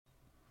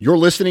You're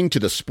listening to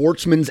the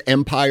Sportsman's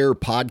Empire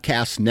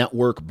Podcast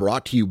Network,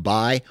 brought to you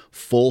by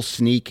Full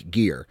Sneak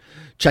Gear.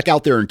 Check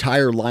out their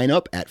entire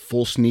lineup at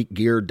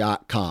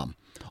fullsneakgear.com.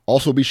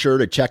 Also be sure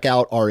to check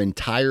out our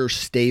entire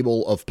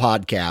stable of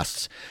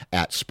podcasts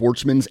at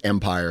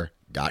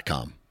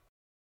sportsmansempire.com.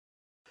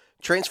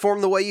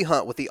 Transform the way you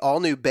hunt with the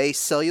all-new Base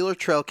cellular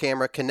trail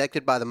camera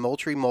connected by the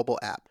Moultrie mobile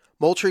app.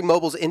 Moultrie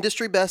Mobile's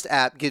industry-best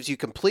app gives you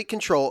complete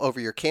control over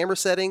your camera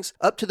settings,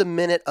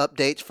 up-to-the-minute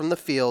updates from the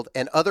field,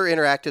 and other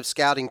interactive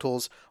scouting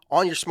tools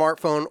on your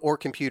smartphone or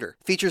computer.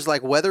 Features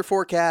like weather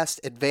forecast,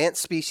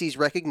 advanced species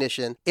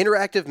recognition,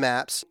 interactive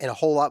maps, and a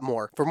whole lot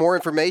more. For more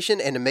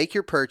information and to make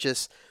your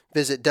purchase,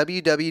 visit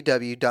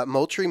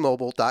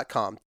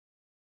www.moultriemobile.com.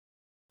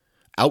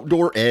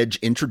 Outdoor Edge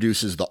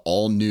introduces the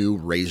all-new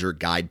Razor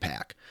Guide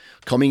Pack.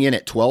 Coming in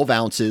at 12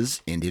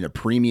 ounces and in a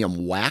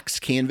premium wax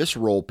canvas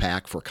roll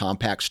pack for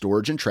compact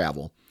storage and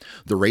travel,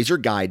 the Razor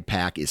Guide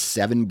Pack is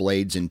 7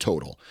 blades in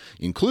total,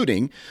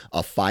 including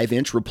a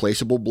 5-inch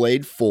replaceable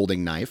blade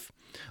folding knife,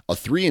 a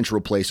 3-inch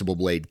replaceable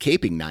blade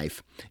caping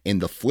knife,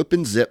 and the flip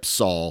and zip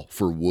saw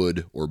for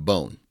wood or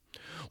bone.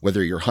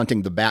 Whether you're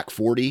hunting the back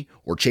 40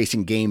 or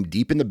chasing game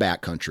deep in the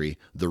backcountry,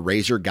 the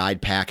Razor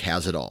Guide Pack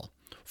has it all.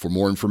 For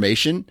more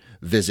information,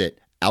 visit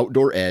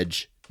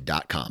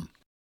OutdoorEdge.com.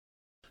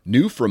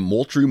 New from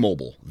Moultrie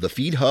Mobile, the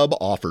Feed Hub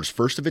offers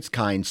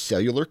first-of-its-kind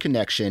cellular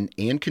connection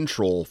and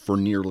control for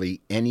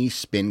nearly any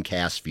spin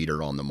cast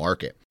feeder on the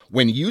market.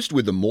 When used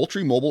with the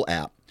Moultrie Mobile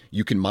app,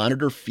 you can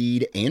monitor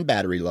feed and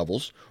battery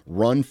levels,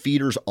 run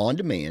feeders on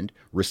demand,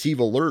 receive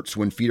alerts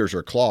when feeders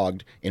are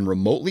clogged, and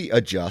remotely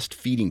adjust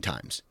feeding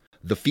times.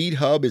 The Feed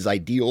Hub is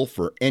ideal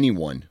for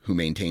anyone who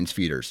maintains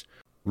feeders.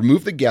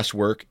 Remove the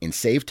guesswork and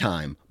save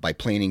time by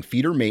planning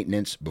feeder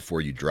maintenance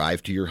before you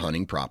drive to your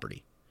hunting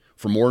property.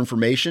 For more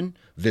information,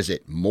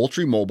 visit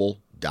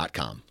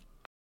MoultrieMobile.com.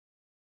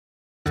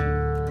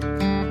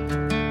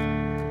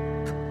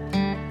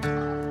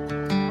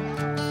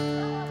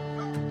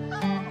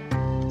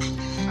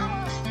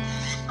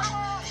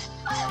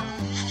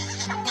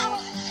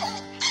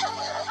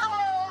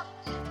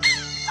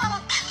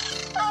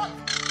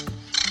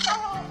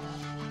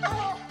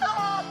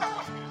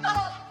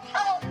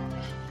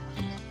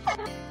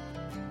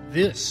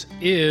 This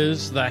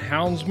is the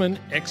Houndsman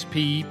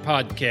XP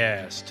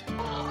Podcast.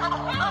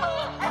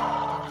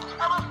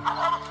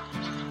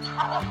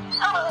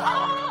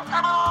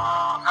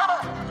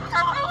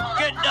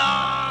 Good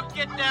dog,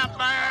 get that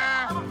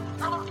bear.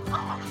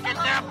 Get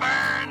that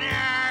bear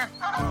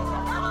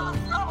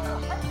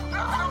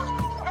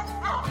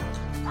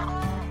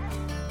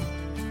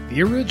The in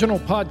here. original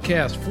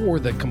podcast for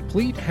the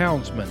complete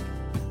houndsman.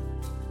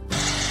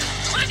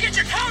 Look at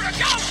your coat and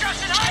go,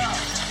 Justin Hyatt.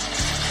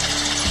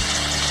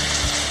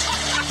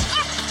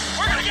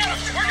 We're gonna get him.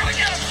 We're gonna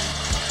get him.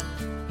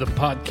 The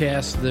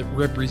podcast that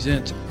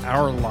represents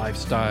our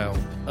lifestyle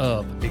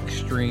of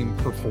extreme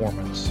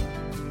performance.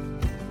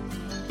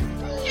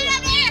 Get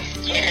him there.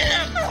 Get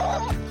him.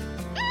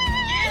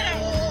 Get him.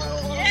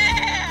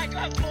 Yeah,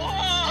 good boy. Good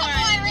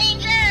boy,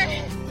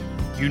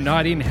 Ranger.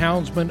 Uniting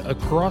houndsmen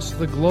across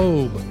the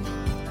globe,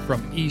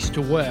 from east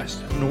to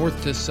west,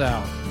 north to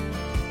south.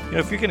 You know,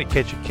 if you're going to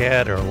catch a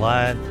cat or a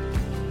lion,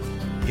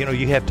 you know,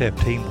 you have to have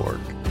teamwork.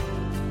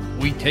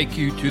 We take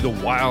you to the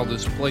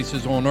wildest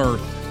places on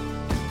earth.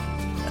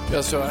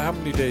 Yeah, so how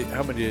many days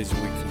a week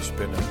do you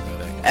spend out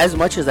there? As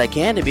much as I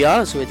can, to be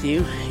honest with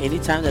you.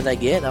 Anytime that I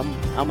get,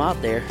 I'm out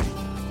there.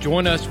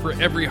 Join us for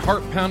every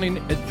heart-pounding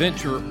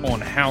adventure on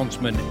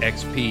Houndsman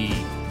XP.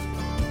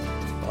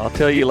 I'll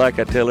tell you like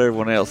I tell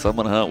everyone else, I'm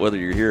going to hunt whether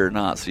you're here or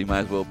not, so you might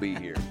as well be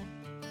here.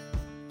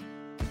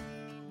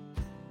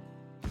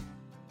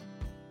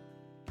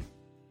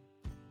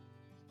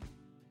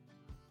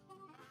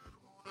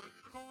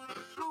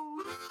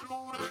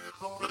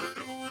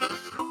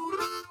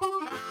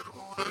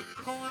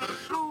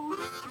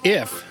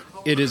 If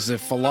it is the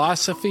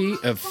philosophy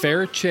of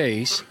fair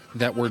chase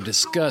that we're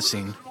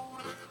discussing,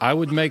 I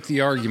would make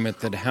the argument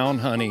that hound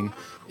hunting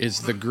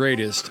is the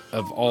greatest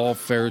of all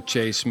fair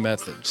chase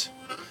methods.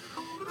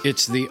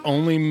 It's the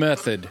only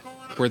method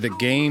where the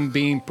game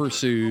being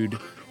pursued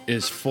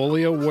is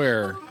fully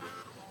aware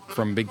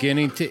from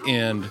beginning to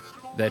end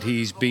that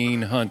he's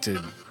being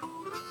hunted.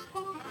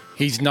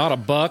 He's not a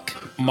buck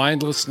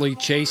mindlessly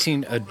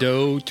chasing a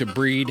doe to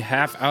breed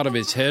half out of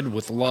his head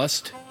with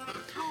lust.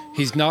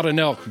 He's not an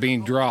elk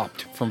being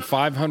dropped from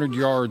 500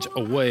 yards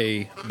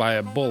away by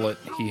a bullet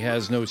he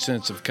has no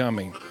sense of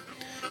coming.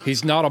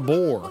 He's not a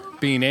boar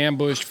being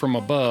ambushed from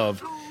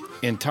above,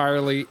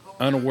 entirely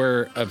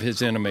unaware of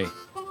his enemy.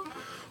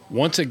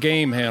 Once a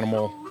game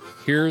animal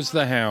hears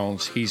the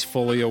hounds, he's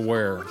fully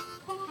aware.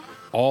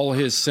 All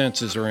his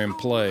senses are in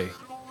play.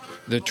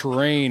 The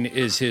terrain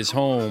is his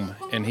home,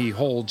 and he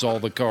holds all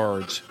the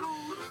cards.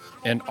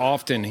 And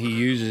often he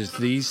uses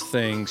these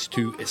things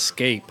to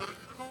escape.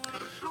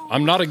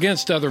 I'm not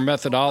against other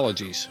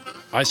methodologies.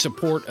 I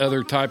support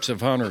other types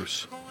of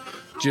hunters.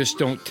 Just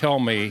don't tell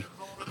me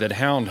that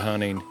hound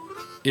hunting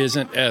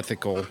isn't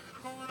ethical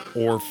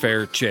or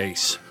fair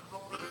chase.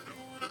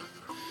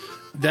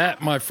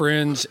 That, my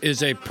friends,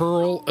 is a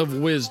pearl of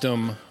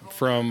wisdom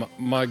from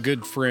my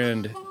good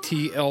friend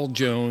T.L.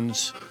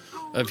 Jones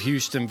of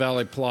Houston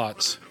Valley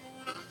Plots.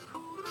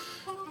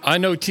 I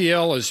know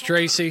TL as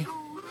Tracy.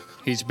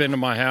 He's been to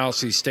my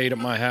house. He stayed at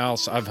my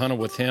house. I've hunted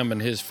with him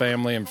and his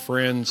family and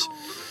friends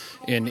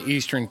in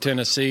eastern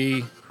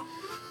Tennessee.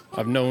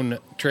 I've known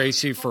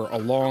Tracy for a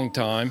long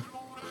time,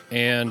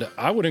 and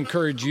I would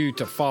encourage you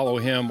to follow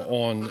him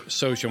on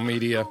social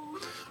media.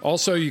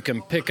 Also, you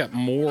can pick up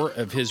more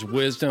of his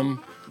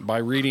wisdom by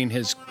reading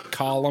his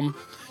column.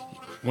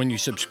 When you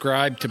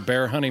subscribe to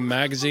Bear Hunting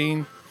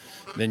Magazine,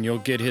 then you'll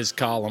get his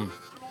column.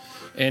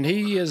 And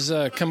he has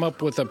come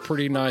up with a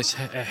pretty nice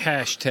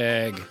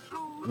hashtag,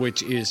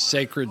 which is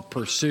Sacred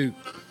Pursuit.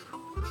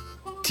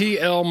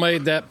 TL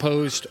made that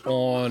post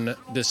on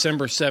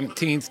December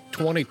 17th,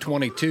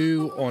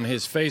 2022 on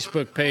his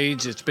Facebook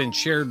page. It's been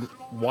shared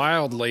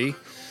wildly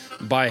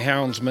by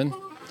houndsmen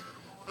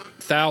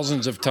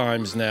thousands of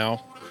times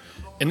now.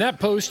 And that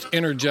post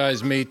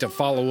energized me to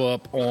follow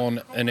up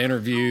on an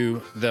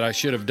interview that I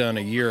should have done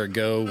a year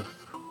ago.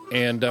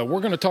 And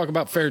we're going to talk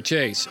about fair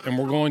chase, and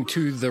we're going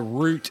to the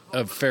root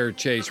of fair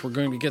chase. We're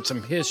going to get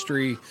some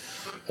history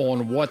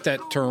on what that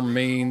term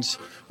means,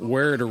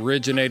 where it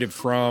originated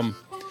from,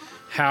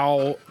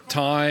 how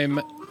time,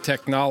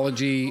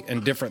 technology,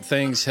 and different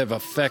things have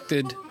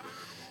affected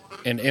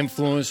and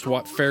influenced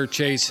what fair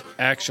chase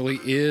actually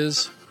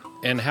is,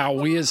 and how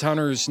we as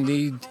hunters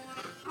need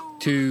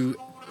to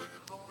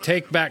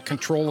take back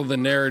control of the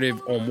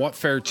narrative on what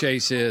fair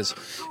chase is.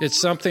 It's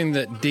something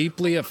that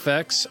deeply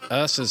affects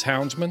us as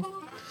houndsmen,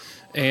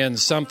 and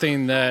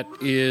something that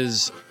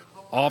is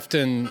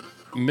often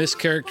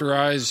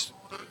mischaracterized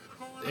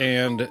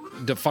and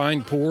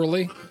defined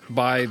poorly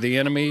by the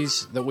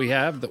enemies that we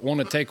have that want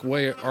to take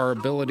away our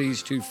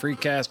abilities to free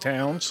cast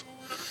hounds.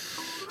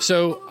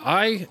 So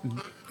I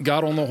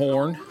got on the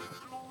horn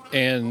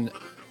and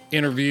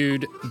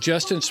interviewed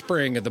Justin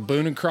Spring of the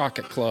Boone and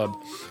Crockett Club,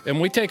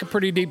 and we take a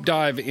pretty deep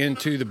dive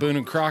into the Boone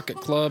and Crockett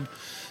Club,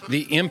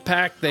 the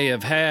impact they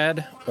have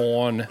had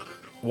on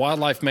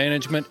wildlife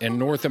management in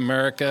North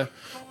America,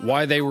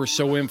 why they were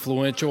so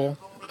influential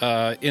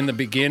in the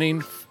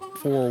beginning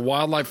for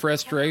wildlife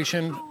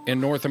restoration in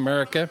North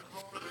America.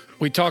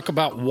 We talk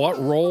about what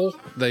role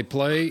they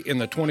play in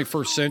the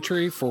 21st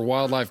century for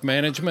wildlife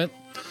management,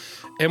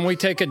 and we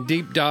take a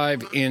deep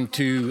dive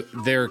into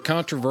their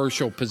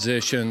controversial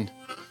position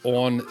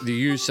on the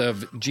use of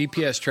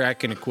GPS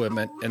tracking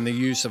equipment and the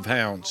use of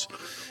hounds,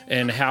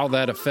 and how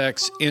that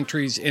affects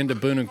entries into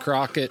Boone and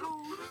Crockett,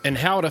 and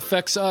how it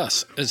affects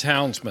us as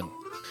houndsmen.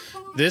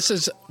 This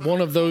is one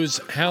of those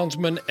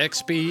Houndsman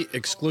XP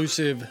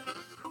exclusive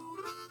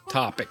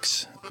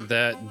topics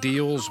that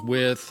deals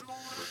with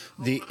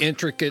the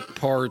intricate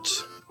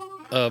parts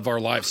of our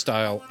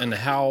lifestyle and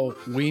how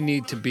we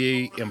need to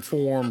be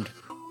informed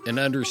and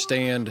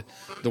understand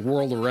the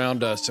world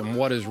around us and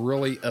what is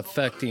really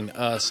affecting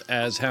us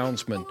as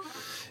houndsmen.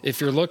 If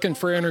you're looking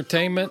for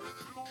entertainment,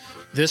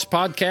 this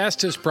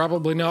podcast is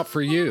probably not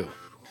for you.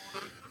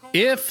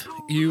 If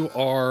you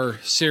are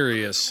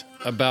serious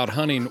about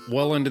hunting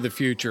well into the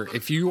future,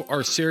 if you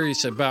are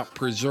serious about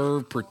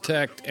preserve,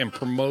 protect, and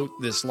promote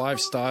this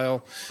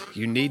lifestyle,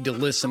 you need to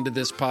listen to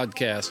this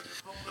podcast.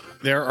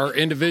 There are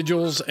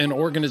individuals and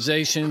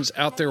organizations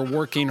out there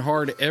working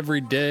hard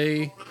every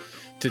day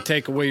to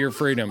take away your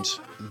freedoms.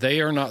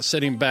 They are not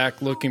sitting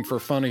back looking for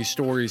funny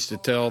stories to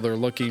tell. They're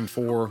looking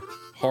for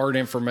hard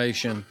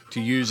information to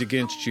use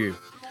against you.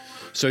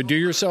 So do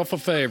yourself a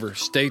favor.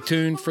 Stay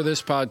tuned for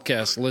this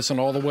podcast. Listen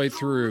all the way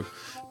through.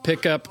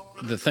 Pick up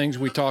the things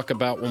we talk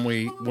about when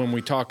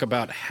we talk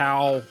about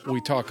how we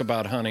talk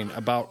about hunting,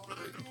 about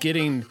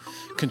getting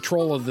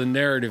control of the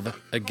narrative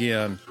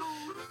again,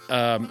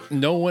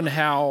 knowing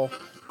how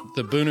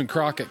the Boone and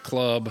Crockett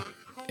Club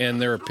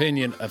and their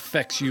opinion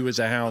affects you as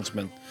a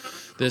houndsman.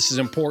 This is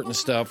important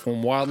stuff.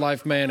 When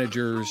wildlife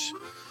managers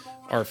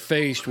are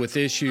faced with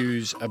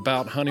issues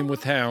about hunting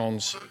with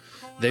hounds,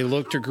 they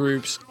look to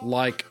groups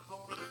like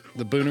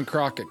the Boone and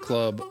Crockett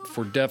Club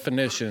for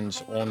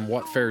definitions on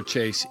what fair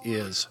chase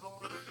is.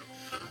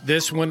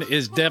 This one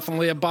is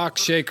definitely a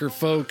box shaker,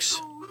 folks.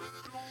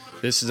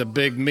 This is a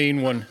big,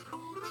 mean one.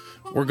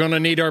 We're going to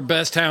need our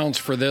best hounds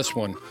for this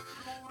one.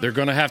 They're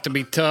going to have to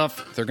be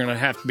tough. They're going to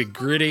have to be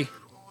gritty.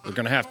 They're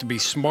going to have to be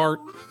smart.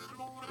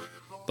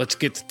 Let's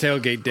get the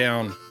tailgate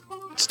down.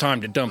 It's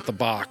time to dump the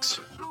box.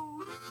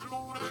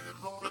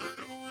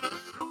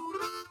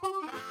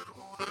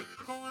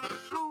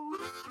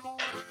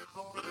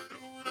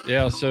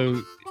 Yeah,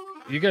 so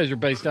you guys are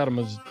based out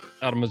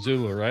of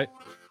Missoula, right?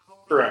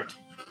 Correct.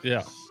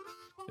 Yeah.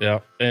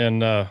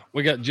 And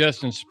we got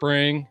Justin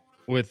Spring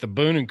with the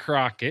Boone and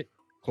Crockett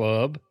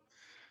Club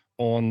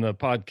on the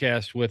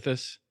podcast with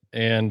us.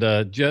 And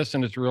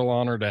Justin, it's a real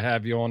honor to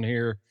have you on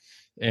here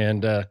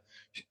and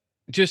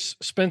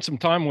just spend some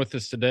time with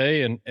us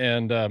today. And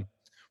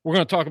we're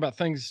going to talk about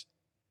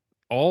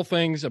all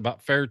things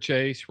about fair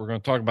chase. We're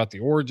going to talk about the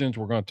origins.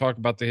 We're going to talk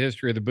about the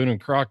history of the Boone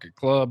and Crockett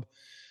Club.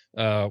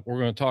 We're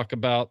going to talk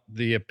about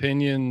the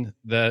opinion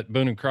that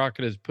Boone and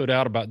Crockett has put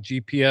out about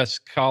GPS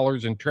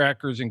collars and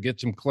trackers and get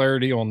some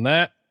clarity on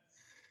that.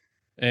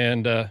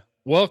 And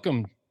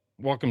welcome,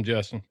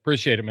 Justin.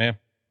 Appreciate it, man.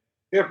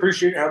 Yeah,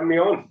 appreciate having me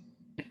on.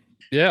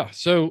 Yeah.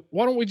 So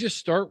why don't we just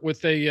start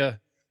with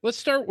let's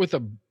start with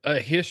a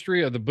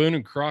history of the Boone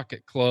and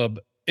Crockett Club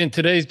in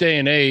today's day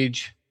and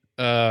age.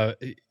 A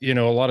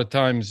lot of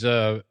times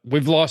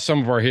we've lost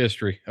some of our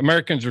history.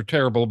 Americans are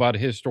terrible about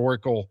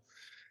historical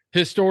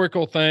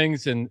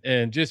things,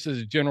 and just as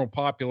a general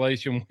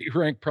population, we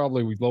rank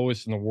probably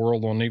lowest in the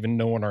world on even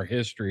knowing our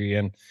history.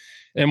 And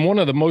one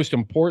of the most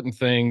important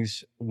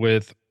things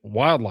with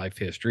wildlife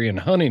history and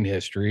hunting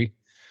history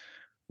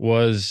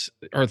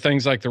are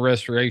things like the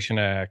Restoration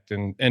Act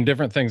and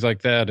different things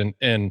like that,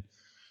 and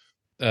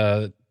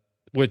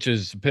which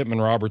is the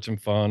Pittman-Robertson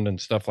Fund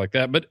and stuff like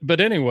that. But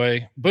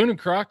anyway, Boone and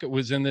Crockett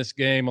was in this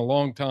game a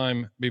long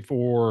time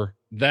before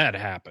that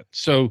happened.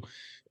 So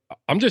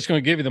I'm just going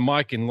to give you the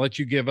mic and let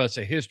you give us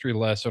a history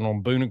lesson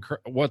on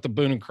what the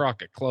Boone and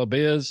Crockett Club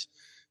is,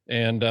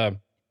 and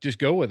just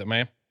go with it,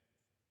 man.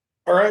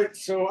 All right.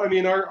 So,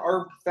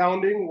 our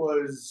founding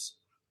was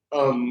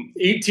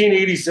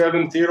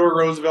 1887. Theodore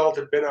Roosevelt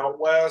had been out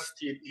west.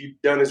 He'd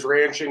done his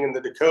ranching in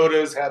the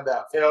Dakotas, had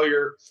that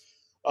failure.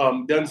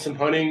 Done some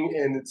hunting,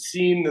 and it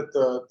seemed that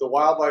the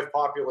wildlife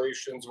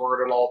populations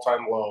were at an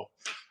all-time low.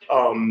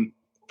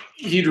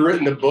 He'd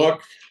written a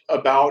book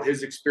about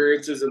his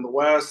experiences in the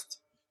West.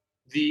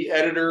 The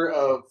editor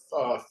of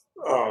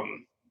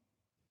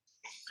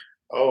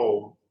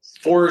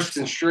Forest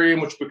and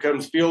Stream, which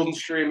becomes Field and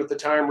Stream at the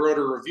time, wrote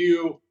a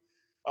review.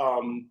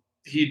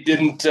 He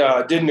didn't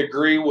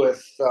agree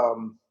with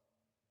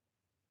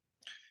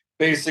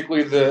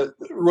basically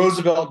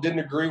Roosevelt didn't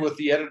agree with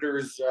the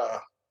editor's.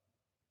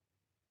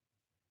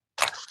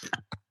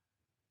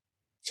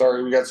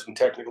 Sorry, we got some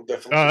technical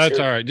difficulties. Oh, that's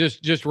here. all right.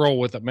 Just roll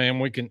with it, man.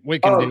 We can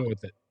deal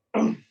with it.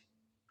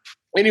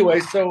 Anyway,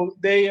 so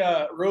they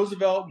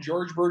Roosevelt and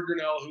George Bird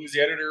Grinnell, who was the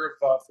editor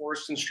of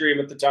Forest and Stream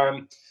at the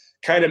time,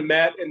 kind of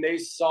met, and they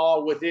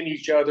saw within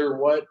each other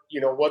what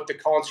the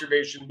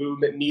conservation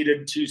movement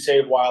needed to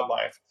save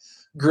wildlife.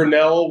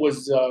 Grinnell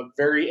was a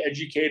very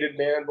educated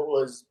man, but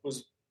was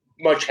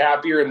much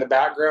happier in the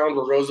background,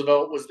 where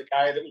Roosevelt was the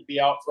guy that would be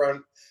out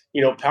front,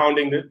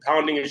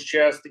 pounding his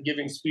chest and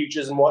giving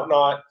speeches and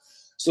whatnot.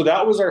 So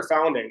that was our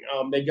founding.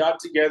 They got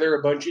together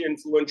a bunch of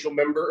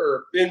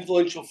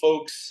influential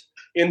folks,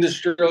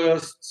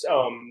 industrialists,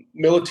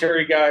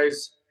 military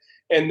guys,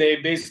 and they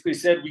basically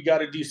said, we got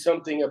to do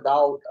something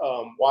about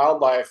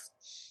wildlife,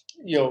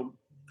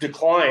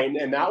 decline.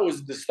 And that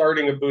was the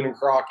starting of Boone and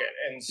Crockett.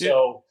 And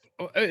so,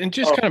 and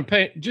just kind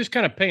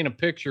of paint a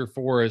picture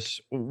for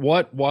us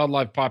what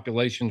wildlife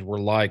populations were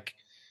like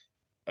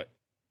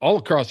all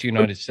across the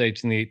United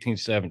States in the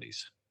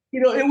 1870s.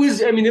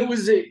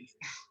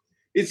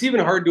 It's even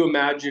hard to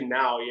imagine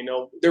now.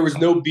 There was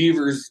no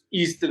beavers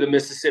east of the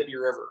Mississippi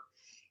River.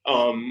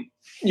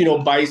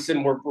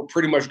 Bison were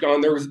pretty much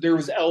gone. There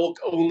was elk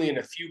only in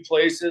a few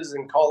places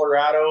in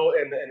Colorado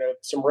and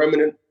some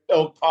remnant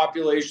elk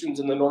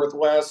populations in the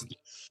Northwest.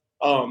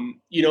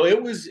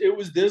 It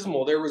was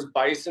dismal. There was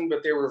bison,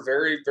 but they were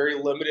very, very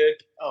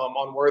limited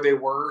on where they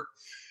were.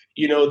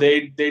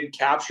 They'd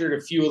captured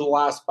a few of the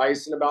last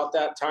bison about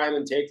that time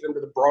and taken them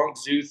to the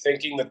Bronx Zoo,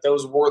 thinking that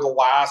those were the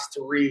last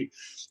to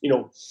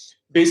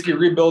basically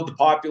rebuild the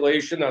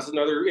population. That's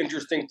another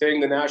interesting thing.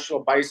 The National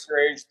Bison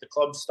Range the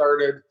club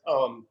started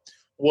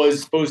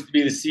was supposed to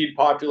be the seed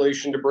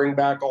population to bring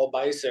back all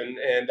bison,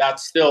 and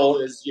that still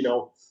is,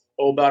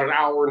 about an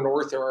hour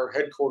north of our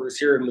headquarters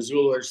here in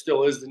Missoula. There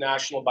still is the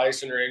National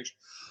Bison Range.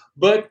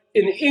 But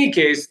in any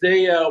case,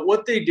 they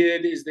what they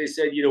did is they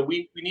said,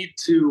 we need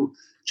to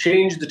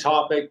change the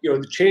topic,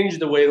 change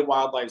the way that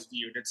wildlife is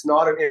viewed. It's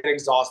not an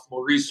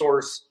inexhaustible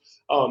resource.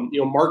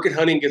 Market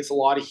hunting gets a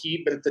lot of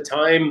heat, but at the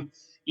time,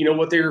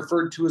 what they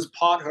referred to as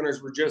pot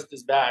hunters were just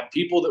as bad.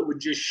 People that would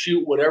just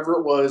shoot whatever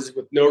it was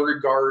with no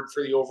regard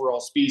for the overall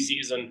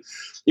species. And,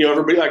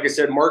 everybody, like I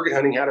said, market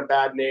hunting had a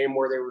bad name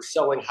where they were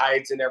selling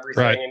hides and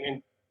everything.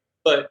 Right.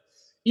 But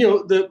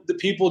the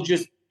people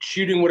just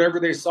shooting whatever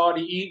they saw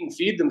to eat and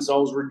feed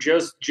themselves were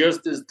just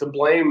as to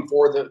blame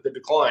for the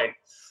decline.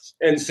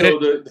 And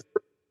so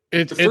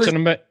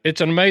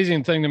it's an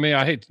amazing thing to me.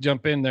 I hate to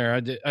jump in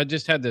there. I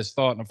just had this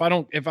thought, and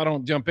if I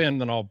don't jump in,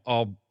 then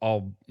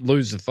I'll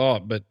lose the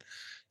thought. But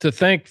to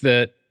think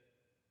that,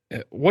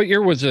 what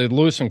year was the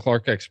Lewis and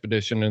Clark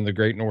expedition in the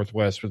Great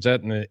Northwest? Was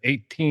that in the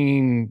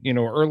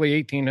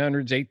early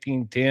 1800s,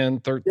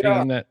 1810, 13?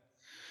 Yeah.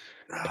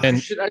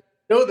 And I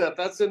know that.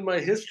 That's in my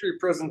history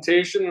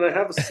presentation, and I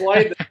have a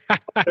slide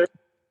there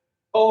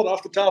called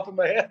off the top of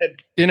my head.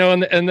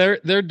 And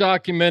they're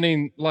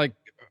documenting like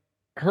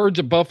herds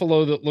of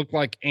buffalo that look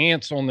like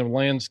ants on the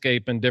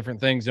landscape and different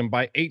things. And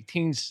by the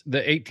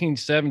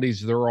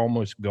 1870s, they're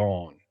almost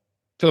gone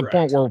to the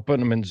point where we're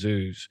putting them in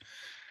zoos.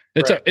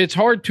 It's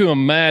hard to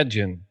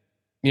imagine,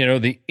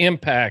 the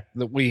impact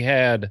that we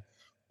had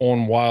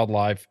on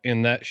wildlife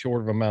in that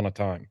short of amount of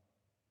time.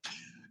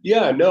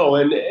 Yeah, no,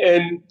 and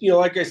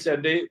like I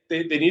said, they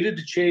needed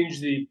to change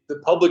the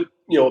public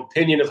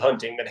opinion of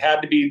hunting. That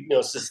had to be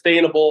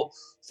sustainable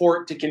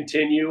for it to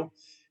continue.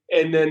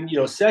 And then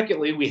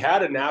secondly, we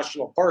had a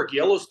national park.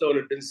 Yellowstone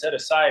had been set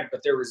aside, but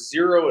there was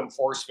zero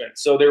enforcement.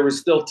 So there was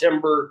still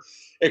timber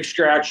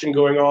extraction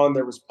going on.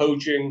 There was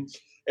poaching.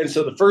 And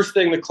so the first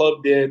thing the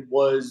club did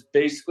was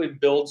basically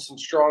build some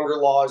stronger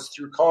laws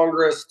through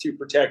Congress to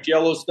protect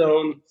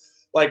Yellowstone.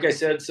 Like I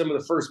said, some of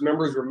the first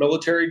members were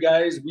military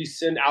guys. We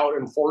sent out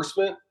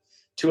enforcement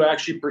to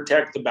actually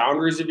protect the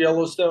boundaries of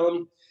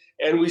Yellowstone.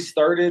 And we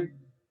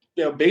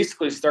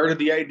basically started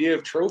the idea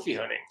of trophy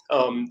hunting.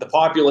 The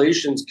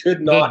populations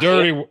could not.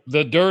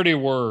 The dirty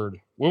word.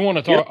 We want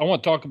to talk. Yeah. I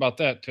want to talk about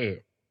that too.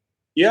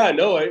 Yeah,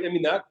 no, I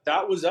mean,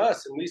 that was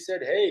us. And we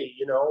said, hey,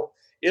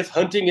 if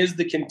hunting is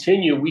to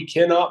continue, we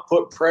cannot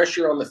put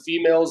pressure on the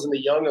females and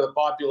the young of the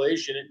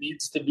population. It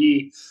needs to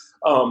be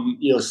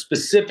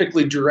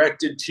specifically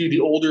directed to the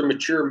older,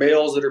 mature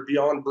males that are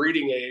beyond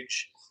breeding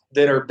age,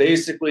 that are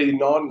basically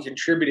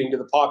non-contributing to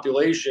the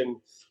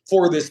population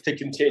for this to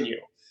continue.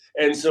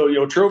 And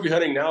so, trophy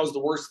hunting now is the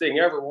worst thing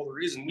ever. Well, the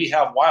reason we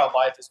have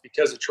wildlife is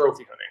because of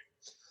trophy hunting.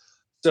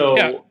 So,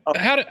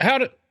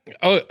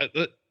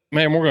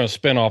 man, we're going to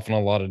spin off in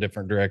a lot of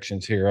different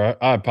directions here.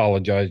 I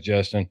apologize,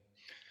 Justin.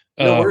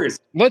 No worries.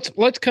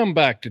 Let's come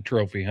back to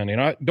trophy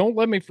hunting. Don't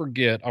let me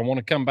forget. I want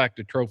to come back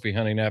to trophy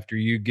hunting after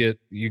you get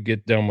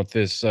done with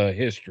this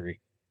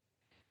history.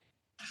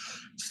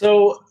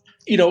 So,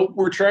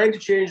 we're trying to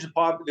change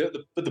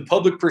the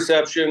public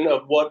perception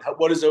of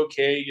what is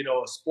okay.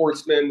 A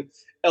sportsman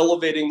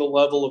elevating the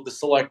level of the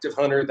selective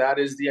hunter. That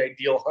is the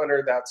ideal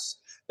hunter. That's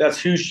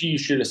who you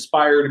should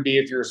aspire to be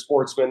if you're a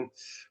sportsman.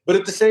 But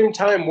at the same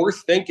time, we're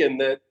thinking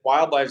that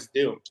wildlife's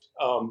doomed.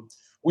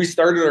 We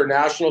started our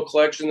national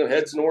collection of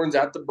heads and horns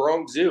at the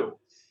Bronx Zoo,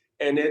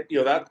 and that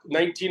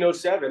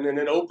 1907, and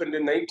it opened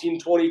in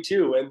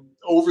 1922, and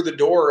over the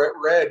door at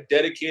Red,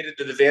 dedicated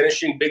to the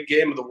vanishing big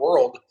game of the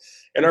world.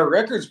 And our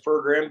records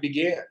program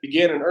began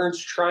in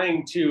earnest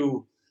trying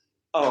to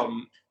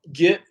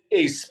get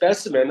a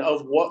specimen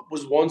of what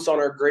was once on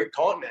our great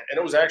continent, and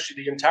it was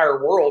actually the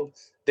entire world.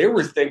 They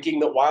were thinking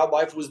that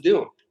wildlife was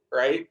doomed,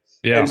 right?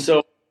 Yeah. And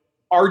so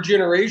our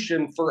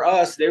generation, for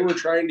us, they were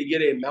trying to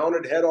get a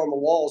mounted head on the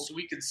wall so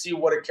we could see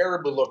what a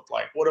caribou looked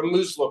like, what a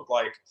moose looked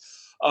like.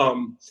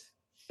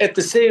 At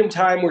the same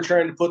time, we're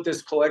trying to put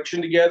this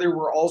collection together.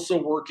 We're also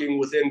working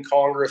within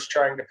Congress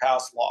trying to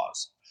pass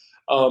laws,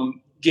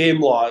 game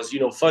laws,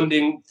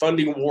 funding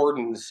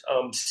wardens,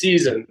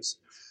 seasons.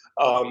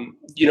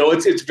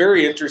 It's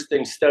very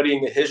interesting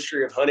studying the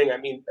history of hunting. I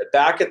mean,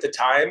 back at the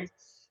time,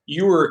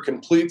 you were a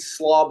complete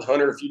slob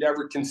hunter if you'd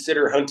ever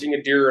consider hunting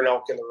a deer or an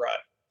elk in the rut.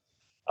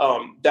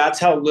 That's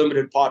how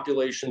limited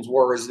populations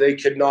were, as they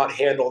could not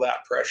handle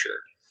that pressure.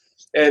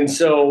 And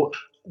so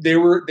they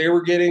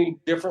were getting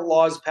different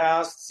laws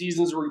passed.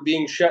 Seasons were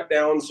being shut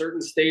down.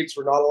 Certain states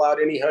were not allowed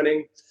any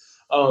hunting.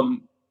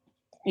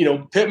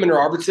 Pittman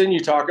Robertson, you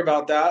talk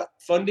about that.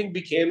 Funding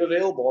became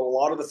available. And a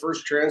lot of the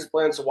first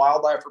transplants of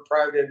wildlife were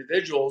private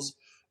individuals,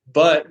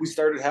 but we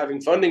started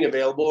having funding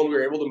available and we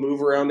were able to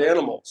move around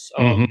animals.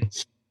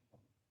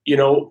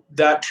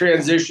 That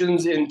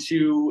transitions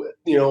into,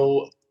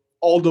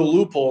 Aldo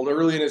Leupold,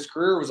 early in his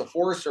career, was a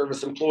Forest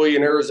Service employee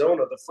in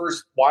Arizona. The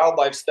first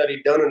wildlife study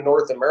done in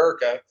North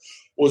America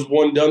was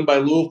one done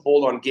by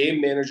Leupold on game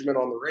management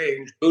on the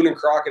range. Boone and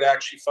Crockett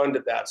actually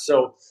funded that.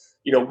 So,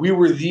 we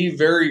were the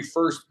very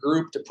first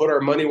group to put our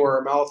money where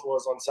our mouth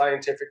was on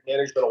scientific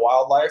management of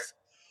wildlife.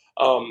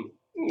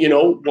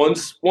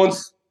 Once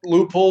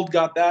Leupold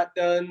got that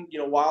done,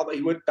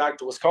 he went back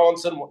to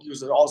Wisconsin. He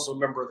was also a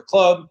member of the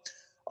club.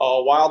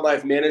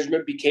 Wildlife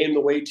management became the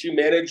way to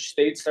manage.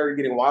 States started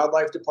getting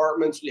wildlife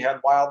departments. We had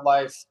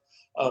wildlife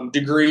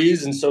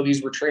degrees. And so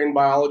these were trained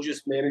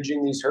biologists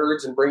managing these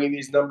herds and bringing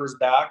these numbers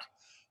back.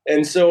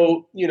 And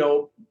so,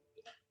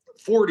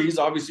 40s,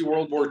 obviously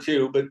World War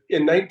II, but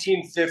in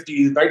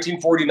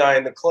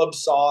 1949, the club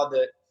saw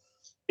that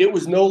it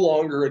was no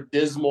longer a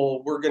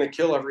dismal, we're going to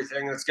kill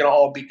everything and it's going to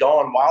all be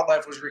gone.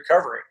 Wildlife was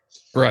recovering.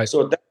 Right.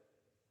 So at that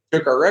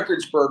took our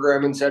records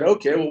program and said,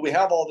 okay, well, we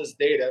have all this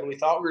data and we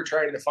thought we were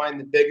trying to find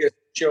the biggest,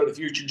 show the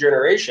future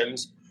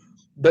generations.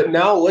 But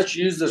now let's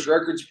use this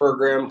records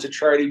program to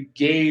try to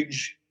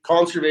gauge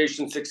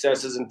conservation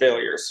successes and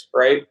failures,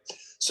 right?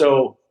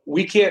 So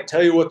we can't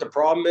tell you what the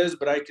problem is,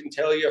 but I can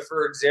tell you,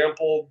 for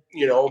example,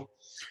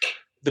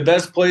 the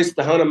best place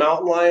to hunt a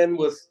mountain lion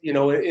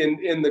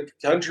in the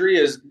country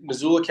is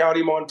Missoula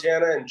County,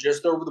 Montana, and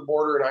just over the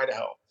border in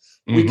Idaho.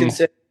 Mm-hmm. We can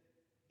say,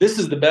 this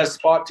is the best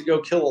spot to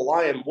go kill a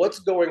lion. What's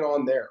going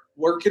on there?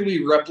 Where can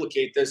we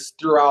replicate this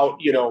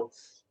throughout,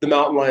 the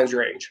mountain lion's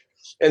range?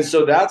 And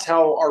so that's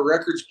how our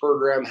records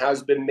program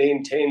has been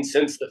maintained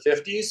since the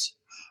 50s.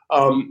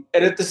 And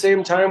at the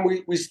same time,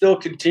 we still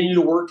continue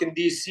to work in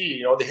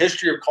DC. The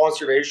history of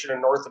conservation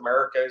in North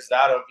America is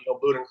that of,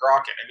 Boone and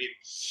Crockett. I mean,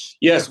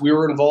 yes, we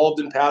were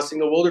involved in passing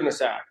the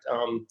Wilderness Act.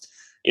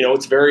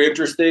 It's very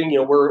interesting.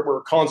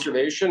 We're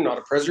conservation, not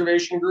a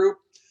preservation group.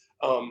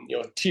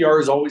 TR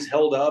is always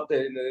held up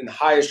in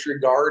highest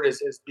regard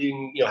as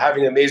being,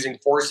 having amazing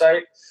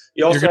foresight.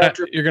 You're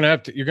gonna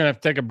have to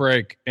take a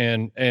break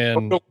and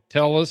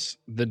tell us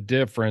the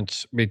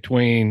difference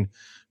between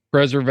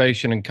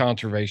preservation and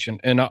conservation.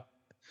 And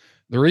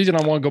the reason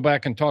I want to go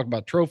back and talk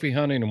about trophy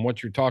hunting and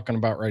what you're talking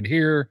about right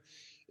here,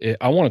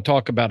 I want to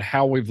talk about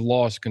how we've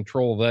lost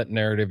control of that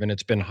narrative and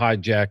it's been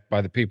hijacked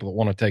by the people that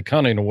want to take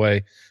hunting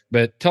away.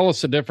 But tell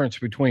us the difference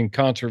between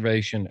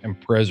conservation and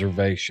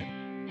preservation.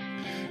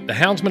 The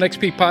Houndsman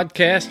XP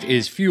podcast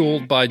is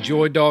fueled by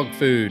Joy Dog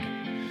Food.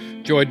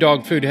 Joy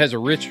Dog Food has a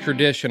rich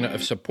tradition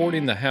of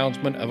supporting the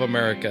Houndsman of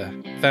America.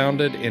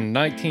 Founded in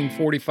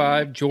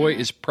 1945, Joy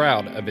is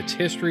proud of its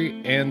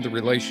history and the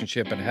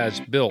relationship it has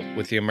built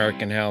with the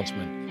American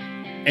Houndsman.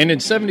 And in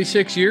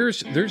 76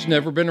 years, there's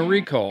never been a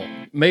recall.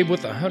 Made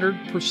with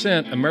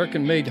 100%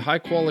 American-made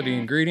high-quality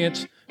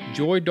ingredients,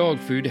 Joy Dog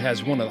Food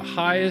has one of the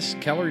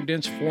highest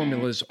calorie-dense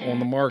formulas on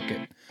the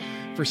market.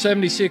 For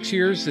 76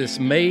 years, this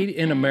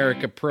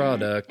made-in-America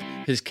product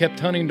has kept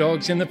hunting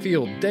dogs in the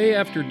field day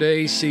after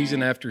day,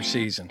 season after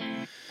season.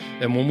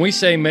 And when we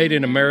say made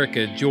in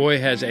America, Joy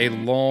has a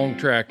long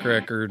track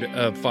record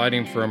of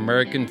fighting for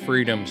American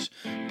freedoms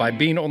by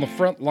being on the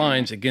front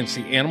lines against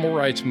the animal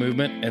rights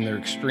movement and their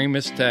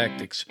extremist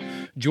tactics.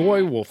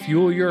 Joy will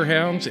fuel your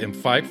hounds and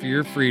fight for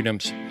your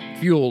freedoms.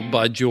 Fueled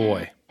by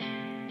Joy.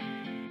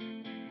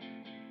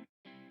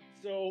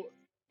 So,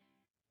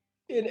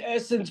 in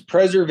essence,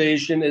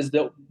 preservation is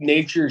that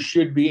nature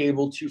should be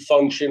able to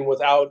function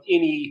without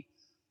any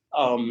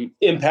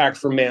impact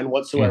from man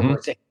whatsoever. Mm-hmm.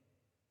 It's a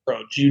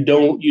approach. You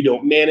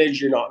don't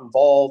manage, you're not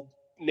involved.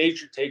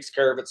 Nature takes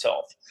care of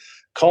itself.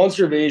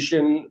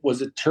 Conservation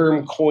was a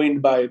term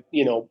coined by,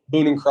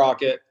 Boone and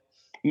Crockett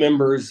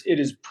members. It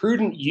is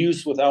prudent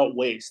use without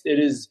waste. It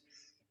is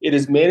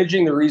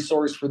managing the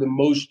resource for the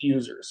most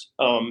users,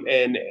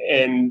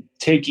 and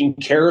taking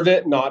care of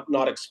it,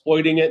 not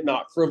exploiting it,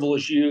 not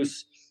frivolous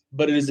use,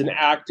 but it is an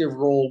active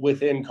role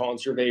within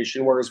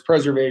conservation, whereas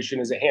preservation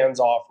is a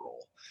hands-off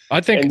role.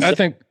 I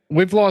think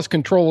we've lost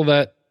control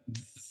of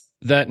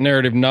that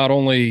narrative, not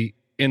only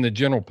in the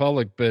general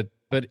public, but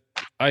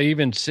I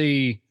even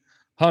see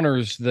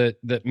hunters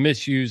that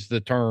misuse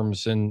the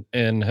terms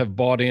and have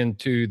bought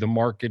into the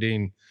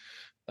marketing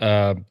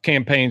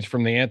campaigns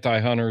from the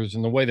anti-hunters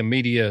and the way the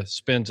media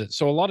spins it.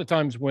 So a lot of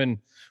times when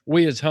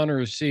we as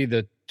hunters see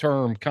the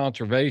term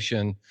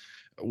conservation,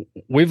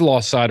 we've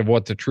lost sight of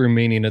what the true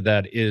meaning of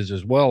that is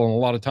as well. And a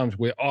lot of times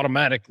we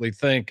automatically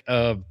think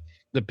of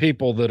the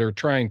people that are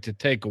trying to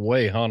take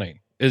away hunting.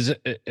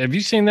 Have you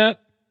seen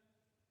that?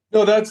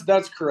 No,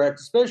 that's correct,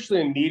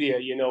 especially in media.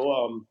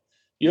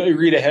 You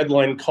read a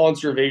headline,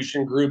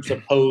 conservation groups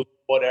oppose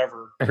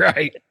whatever.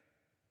 Right.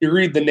 You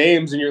read the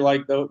names and you're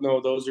like,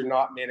 no, those are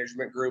not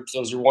management groups.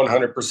 Those are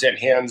 100%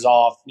 hands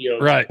off.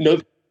 Right.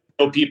 No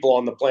people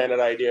on the planet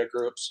idea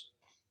groups.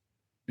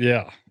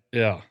 Yeah.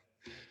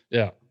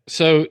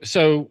 So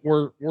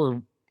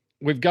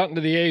we've gotten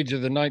to the age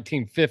of the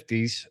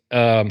 1950s.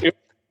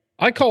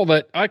 I call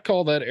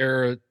that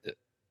era.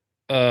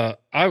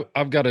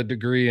 I've got a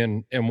degree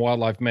in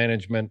wildlife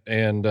management,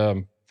 and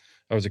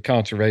I was a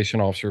conservation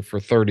officer for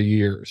 30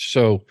 years.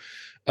 So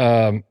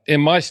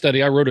in my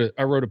study, I wrote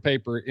a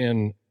paper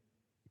in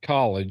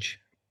college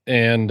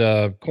and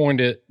coined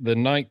it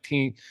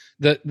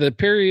the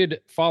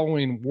period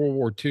following World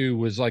War II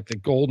was like the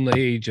golden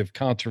age of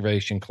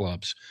conservation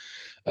clubs.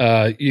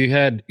 You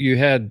had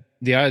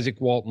the Isaac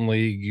Walton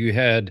League, you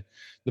had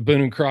the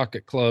Boone and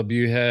Crockett Club,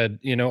 you had,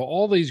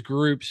 all these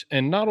groups,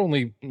 and not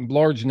only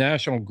large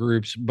national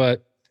groups,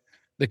 but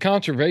the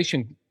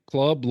conservation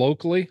club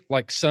locally,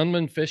 like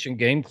Sunman Fish and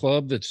Game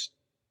Club, that's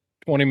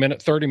 30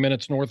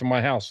 minutes north of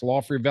my house,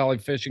 Lawfrey Valley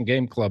Fish and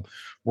Game Club,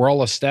 were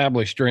all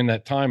established during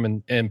that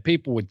time. And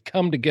people would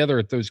come together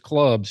at those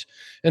clubs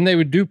and they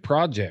would do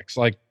projects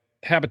like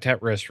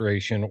habitat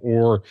restoration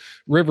or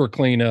river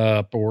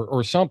cleanup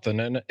or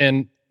something.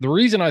 And the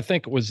reason I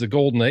think it was the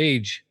golden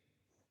age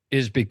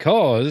is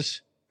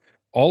because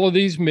all of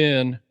these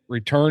men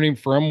returning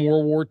from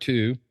World War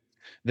II,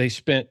 they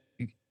spent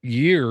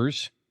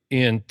years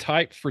in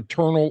tight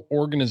fraternal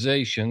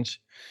organizations,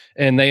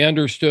 and they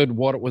understood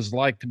what it was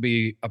like to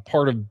be a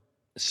part of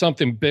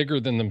something bigger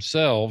than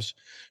themselves.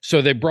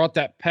 So they brought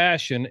that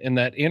passion and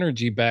that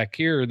energy back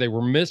here. They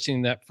were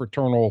missing that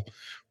fraternal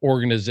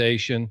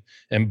organization,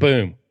 and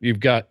boom, you've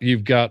got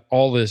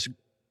all this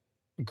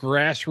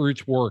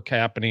grassroots work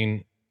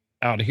happening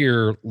out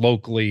here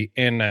locally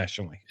and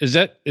nationally. Is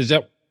that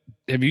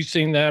have you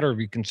seen that, or have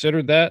you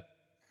considered that?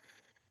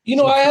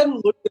 I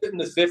hadn't looked at it in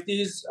the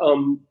 50s.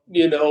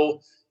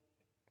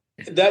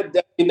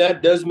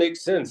 That does make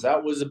sense.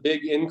 That was a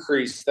big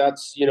increase.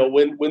 That's,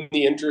 when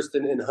the interest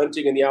in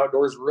hunting and the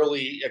outdoors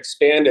really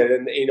expanded.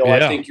 And,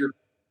 I think you're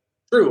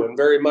true, and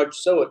very much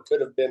so. It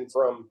could have been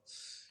from,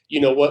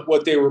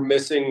 what they were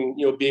missing,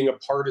 being a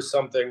part of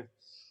something.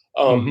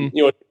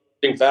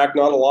 In fact,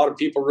 not a lot of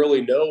people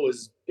really know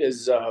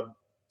is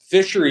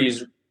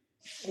fisheries,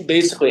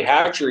 basically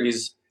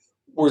hatcheries,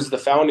 was the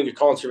founding of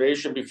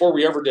conservation. Before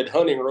we ever did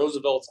hunting,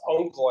 Roosevelt's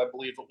uncle, I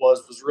believe it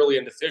was really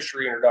into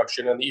fishery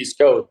introduction on the East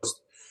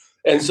Coast.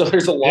 And so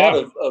there's a lot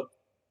of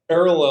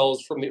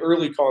parallels from the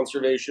early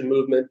conservation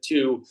movement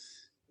to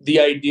the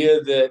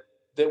idea that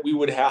we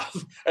would have.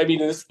 I mean,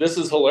 this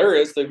is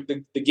hilarious.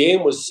 The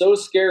game was so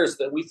scarce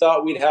that we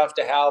thought we'd have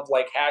to have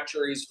like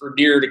hatcheries for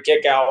deer to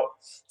kick out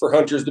for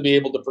hunters to be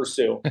able to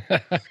pursue.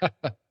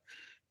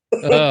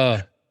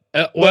 Well,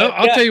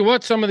 I'll tell you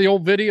what, some of the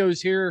old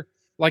videos here,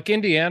 like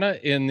Indiana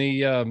in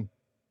the,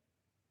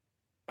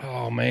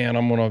 oh man,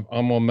 I'm going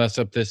to mess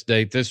up this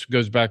date. This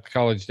goes back to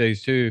college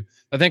days too.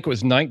 I think it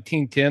was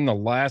 1910. The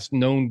last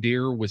known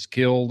deer was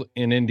killed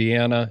in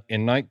Indiana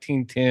in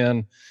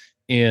 1910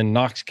 in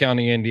Knox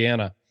County,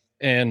 Indiana.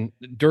 And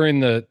during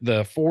the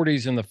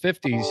 40s and the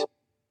 50s,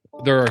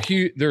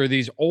 there are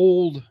these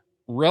old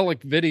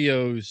relic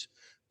videos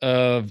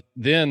of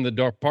then the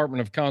Department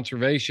of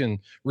Conservation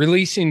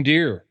releasing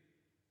deer.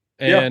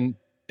 And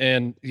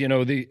you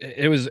know,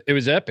 it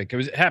was epic.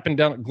 It happened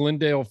down at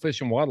Glendale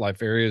Fish and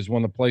Wildlife Area is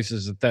one of the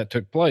places that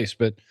took place.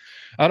 But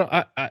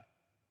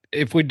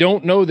if we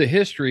don't know the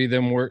history,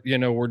 then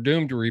we're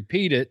doomed to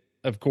repeat it.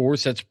 Of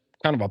course, that's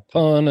kind of a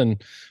pun,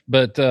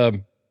 but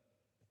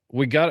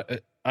we got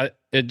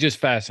it just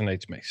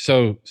fascinates me.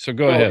 So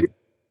go ahead.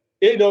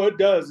 It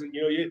does. And,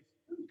 you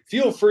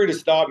feel free to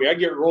stop me. I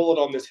get rolling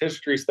on this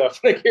history stuff.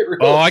 And I get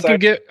real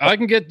excited. I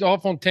can get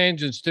off on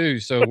tangents too.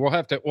 So we'll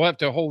have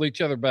to hold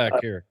each other back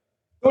here.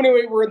 So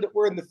anyway, we're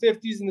in the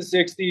 50s and the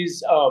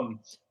 60s.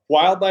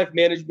 Wildlife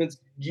management's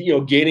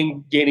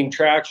gaining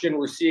traction.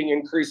 We're seeing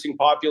increasing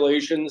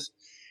populations.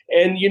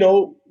 And,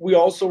 we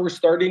also were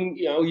starting,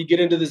 you get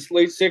into this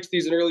late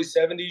 60s and early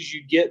 70s,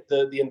 you get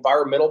the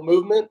environmental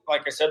movement.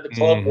 Like I said, the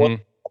Club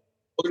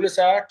Wilderness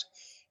Act,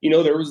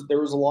 there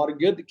was a lot of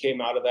good that came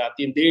out of that.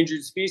 The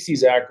Endangered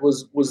Species Act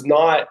was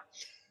not,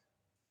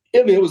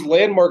 it was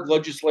landmark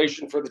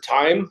legislation for the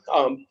time.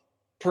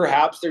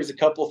 Perhaps there's a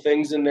couple of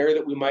things in there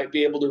that we might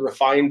be able to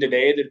refine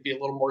today that'd be a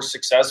little more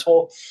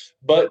successful.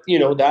 But,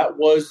 that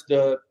was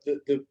the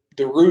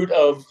root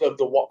of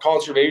the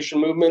conservation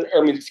movement.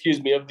 Of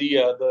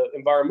the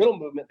environmental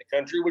movement in the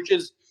country,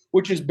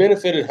 which has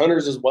benefited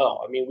hunters as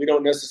well. I mean, we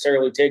don't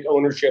necessarily take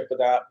ownership of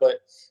that,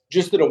 but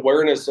just an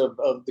awareness of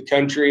the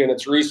country and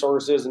its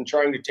resources and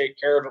trying to take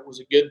care of it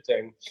was a good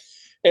thing.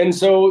 And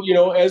so,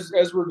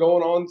 as we're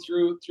going on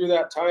through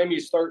that time, you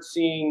start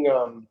seeing,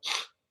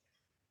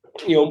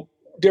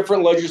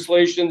 different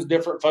legislations,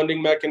 different funding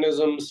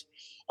mechanisms,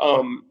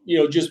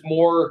 just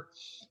more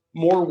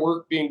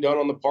work being done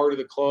on the part of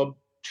the club,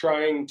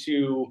 trying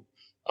to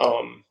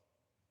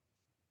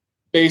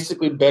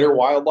basically better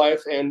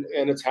wildlife and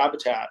its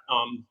habitat.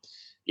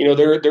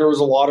 There was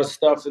a lot of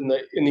stuff in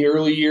the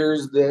early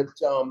years that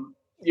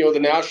the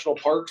National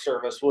Park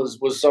Service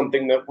was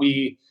something that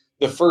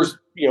the first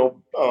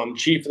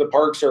chief of the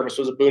Park Service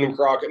was a Boone and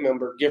Crockett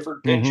member,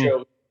 Gifford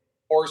Pinchot.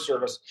 Forest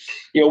Service.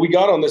 We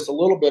got on this a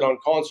little bit on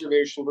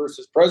conservation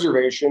versus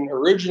preservation.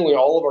 Originally,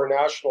 all of our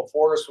national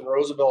forests, when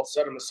Roosevelt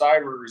set them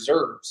aside, were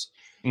reserves.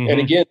 And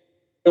again,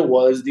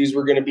 these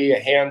were going to be a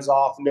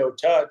hands-off,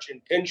 no-touch.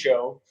 And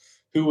Pinchot,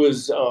 who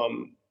was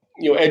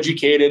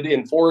educated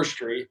in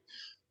forestry,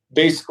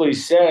 basically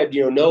said,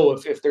 no,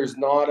 if there's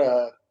not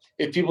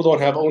if people don't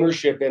have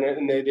ownership in it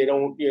and they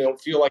don't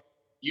feel like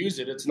use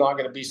it, it's not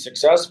going to be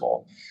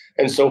successful.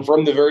 And so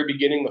from the very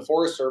beginning, the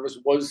Forest Service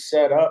was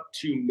set up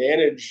to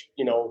manage,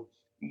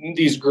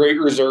 these great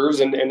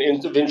reserves and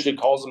eventually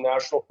calls them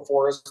national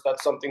forests.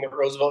 That's something that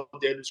Roosevelt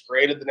did, was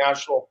created the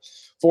National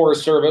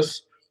Forest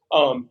Service.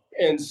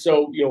 And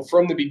so,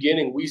 from the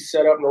beginning, we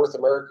set up North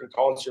American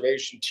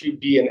conservation to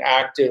be an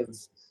active,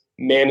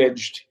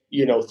 managed,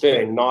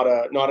 thing, not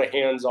a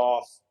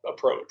hands-off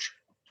approach.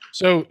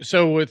 So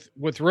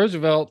with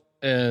Roosevelt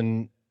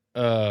and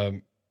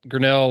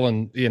Grinnell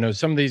and,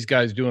 some of these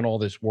guys doing all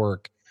this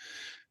work,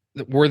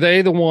 were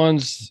they the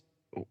ones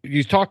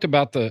you talked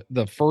about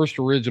the first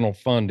original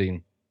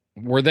funding?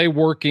 Were they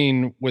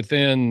working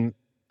within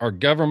our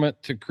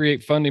government to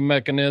create funding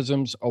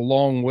mechanisms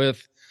along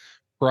with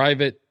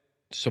private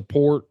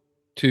support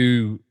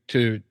to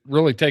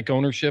really take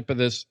ownership of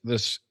this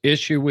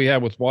issue we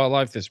have with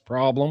wildlife, this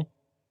problem?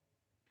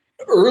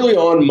 Early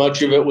on,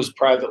 much of it was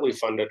privately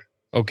funded.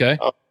 Okay.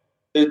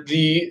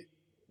 The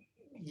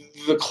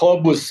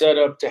club was set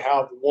up to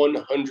have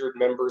 100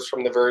 members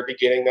from the very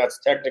beginning. That's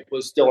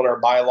technically still in our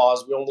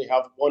bylaws. We only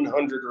have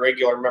 100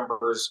 regular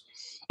members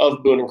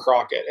of Boone and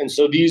Crockett. And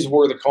so these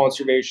were the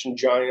conservation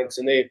giants,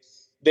 and they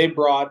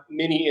brought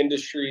many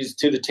industries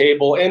to the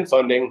table and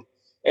funding.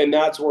 And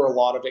that's where a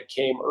lot of it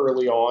came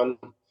early on.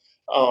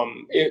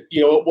 It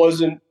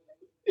wasn't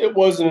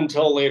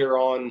until later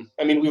on.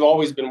 I mean, we've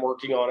always been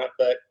working on it,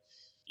 but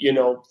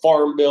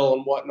Farm Bill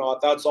and whatnot,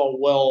 that's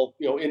all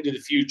into the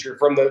future.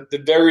 From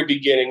the very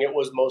beginning, it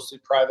was mostly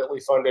privately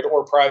funded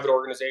or private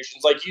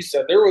organizations. Like you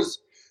said, there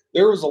was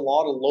a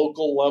lot of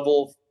local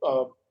level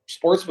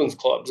sportsmen's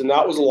clubs, and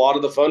that was a lot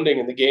of the funding,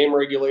 and the game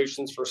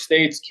regulations for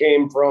states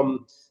came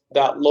from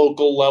that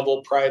local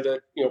level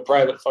private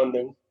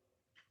funding.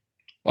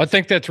 I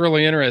think that's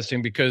really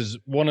interesting because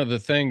one of the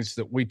things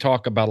that we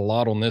talk about a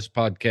lot on this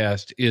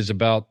podcast is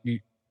about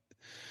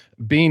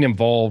being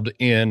involved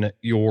in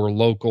your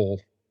local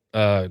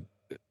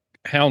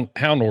hound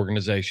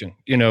organization,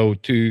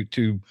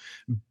 to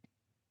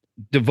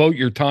devote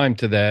your time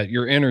to that,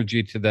 your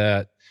energy to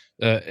that,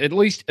 at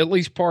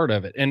least part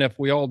of it. And if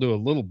we all do a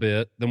little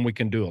bit, then we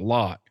can do a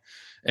lot.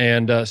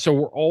 And so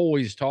we're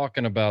always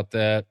talking about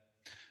that.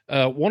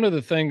 One of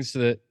the things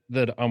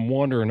that I'm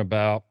wondering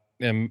about,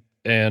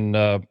 and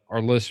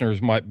our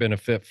listeners might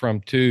benefit from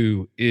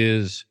too,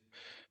 is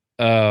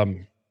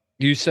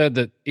you said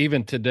that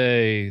even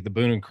today the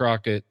Boone and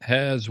Crockett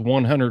has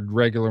 100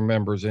 regular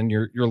members, and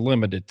you're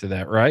limited to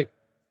that, right?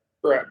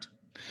 Correct.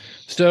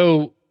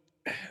 So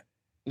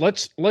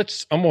let's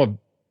I'm going to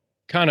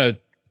kind of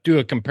do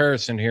a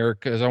comparison here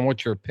because I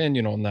want your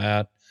opinion on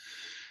that.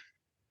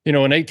 In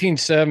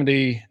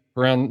 1870,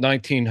 around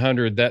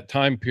 1900, that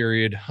time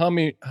period,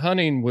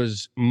 hunting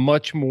was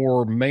much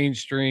more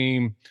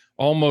mainstream,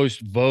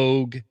 almost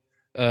Vogue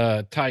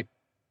type.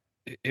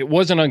 It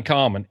wasn't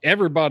uncommon.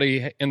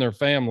 Everybody in their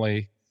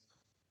family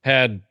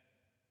had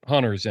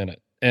hunters in it,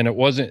 and it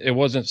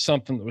wasn't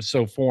something that was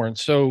so foreign.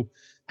 So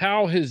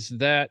how has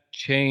that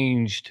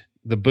changed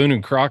the Boone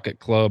and Crockett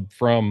Club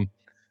from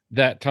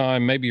that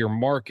time, maybe your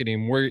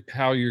marketing,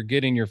 how you're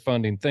getting your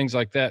funding, things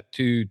like that,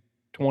 to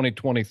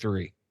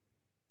 2023?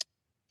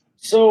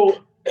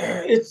 So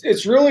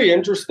it's really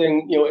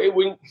interesting.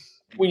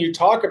 When you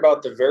talk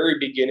about the very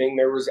beginning,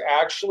 there was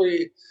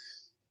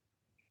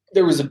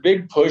a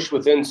big push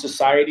within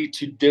society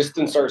to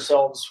distance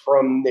ourselves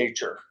from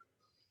nature.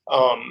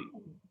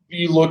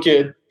 You look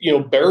at,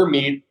 bear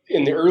meat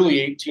in the early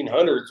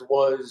 1800s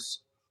was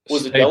a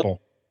staple.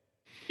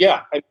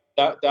 Yeah.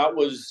 That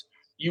was,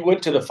 you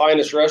went to the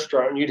finest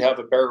restaurant and you'd have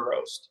a bear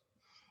roast.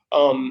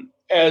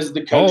 As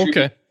the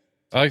country,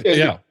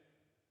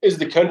 as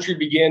the country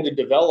began to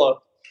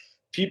develop,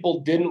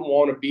 people didn't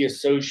want to be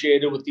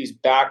associated with these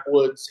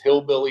backwoods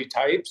hillbilly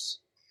types.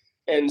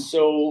 And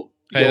so,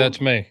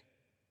 that's me.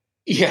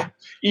 Yeah.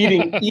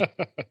 Eating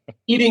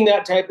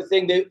that type of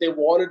thing. They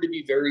wanted to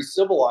be very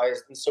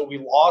civilized. And so we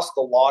lost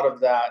a lot of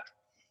that,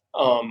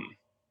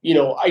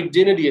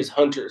 identity as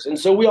hunters. And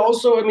so we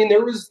also,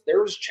 there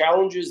was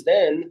challenges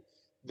then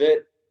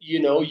that, you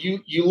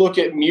look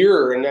at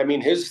Muir,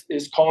 and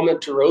his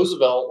comment to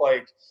Roosevelt,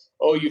 like,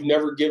 oh, you've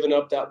never given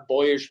up that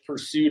boyish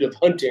pursuit of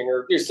hunting,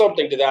 or there's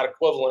something to that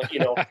equivalent,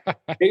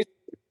 basically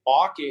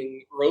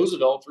mocking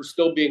Roosevelt for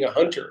still being a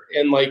hunter.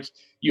 And like,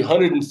 you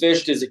hunted and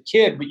fished as a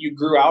kid, but you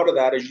grew out of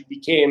that as you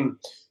became,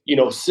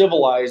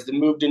 civilized and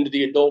moved into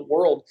the adult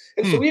world.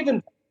 And so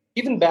even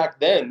back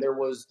then, there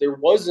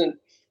wasn't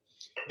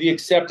the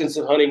acceptance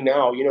of hunting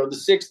now.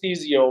 The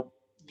 60s,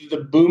 the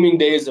booming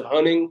days of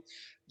hunting,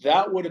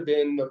 that would have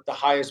been the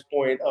highest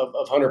point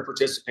of hunter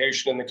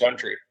participation in the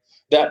country.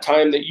 That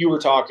time that you were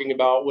talking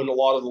about, when a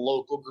lot of the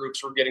local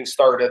groups were getting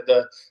started,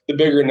 the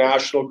bigger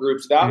national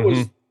groups, that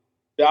was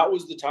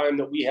the time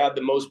that we had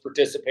the most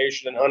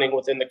participation in hunting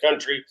within the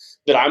country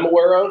that I'm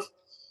aware of.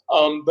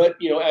 But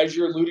as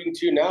you're alluding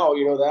to now,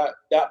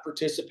 that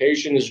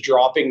participation is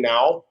dropping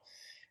now.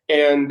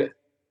 And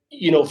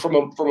from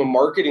a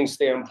marketing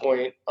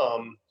standpoint,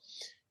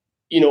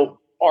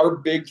 our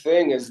big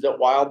thing is that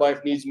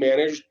wildlife needs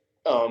managed.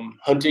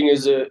 Hunting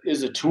is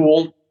a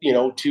tool,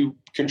 to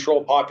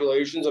control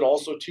populations and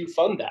also to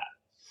fund that.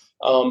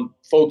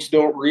 Folks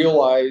don't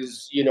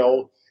realize,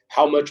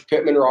 how much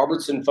Pittman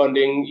Robertson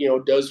funding,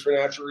 does for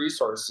natural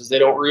resources. They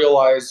don't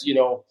realize,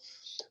 do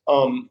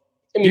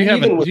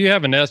you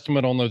have an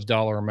estimate on those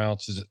dollar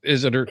amounts?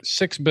 Is it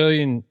 $6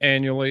 billion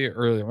annually,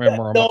 or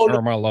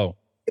am I low?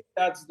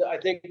 I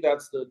think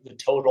that's the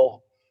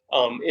total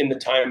in the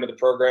time of the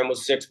program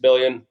was $6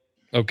 billion.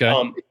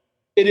 Okay.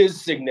 It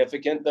is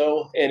significant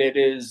though, and it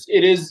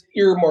is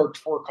earmarked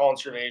for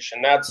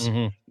conservation. That's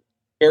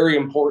very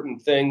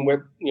important thing. With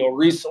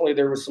recently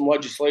there was some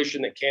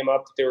legislation that came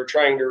up that they were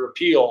trying to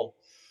repeal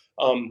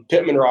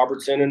Pittman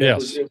Robertson, and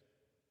yes.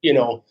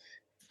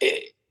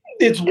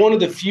 It's one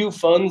of the few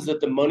funds that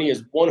the money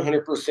is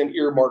 100%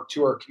 earmarked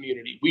to our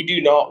community. We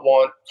do not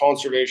want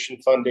conservation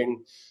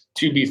funding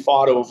to be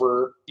fought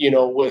over,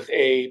 with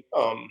a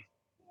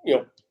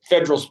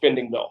federal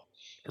spending bill.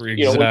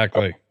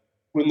 Exactly.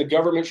 When the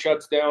government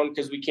shuts down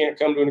because we can't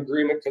come to an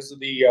agreement because of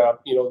the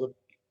the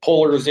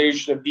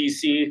polarization of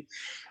DC,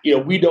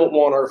 we don't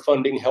want our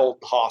funding held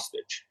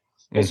hostage.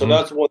 And so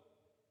that's what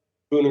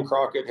Boone and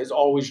Crockett has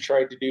always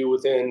tried to do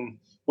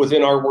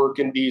within our work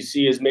in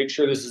DC, is make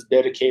sure this is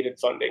dedicated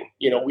funding.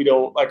 We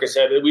don't, like I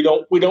said, we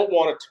don't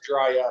want it to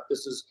dry up.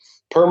 This is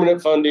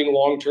permanent funding,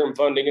 long-term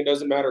funding. It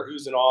doesn't matter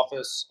who's in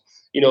office.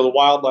 The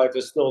wildlife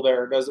is still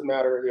there. It doesn't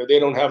matter. They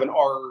don't have an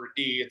R or a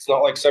D. It's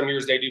not like some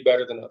years they do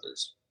better than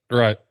others.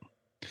 Right.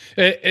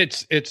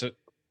 It's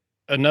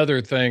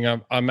another thing. I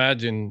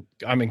imagine.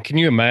 Can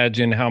you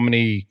imagine how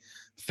many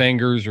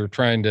fingers are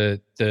trying to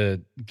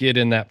get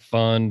in that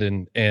fund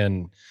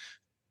and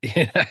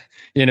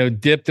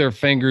dip their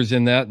fingers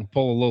in that and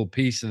pull a little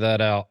piece of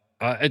that out?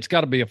 It's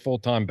got to be a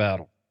full-time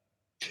battle.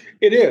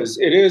 It is,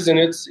 and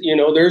it's,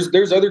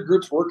 there's other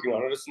groups working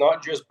on it. It's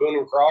not just Boone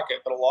and Crockett,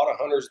 but a lot of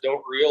hunters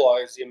don't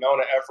realize the amount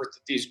of effort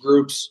that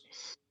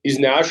these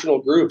national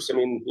groups,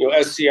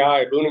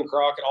 SCI, Boone and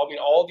Crockett,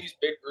 all these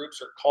big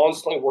groups are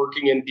constantly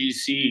working in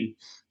DC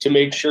to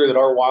make sure that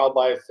our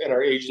wildlife and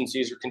our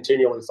agencies are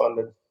continually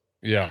funded.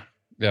 Yeah.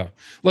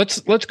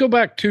 Let's go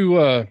back to,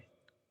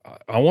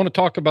 I want to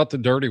talk about the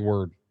dirty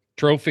word,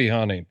 trophy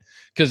hunting,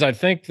 because I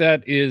think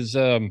that is,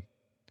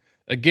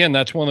 again,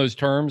 that's one of those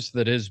terms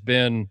that has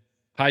been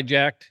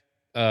hijacked,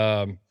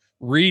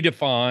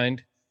 redefined,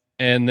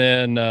 and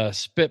then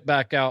spit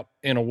back out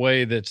in a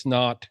way that's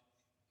not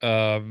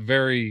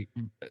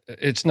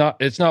it's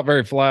not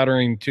very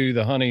flattering to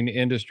the hunting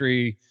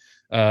industry.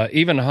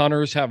 Even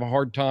hunters have a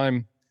hard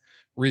time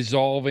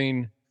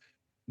resolving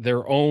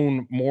their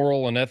own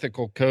moral and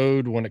ethical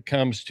code when it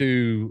comes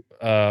to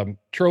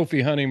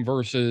trophy hunting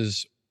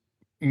versus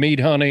meat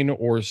hunting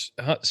or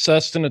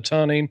sustenance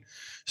hunting.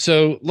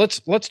 So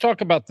let's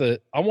talk about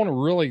I want to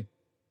really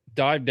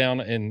dive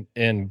down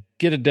and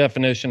get a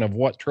definition of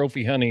what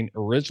trophy hunting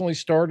originally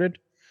started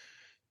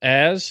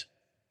as,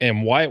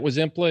 and why it was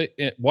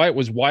why it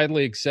was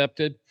widely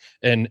accepted,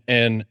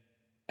 and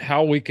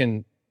how we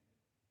can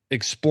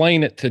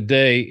explain it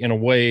today in a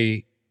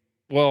way.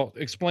 Well,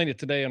 explain it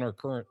today in our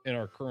current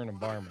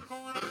environment.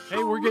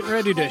 Hey, we're getting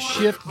ready to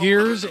shift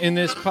gears in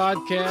this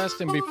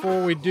podcast, and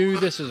before we do,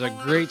 this is a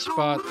great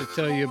spot to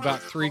tell you about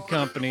 3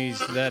 companies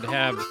that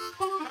have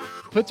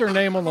put their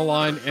name on the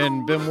line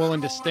and been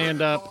willing to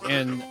stand up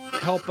and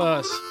help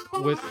us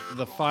with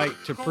the fight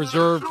to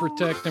preserve,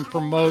 protect, and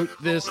promote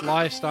this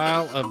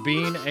lifestyle of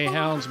being a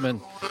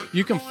houndsman.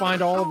 You can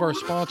find all of our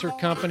sponsored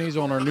companies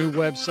on our new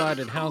website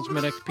at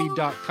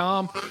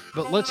houndsmanxp.com,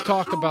 but let's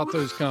talk about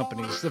those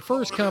companies. The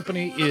first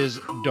company is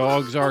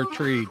Dogs Are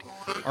Treed,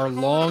 our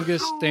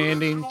longest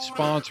standing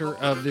sponsor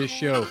of this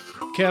show.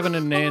 Kevin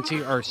and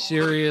Nancy are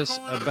serious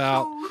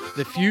about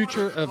the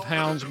future of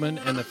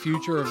houndsmen and the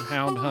future of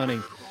hound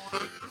hunting.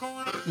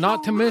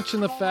 Not to mention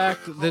the fact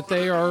that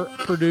they are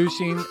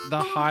producing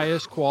the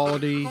highest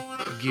quality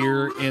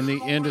gear in the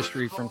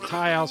industry, from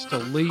tie-outs to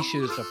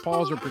leashes to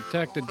paws are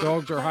protected,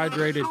 dogs are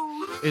hydrated.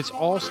 It's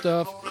all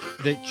stuff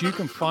that you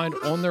can find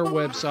on their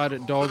website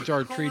at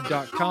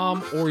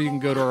dogsartreed.com, or you can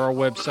go to our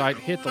website,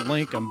 hit the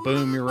link, and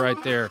boom, you're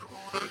right there.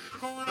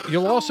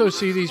 You'll also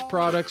see these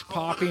products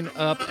popping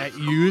up at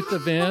youth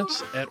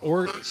events, at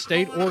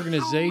state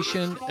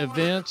organization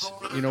events,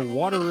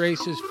 water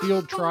races,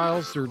 field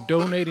trials. They're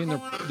donating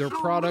their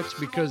products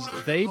because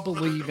they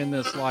believe in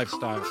this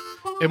lifestyle.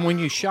 And when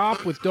you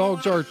shop with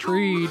Dogs Are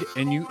Treed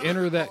and you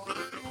enter that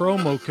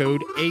promo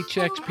code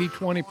HXP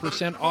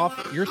 20%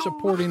 off, you're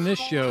supporting this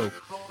show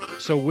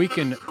so we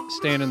can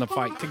stand in the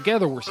fight.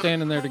 Together, we're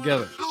standing there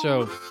together.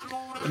 So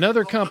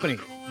another company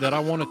that I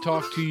want to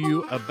talk to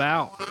you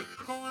about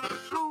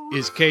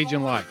is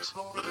Cajun Lights.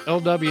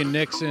 L.W.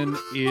 Nixon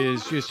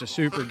is just a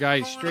super guy.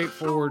 He's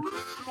straightforward.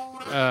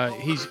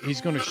 He's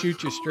going to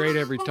shoot you straight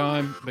every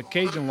time. But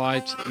Cajun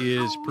Lights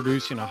is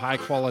producing a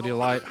high-quality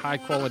light,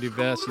 high-quality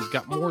vest. He's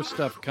got more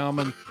stuff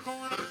coming.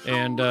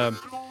 And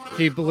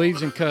he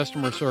believes in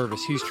customer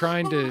service. He's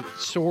trying to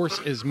source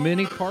as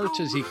many parts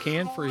as he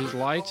can for his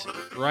lights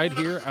right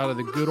here out of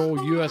the good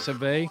old US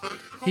of A.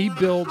 He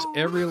builds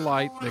every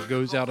light that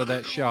goes out of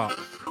that shop.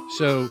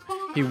 So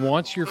he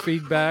wants your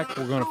feedback.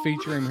 We're going to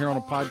feature him here on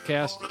a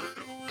podcast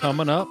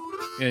coming up,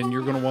 and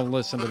you're going to want to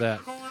listen to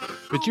that.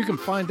 But you can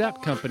find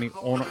that company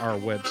on our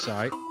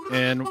website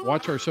and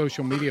watch our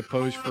social media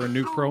posts for a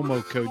new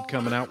promo code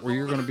coming out where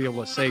you're going to be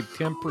able to save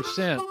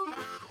 10%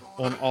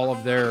 on all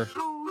of their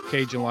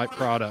Cajun Light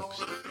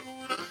products.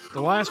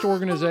 The last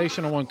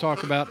organization I want to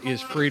talk about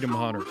is Freedom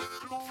Hunters.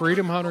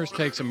 Freedom Hunters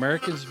takes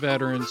America's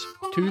veterans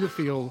to the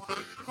field,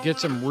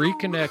 gets them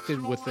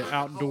reconnected with the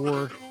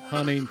outdoor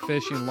hunting,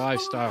 fishing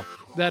lifestyle.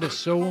 That is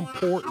so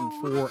important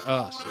for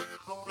us.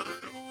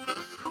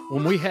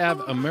 When we have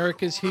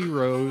America's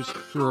heroes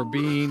who are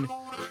being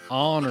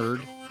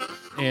honored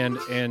and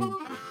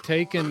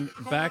taken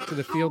back to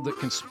the field that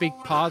can speak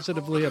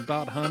positively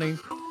about hunting,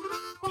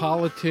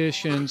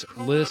 politicians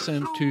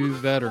listen to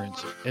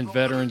veterans, and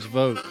veterans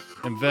vote.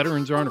 And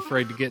veterans aren't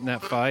afraid to get in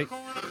that fight.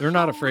 They're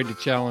not afraid to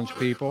challenge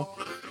people.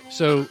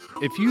 So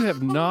if you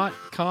have not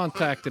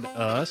contacted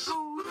us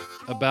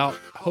about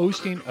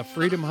hosting a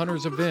Freedom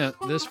Hunters event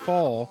this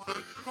fall,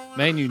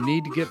 man, you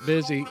need to get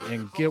busy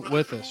and get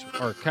with us.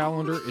 Our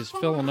calendar is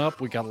filling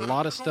up. We got a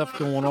lot of stuff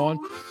going on,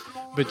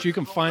 but you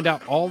can find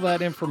out all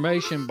that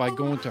information by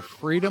going to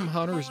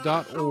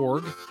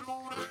freedomhunters.org,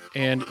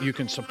 and you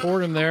can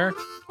support them there,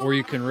 or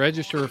you can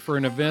register for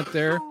an event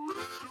there.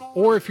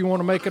 Or if you want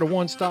to make it a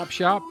one-stop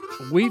shop,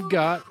 we've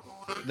got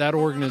that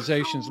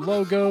organization's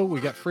logo.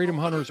 We got Freedom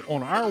Hunters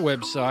on our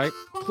website.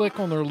 Click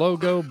on their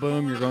logo,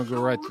 boom, you're going to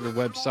go right to their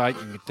website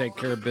and you can take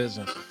care of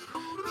business.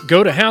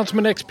 Go to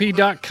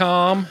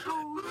houndsmanxp.com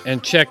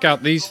and check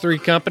out these 3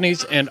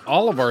 companies and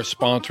all of our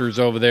sponsors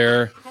over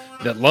there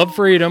that love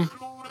freedom,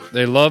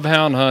 they love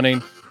hound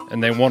hunting,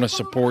 and they want to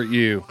support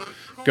you.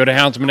 Go to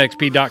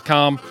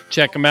houndsmanxp.com,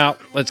 check them out.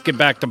 Let's get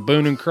back to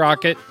Boone and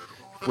Crockett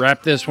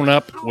wrap this one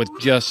up with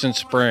Justin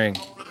Spring.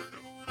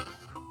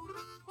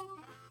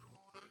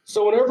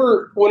 So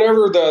whenever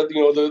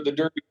the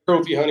derby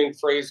trophy hunting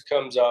phrase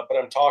comes up, and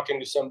I'm talking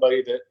to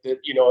somebody that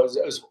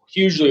is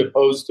hugely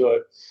opposed to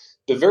it,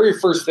 the very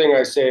first thing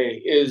I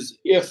say is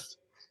if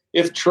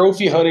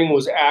trophy hunting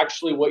was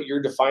actually what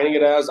you're defining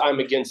it as, I'm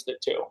against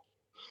it too.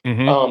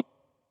 Mm-hmm.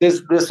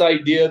 This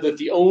idea that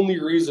the only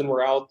reason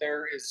we're out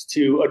there is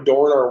to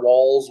adorn our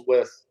walls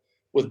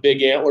with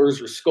big antlers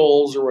or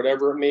skulls or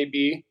whatever it may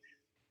be,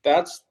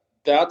 that's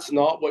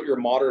not what your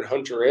modern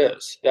hunter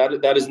is.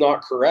 That is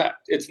not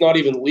correct. It's not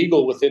even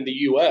legal within the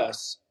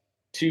U.S.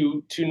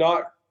 to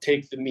not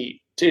take the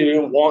meat,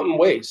 to wanton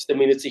waste. I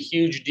mean, it's a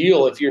huge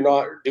deal if you're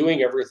not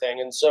doing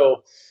everything. And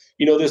so,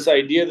 this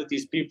idea that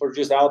these people are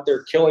just out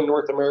there killing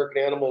North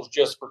American animals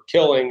just for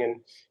killing, and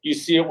you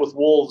see it with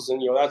wolves,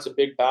 and that's a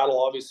big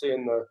battle, obviously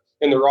in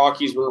the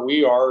Rockies where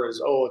we are.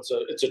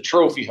 It's a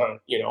trophy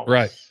hunt.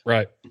 Right.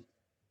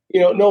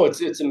 No,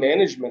 it's a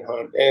management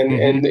hunt,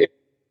 and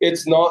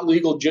it's not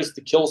legal just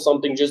to kill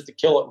something, just to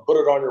kill it and put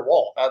it on your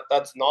wall.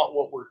 That's not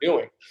what we're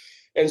doing.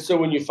 And so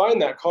when you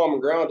find that common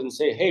ground and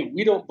say, hey,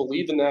 we don't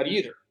believe in that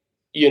either,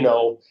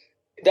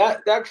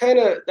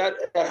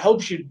 that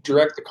helps you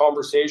direct the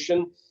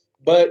conversation.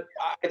 But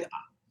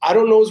I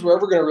don't know if we're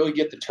ever going to really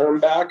get the term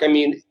back. I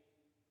mean,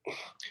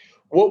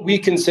 what we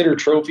consider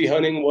trophy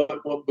hunting,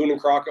 what Boone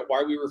and Crockett,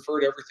 why we refer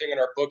to everything in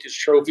our book as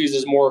trophies,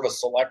 is more of a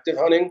selective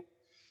hunting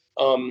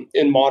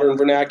in modern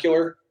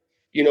vernacular,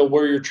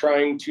 where you're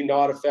trying to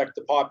not affect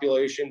the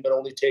population, but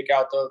only take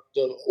out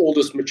the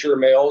oldest mature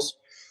males.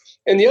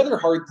 And the other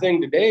hard thing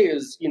today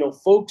is,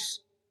 folks,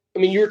 I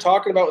mean, you were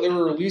talking about they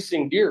were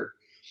releasing deer,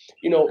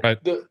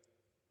 right. The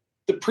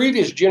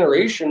previous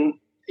generation,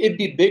 it'd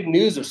be big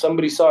news if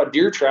somebody saw a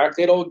deer track.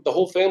 The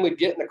whole family would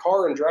get in a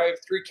car and drive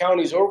 3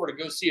 counties over to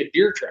go see a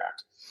deer track.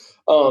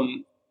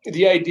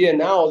 The idea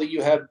now that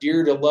you have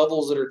deer to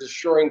levels that are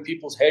destroying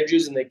people's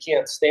hedges and they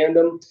can't stand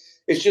them,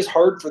 it's just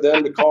hard for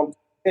them to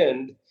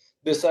comprehend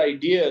this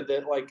idea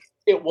that, like,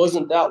 it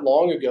wasn't that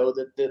long ago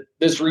that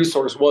this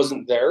resource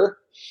wasn't there.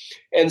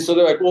 And so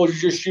they're like, well, you're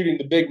just shooting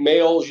the big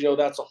males,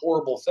 that's a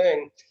horrible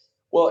thing.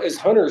 Well, as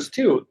hunters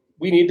too,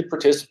 we need to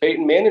participate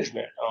in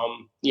management.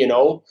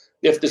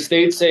 If the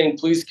state's saying,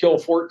 please kill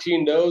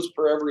 14 does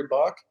per every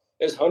buck,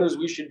 as hunters,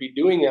 we should be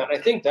doing that. And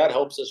I think that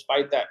helps us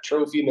fight that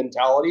trophy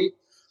mentality.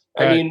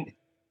 Right. I mean,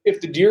 if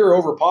the deer are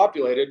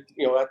overpopulated,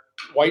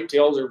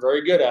 whitetails are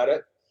very good at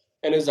it.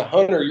 And as a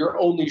hunter, you're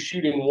only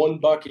shooting 1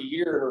 buck a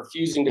year and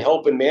refusing to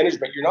help in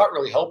management. You're not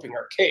really helping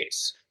our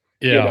case.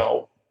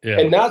 Yeah.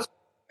 And that's,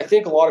 I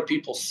think a lot of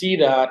people see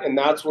that, and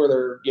that's where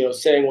they're,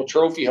 saying, well,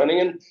 trophy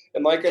hunting.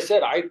 And like I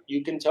said,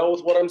 you can tell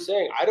with what I'm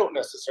saying, I don't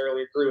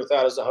necessarily agree with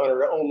that as a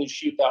hunter, to only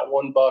shoot that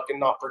 1 buck and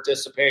not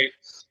participate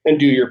and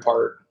do your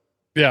part.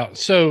 Yeah.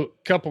 So a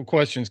couple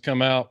questions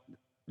come out,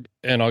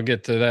 and I'll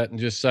get to that in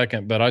just a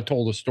second. But I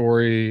told a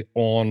story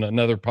on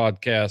another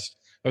podcast.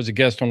 I was a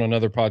guest on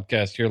another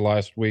podcast here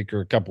last week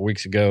or a couple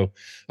weeks ago.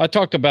 I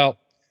talked about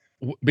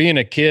being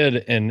a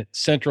kid in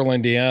central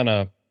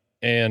Indiana,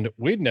 and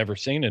we'd never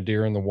seen a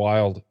deer in the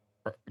wild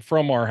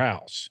from our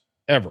house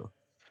ever.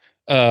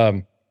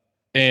 And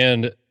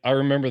I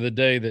remember the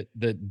day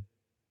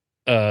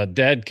that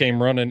Dad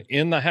came running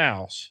in the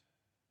house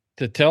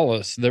to tell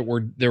us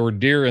that there were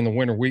deer in the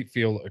winter wheat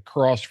field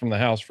across from the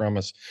house from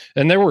us.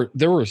 And there were,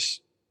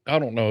 I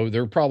don't know,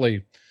 there were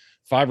probably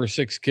 5 or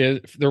 6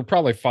 kids. There were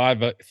probably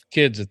 5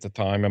 kids at the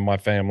time in my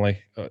family.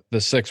 The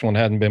 6th one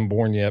hadn't been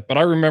born yet, but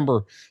I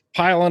remember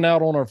piling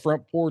out on our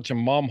front porch and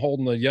Mom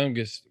holding the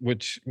youngest,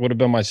 which would have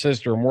been my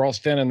sister. And we're all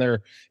standing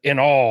there in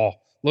awe,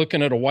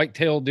 looking at a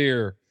white-tailed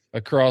deer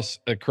across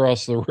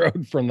the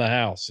road from the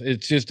house.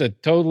 It's just a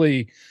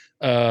totally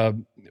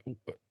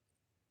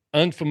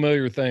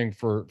unfamiliar thing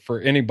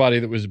for anybody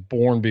that was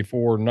born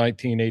before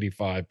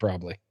 1985,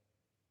 probably.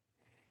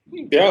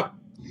 Yeah.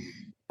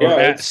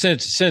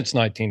 Since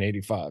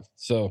 1985.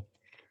 So,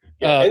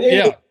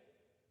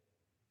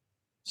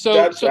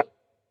 So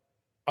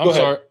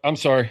I'm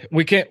sorry.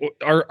 We can't.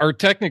 Our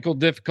technical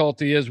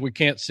difficulty is we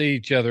can't see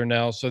each other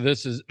now. So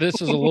this is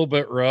a little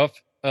bit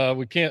rough.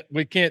 We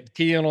can't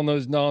key in on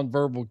those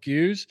nonverbal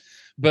cues.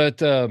 But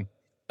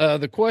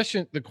the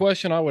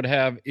question I would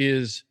have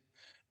is,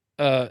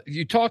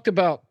 you talked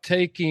about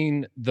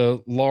taking the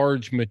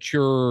large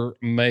mature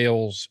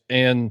males,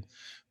 and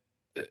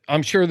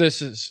I'm sure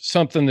this is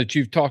something that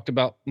you've talked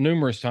about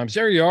numerous times.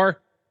 There you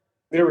are.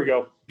 There we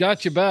go.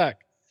 Got you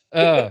back.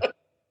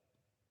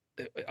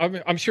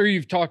 I'm sure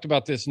you've talked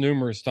about this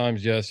numerous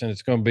times, Jess, and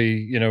it's going to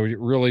be,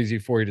 real easy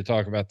for you to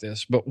talk about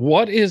this. But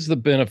what is the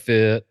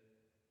benefit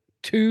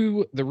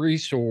to the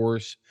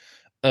resource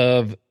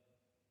of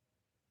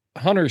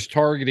hunters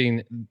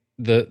targeting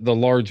the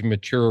large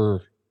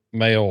mature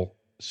male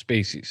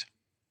species?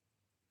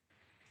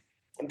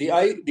 The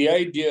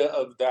idea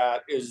of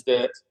that is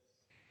that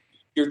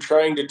you're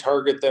trying to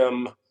target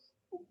them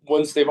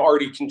once they've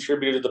already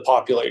contributed to the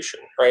population,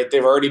 right?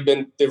 They've already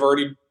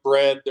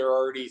bred, they're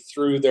already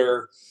through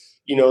their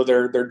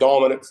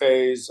dominant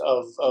phase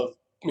of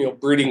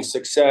breeding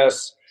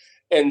success.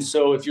 And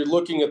so if you're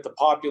looking at the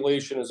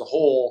population as a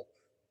whole,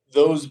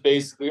 those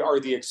basically are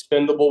the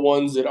expendable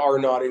ones that are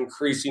not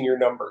increasing your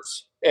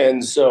numbers.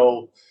 And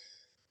so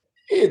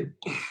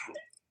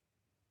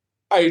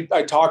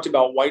I talked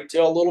about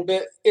whitetail a little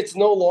bit. It's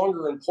no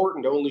longer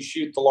important to only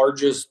shoot the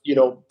largest,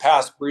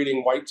 past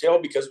breeding whitetail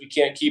because we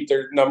can't keep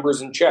their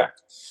numbers in check.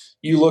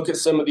 You look at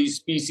some of these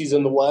species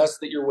in the West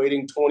that you're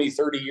waiting 20,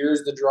 30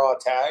 years to draw a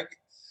tag,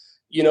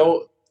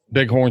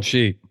 bighorn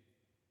sheep.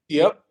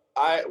 Yep.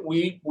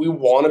 We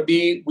want to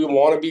be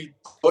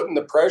putting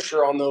the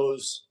pressure on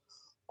those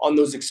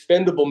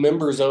expendable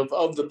members of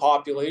the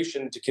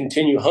population to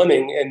continue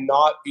hunting and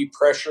not be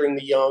pressuring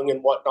the young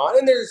and whatnot.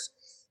 And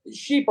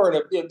sheep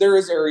there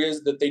is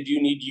areas that they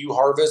do need ewe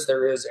harvest.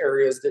 There is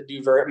areas that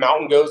do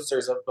mountain goats.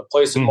 There's a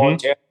place in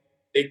Montana.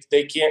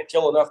 They can't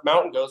kill enough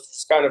mountain goats, which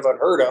is kind of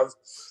unheard of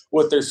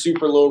with their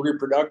super low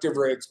reproductive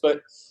rates.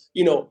 But,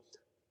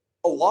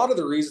 a lot of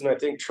the reason I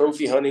think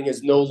trophy hunting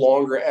is no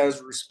longer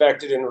as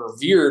respected and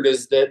revered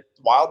is that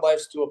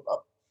wildlife's to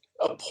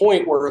a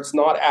point where it's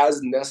not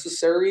as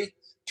necessary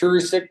to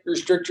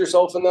restrict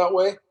yourself in that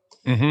way.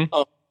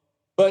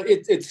 But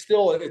it's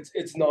still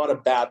not a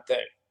bad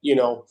thing.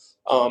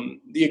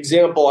 The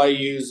example I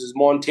use is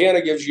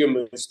Montana gives you a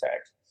moose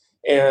tag,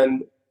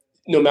 and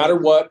no matter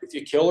what, if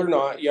you kill or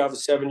not, you have a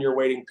 7-year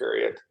waiting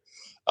period.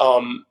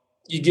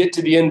 You get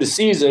to the end of the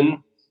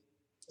season,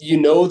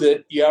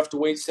 that you have to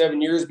wait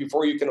 7 years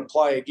before you can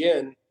apply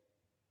again.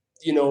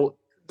 The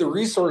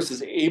resource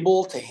is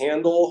able to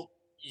handle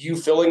you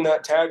filling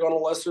that tag on a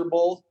lesser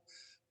bull,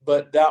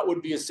 but that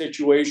would be a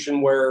situation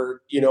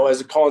where,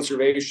 as a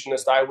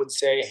conservationist, I would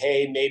say,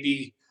 hey,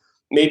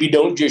 maybe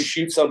don't just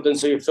shoot something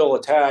so you fill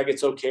a tag.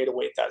 It's okay to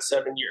wait that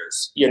 7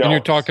 years. And you're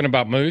talking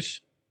about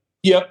moose?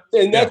 Yep.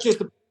 And that's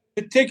just a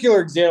particular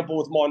example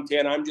with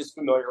Montana. I'm just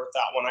familiar with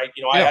that one.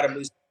 I had a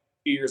moose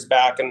a few years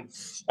back, and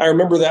I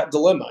remember that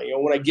dilemma.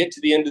 When I get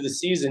to the end of the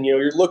season,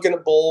 you're looking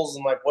at bulls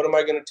and like, what am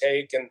I going to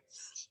take? And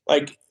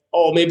like,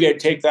 oh, maybe I'd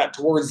take that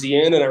towards the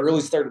end. And I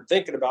really started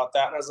thinking about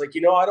that. And I was like,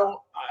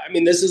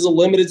 this is a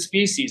limited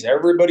species.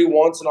 Everybody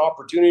wants an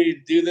opportunity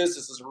to do this.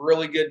 This is a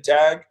really good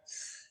tag.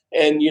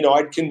 And,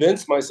 I'd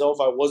convinced myself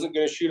I wasn't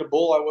going to shoot a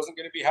bull I wasn't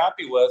going to be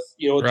happy with,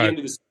 at the end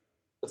of the season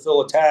to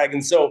fill a tag.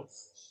 And so,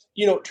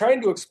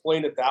 trying to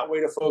explain it that way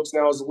to folks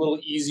now is a little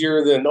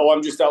easier than,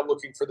 I'm just out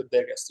looking for the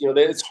biggest.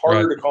 It's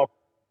harder to comprehend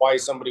why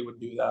somebody would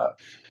do that.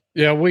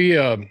 Yeah, we,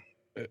 of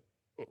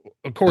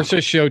course,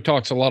 this show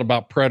talks a lot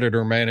about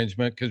predator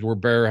management because we're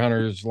bear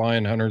hunters,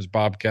 lion hunters,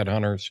 bobcat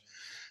hunters,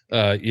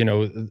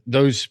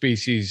 those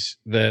species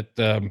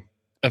that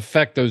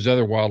affect those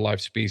other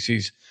wildlife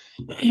species.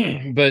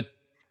 But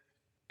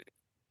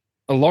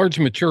a large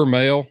mature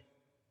male,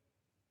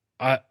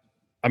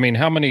 I mean,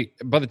 how many,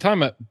 by the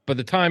time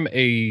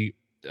a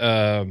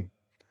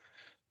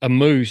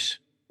moose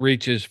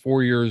reaches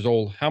 4 years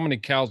old, how many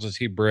cows has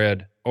he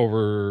bred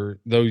over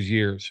those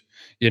years?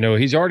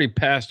 He's already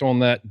passed on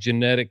that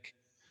genetic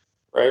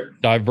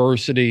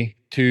diversity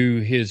to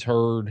his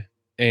herd.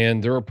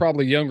 And there are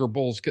probably younger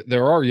bulls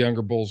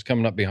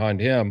coming up behind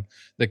him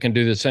that can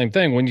do the same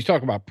thing. When you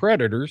talk about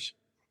predators,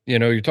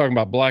 you're talking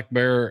about black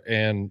bear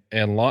and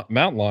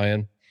mountain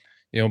lion,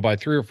 by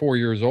 3 or 4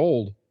 years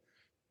old,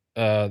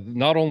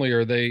 not only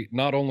are they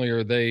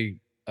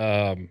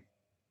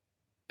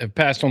have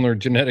passed on their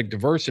genetic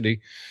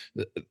diversity,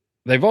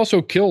 they've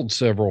also killed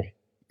several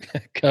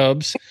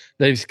cubs.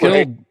 They've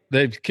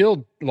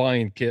killed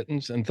lion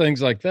kittens and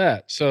things like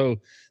that. So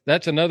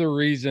that's another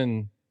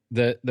reason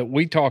that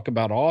we talk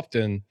about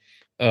often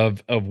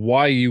of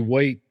why you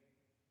wait.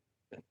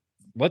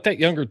 Let that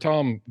younger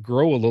Tom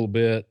grow a little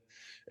bit,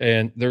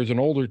 and there's an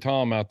older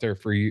Tom out there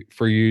for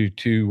you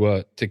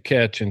to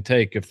catch and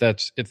take if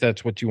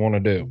that's what you want to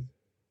do.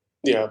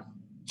 Yeah.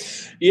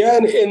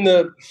 And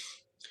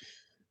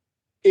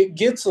it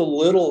gets a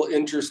little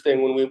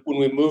interesting when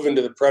we move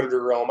into the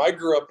predator realm. I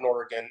grew up in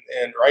Oregon,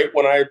 and right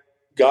when I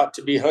got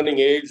to be hunting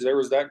age, there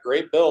was that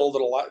great bill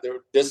that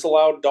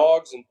disallowed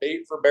dogs and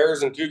bait for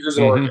bears and cougars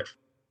in Oregon.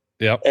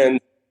 Yep. And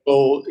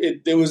so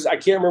it was, I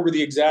can't remember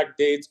the exact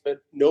dates, but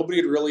nobody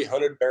had really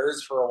hunted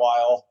bears for a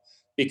while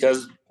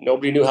because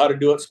nobody knew how to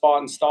do it spot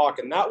and stock.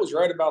 And that was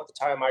right about the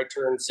time I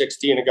turned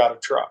 16 and got a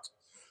truck.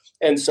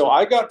 And so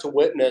I got to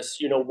witness,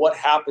 what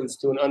happens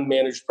to an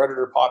unmanaged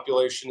predator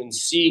population and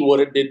see what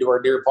it did to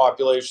our deer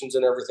populations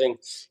and everything,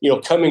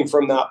 coming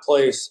from that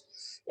place,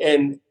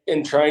 and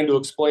trying to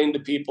explain to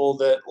people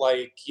that,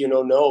 like,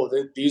 no,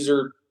 that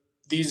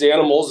these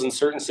animals in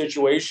certain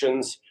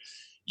situations,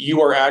 you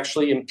are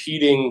actually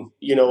impeding,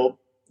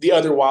 the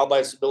other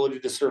wildlife's ability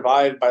to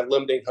survive by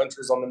limiting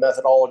hunters on the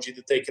methodology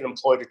that they can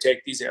employ to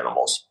take these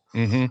animals.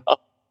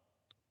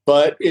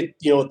 But at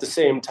the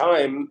same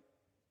time,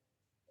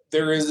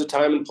 there is a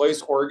time and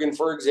place, Oregon,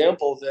 for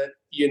example, that,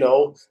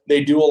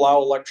 they do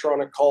allow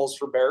electronic calls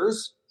for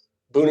bears.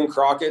 Boone and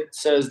Crockett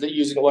says that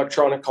using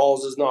electronic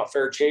calls is not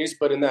fair chase.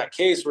 But in that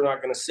case, we're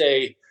not going to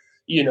say,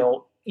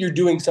 you're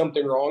doing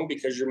something wrong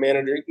because you're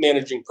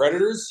managing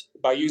predators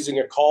by using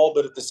a call,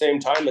 but at the same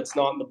time, it's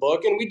not in the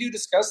book. And we do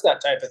discuss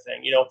that type of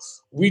thing.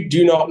 We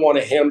do not want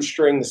to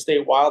hamstring the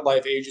state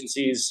wildlife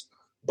agencies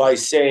by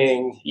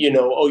saying,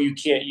 oh, you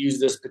can't use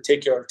this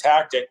particular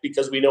tactic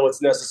because we know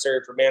it's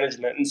necessary for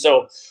management. And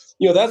so,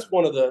 that's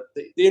one of the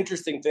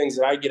interesting things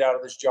that I get out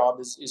of this job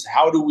is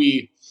how do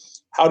we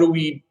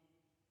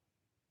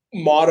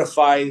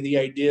modify the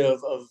idea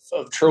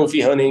of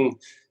trophy hunting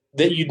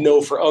that you'd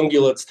know for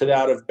ungulates to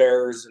that of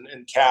bears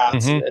and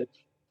cats. Mm-hmm.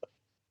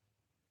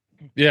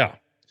 Yeah.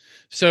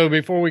 So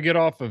before we get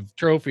off of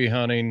trophy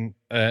hunting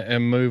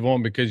and move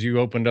on, because you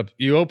opened up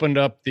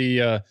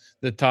the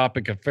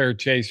topic of fair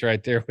chase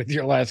right there with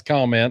your last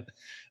comment.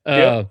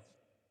 But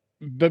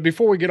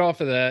before we get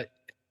off of that,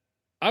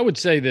 I would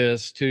say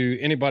this to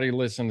anybody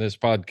listening to this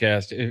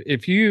podcast: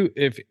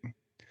 if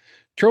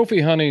trophy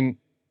hunting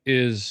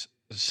is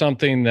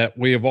something that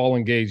we have all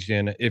engaged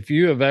in, if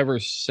you have ever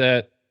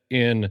sat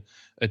in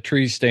a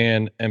tree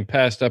stand and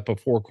passed up a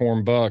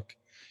fork-horn buck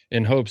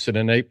in hopes that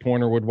an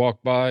 8-pointer would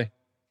walk by,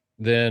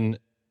 then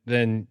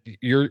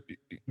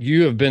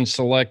you have been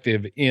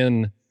selective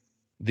in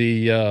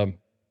the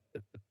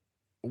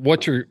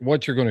what you're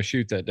going to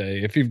shoot that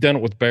day. If you've done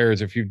it with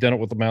bears, if you've done it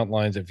with the mountain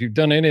lions, if you've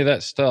done any of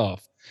that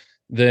stuff,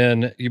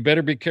 then you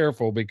better be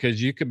careful,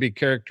 because you could be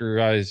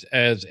characterized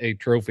as a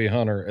trophy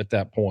hunter at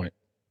that point.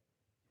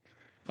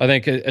 I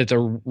think it's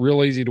a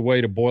real easy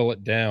way to boil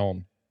it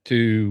down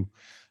to,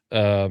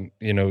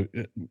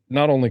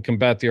 not only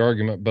combat the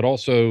argument, but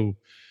also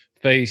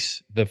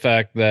face the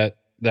fact that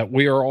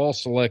we are all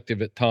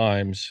selective at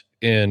times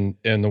in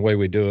the way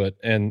we do it.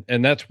 And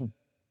that's,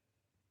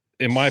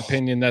 in my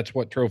opinion, that's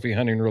what trophy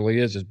hunting really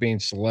is being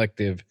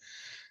selective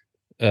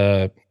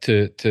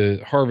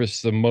to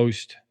harvest the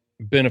most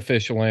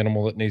beneficial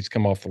animal that needs to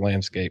come off the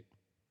landscape.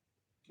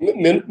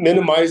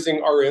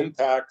 Minimizing our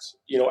impact,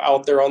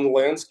 out there on the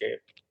landscape.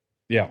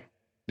 Yeah.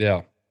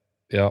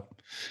 All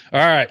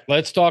right,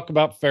 let's talk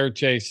about fair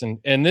chase.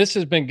 And this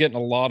has been getting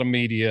a lot of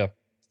media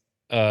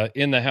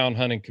in the hound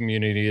hunting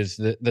community, is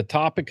the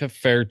topic of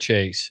fair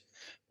chase.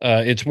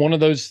 It's one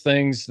of those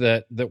things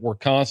that we're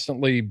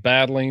constantly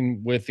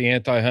battling with the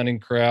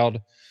anti-hunting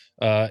crowd,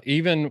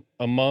 even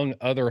among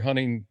other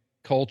hunting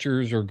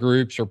cultures or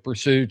groups or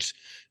pursuits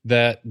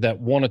that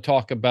want to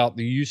talk about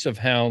the use of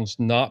hounds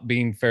not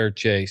being fair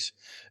chase.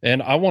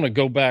 And I want to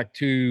go back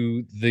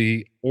to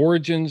the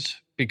origins,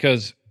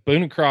 because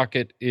Boone and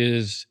Crockett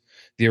is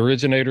the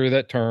originator of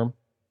that term.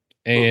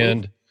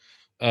 And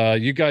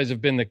you guys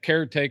have been the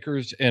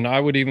caretakers. And I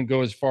would even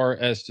go as far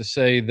as to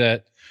say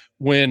that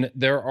when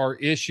there are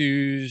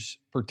issues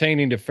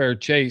pertaining to fair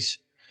chase,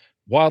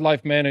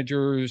 wildlife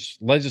managers,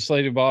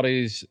 legislative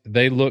bodies,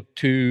 they look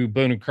to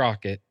Boone and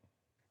Crockett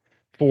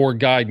for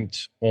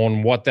guidance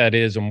on what that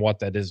is and what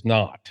that is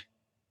not.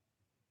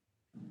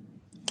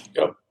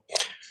 Yep.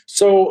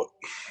 So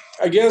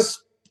I guess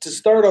to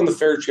start on the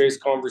fair chase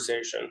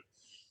conversation,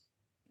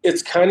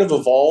 it's kind of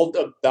evolved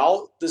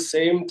about the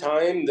same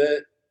time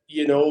that,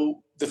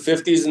 the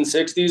 50s and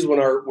 60s, when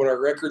our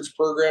records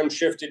program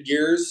shifted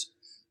gears,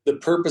 the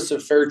purpose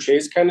of fair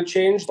chase kind of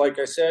changed. Like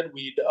I said,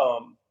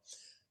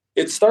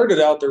 it started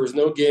out, there was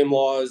no game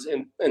laws,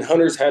 and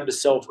hunters had to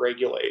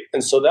self-regulate.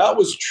 And so that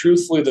was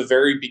truthfully the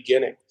very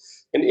beginning.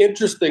 And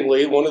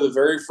interestingly, one of the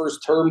very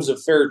first terms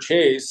of fair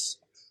chase,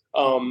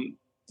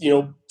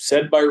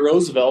 said by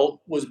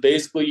Roosevelt, was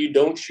basically, you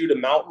don't shoot a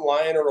mountain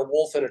lion or a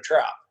wolf in a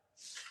trap.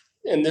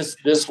 And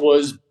this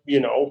was,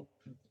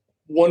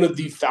 one of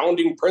the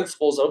founding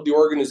principles of the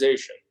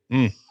organization.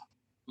 And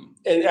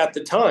at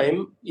the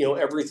time,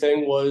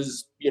 everything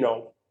was,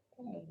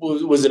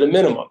 was at a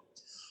minimum.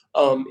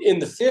 In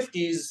the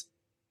 50s,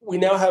 we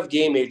now have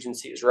game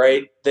agencies,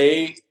 right?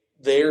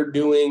 They're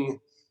doing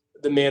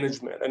the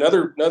management.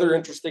 Another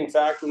interesting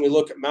fact when we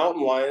look at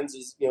mountain lions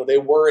is, they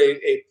were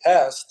a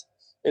pest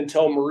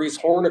until Maurice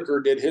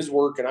Hornecker did his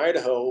work in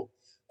Idaho,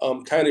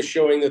 kind of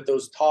showing that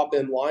those top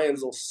end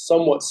lions will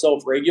somewhat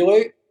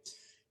self-regulate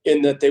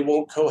in that they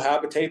won't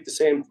cohabitate the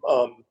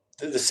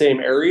same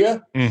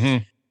area.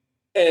 Mm-hmm.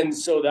 And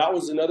so that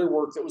was another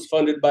work that was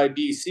funded by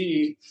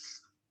BC.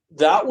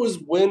 That was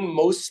when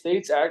most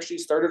states actually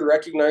started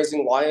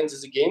recognizing lions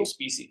as a game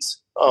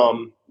species,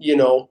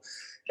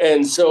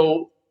 and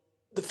so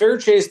the fair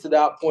chase to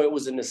that point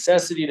was a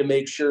necessity to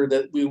make sure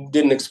that we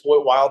didn't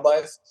exploit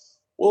wildlife.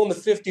 Well, in the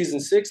 50s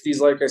and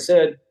 60s, like I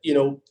said,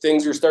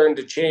 things are starting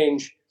to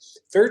change.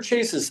 Fair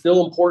chase is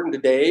still important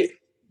today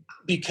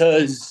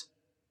because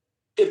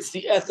it's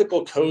the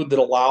ethical code that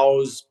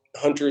allows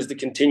hunters to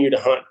continue to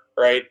hunt,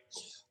 right?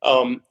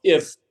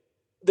 If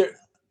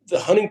the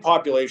hunting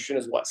population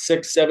is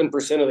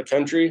 6-7% of the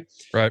country,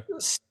 right?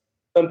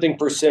 Something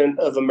percent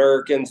of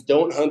Americans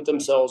don't hunt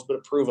themselves but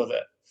approve of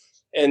it.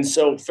 And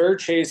so fair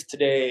chase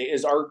today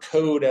is our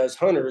code as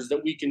hunters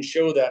that we can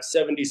show that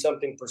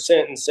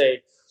 70-something% and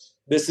say,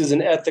 this is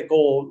an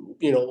ethical,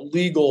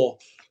 legal,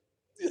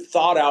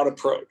 thought out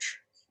approach.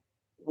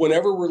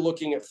 Whenever we're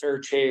looking at fair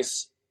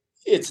chase,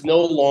 it's no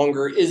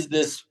longer, is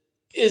this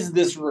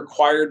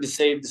required to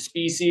save the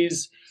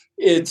species?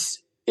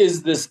 It's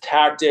this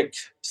tactic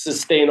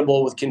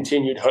sustainable with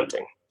continued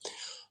hunting?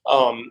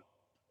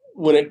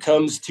 When it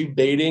comes to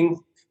baiting,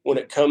 when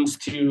it comes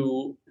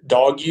to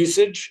dog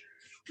usage,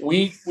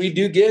 we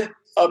do get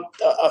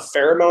a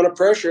fair amount of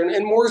pressure,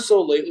 and more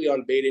so lately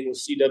on baiting with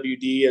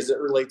CWD as it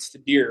relates to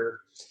deer.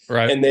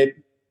 Right. And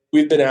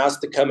we've been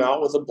asked to come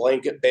out with a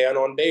blanket ban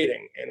on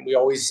baiting. And we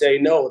always say,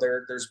 no,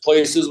 there's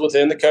places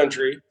within the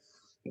country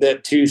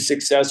that to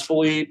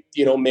successfully,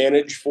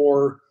 manage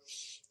for,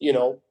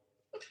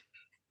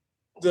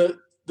 the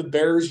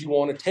bears you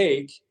want to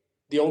take,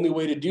 the only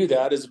way to do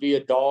that is via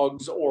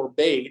dogs or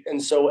bait.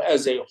 And so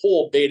as a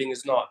whole, baiting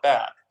is not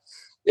bad.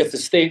 If the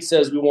state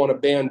says we want to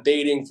ban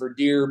baiting for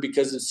deer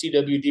because of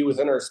CWD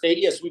within our state,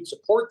 yes, we'd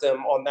support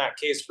them on that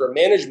case for a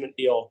management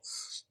deal,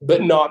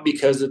 but not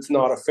because it's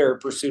not a fair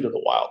pursuit of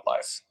the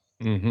wildlife.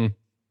 Mm-hmm.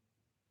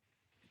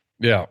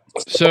 Yeah.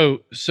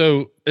 So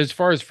as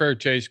far as fair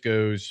chase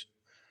goes,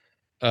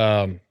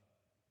 how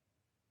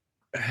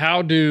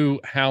do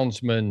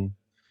houndsmen?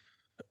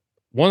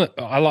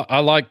 I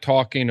like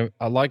talking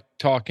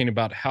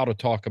about how to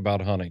talk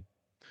about hunting.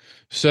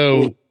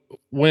 So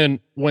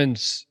when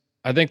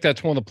I think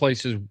that's one of the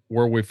places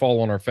where we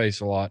fall on our face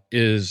a lot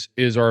is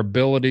our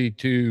ability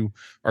to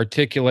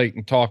articulate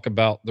and talk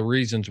about the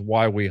reasons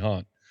why we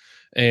hunt.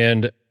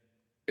 And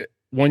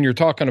when you're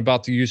talking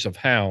about the use of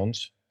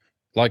hounds,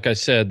 like I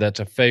said, that's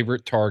a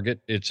favorite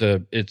target. It's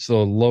the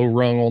low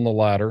rung on the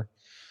ladder.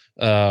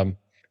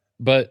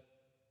 But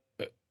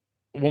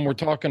when we're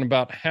talking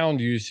about hound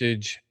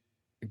usage,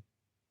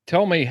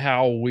 tell me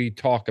how we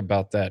talk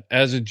about that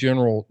as a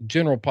general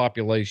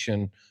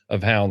population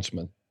of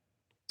houndsmen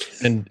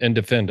and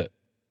defend it.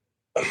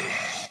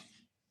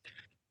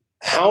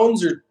 Hound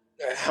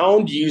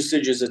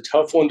usage is a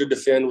tough one to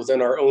defend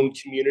within our own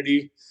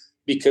community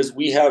because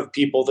we have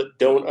people that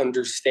don't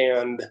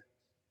understand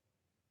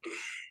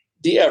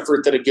the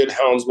effort that a good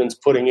houndsman's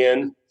putting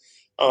in.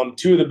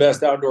 Two of the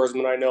best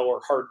outdoorsmen I know are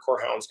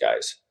hardcore hounds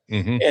guys.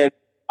 Mm-hmm. And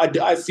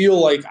I feel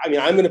like,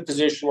 I'm in a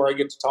position where I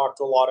get to talk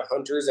to a lot of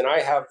hunters, and I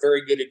have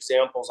very good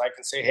examples. I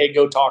can say, hey,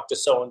 go talk to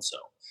so-and-so.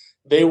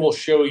 They will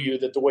show you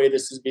that the way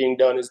this is being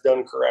done is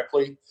done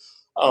correctly.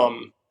 As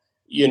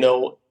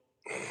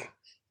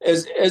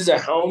a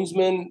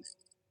houndsman,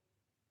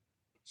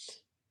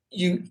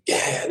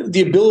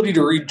 the ability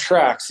to read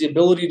tracks, the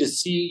ability to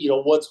see,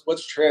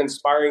 what's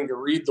transpiring, to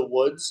read the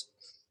woods.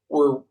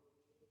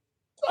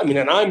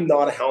 And I'm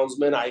not a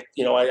houndsman. I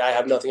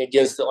have nothing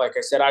against it. Like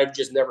I said, I've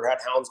just never had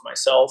hounds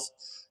myself.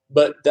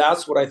 But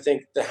that's what I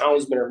think the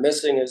houndsmen are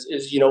missing is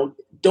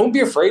don't be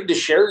afraid to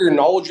share your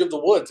knowledge of the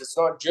woods. It's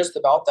not just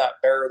about that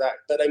bear,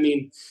 but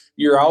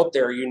you're out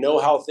there,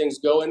 how things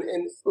go. And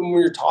when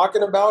we're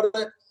talking about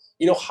it,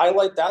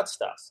 highlight that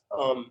stuff.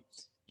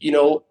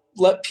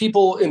 Let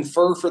people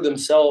infer for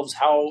themselves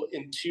how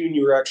in tune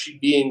you're actually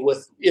being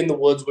in the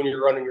woods when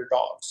you're running your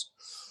dogs.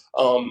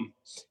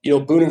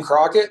 Boone and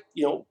Crockett,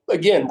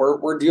 again,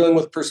 we're dealing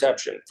with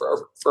perception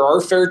for our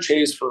fair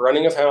chase, for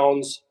running of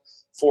hounds,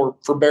 for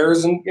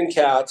bears and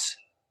cats.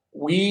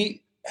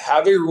 We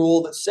have a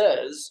rule that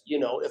says,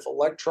 if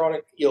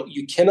electronic,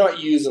 you cannot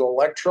use an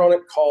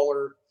electronic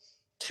collar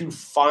to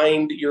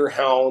find your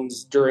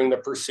hounds during the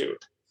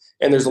pursuit.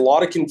 And there's a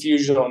lot of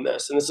confusion on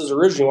this. And this is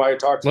originally why I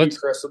talked to you,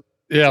 Chris.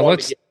 Yeah,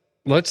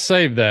 let's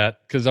save that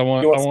because I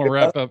want to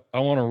wrap up. I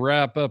want to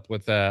wrap up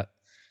with that.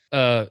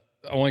 I'd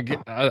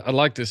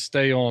like to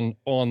stay on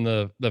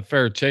the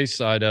fair chase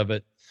side of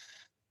it.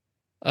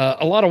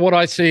 A lot of what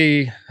I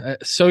see,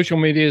 social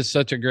media is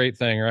such a great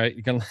thing, right?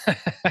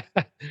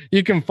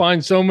 You can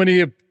find so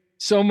many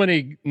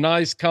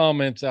nice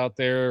comments out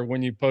there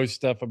when you post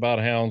stuff about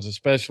hounds,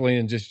 especially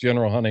in just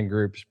general hunting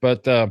groups.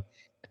 But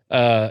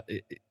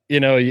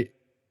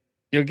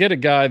you'll get a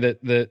guy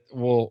that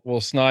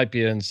will snipe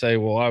you and say,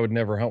 "Well, I would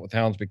never hunt with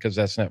hounds because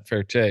that's not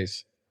fair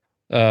chase."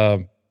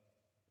 I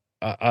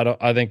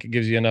think it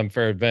gives you an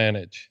unfair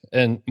advantage.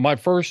 And my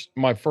first,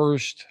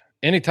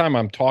 anytime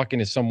I'm talking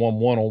to someone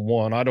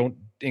one-on-one, I don't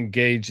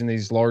engage in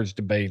these large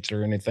debates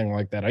or anything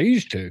like that. I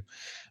used to,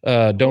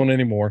 don't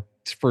anymore.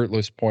 It's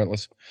fruitless,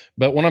 pointless.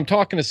 But when I'm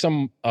talking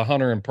to a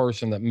hunter in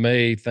person that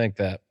may think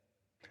that,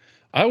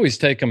 I always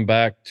take them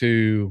back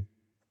to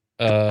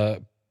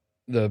the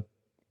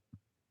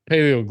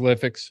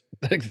paleoglyphics,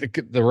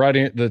 the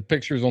writing, the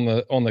pictures on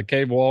the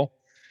cave wall.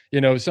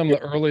 Some of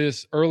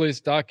the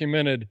earliest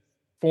documented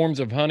forms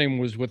of hunting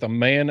was with a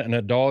man and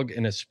a dog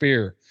and a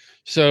spear.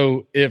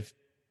 So if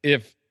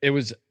it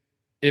was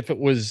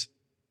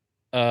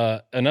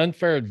an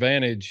unfair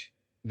advantage,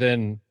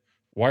 then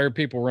why are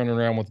people running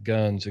around with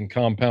guns and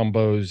compound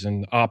bows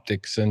and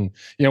optics? And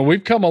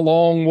we've come a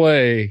long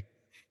way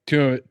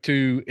to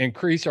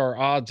increase our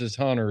odds as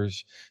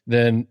hunters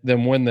than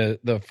when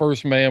the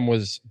first man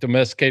was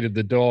domesticated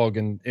the dog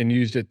and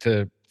used it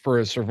for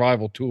a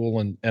survival tool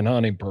and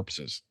hunting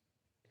purposes.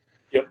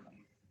 Yep.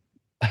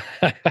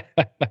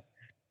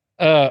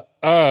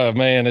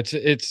 Man,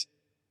 it's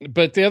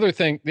but the other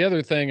thing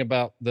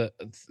about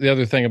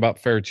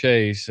fair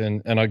chase,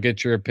 and I'll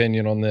get your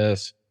opinion on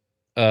this.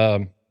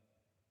 Fair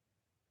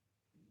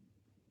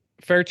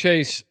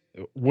chase,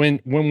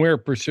 when we're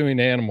pursuing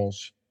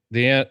animals,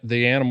 the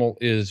animal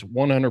is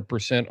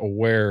 100%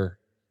 aware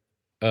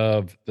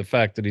of the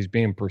fact that he's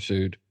being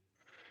pursued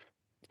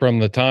from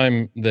the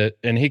time that,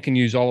 and he can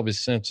use all of his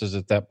senses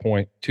at that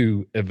point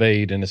to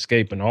evade and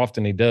escape. And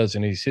often he does.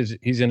 And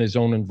he's in his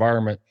own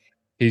environment.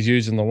 He's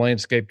using the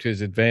landscape to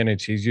his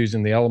advantage. He's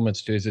using the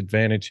elements to his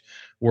advantage.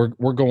 We're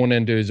going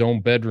into his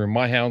own bedroom.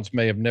 My hounds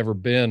may have never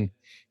been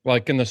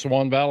like in the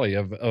Swan Valley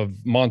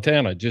of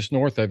Montana, just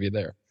north of you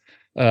there.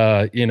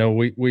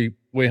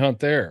 We hunt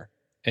there.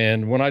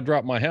 And when I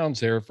drop my hounds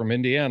there from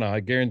Indiana,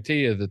 I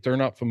guarantee you that they're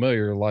not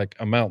familiar like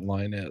a mountain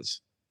lion is.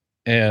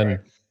 And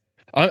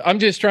right. I'm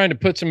just trying to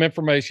put some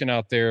information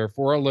out there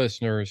for our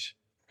listeners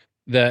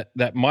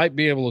that might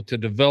be able to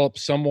develop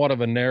somewhat of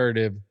a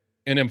narrative,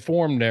 an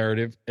informed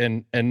narrative,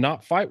 and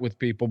not fight with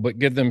people, but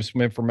give them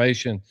some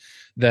information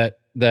that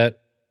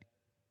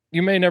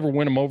you may never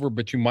win them over,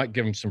 but you might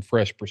give them some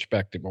fresh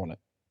perspective on it.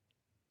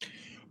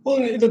 Well,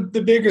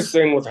 the biggest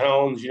thing with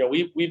hounds,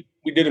 we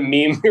did a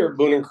meme here at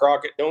Boone and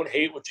Crockett, "Don't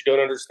hate what you don't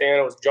understand."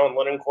 It was a John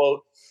Lennon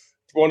quote.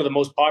 It's one of the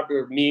most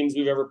popular memes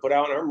we've ever put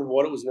out. And I don't remember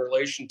what it was in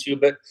relation to,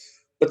 but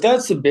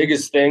that's the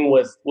biggest thing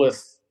with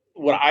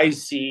what I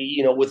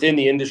see, within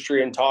the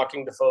industry and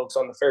talking to folks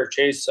on the fair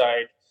chase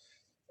side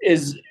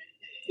is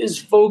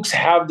folks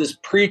have this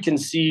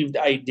preconceived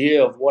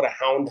idea of what a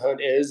hound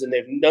hunt is, and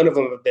none of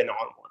them have been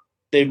on one.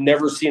 They've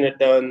never seen it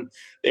done.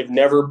 They've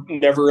never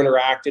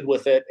interacted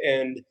with it.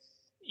 And,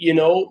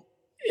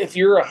 if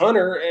you're a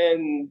hunter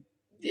and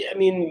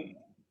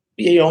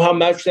how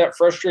much that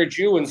frustrates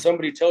you when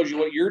somebody tells you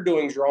what you're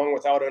doing is wrong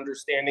without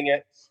understanding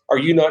it, are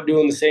you not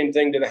doing the same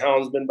thing to the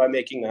houndsman by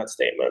making that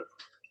statement?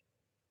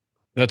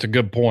 That's a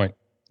good point.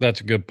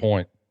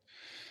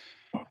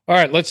 All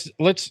right,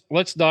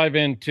 let's dive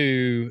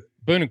into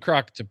Boone and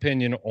Crockett's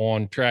opinion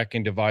on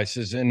tracking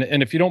devices.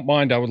 And if you don't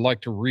mind, I would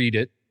like to read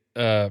it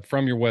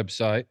from your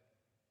website,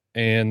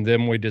 and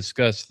then we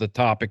discuss the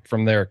topic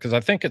from there, because I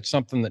think it's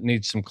something that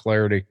needs some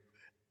clarity,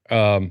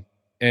 and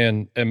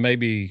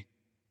maybe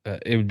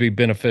it would be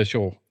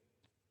beneficial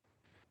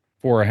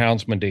for a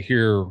houndsman to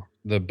hear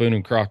the Boone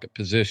and Crockett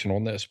position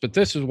on this. But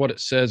this is what it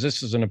says.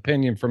 This is an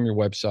opinion from your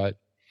website.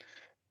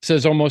 It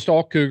says almost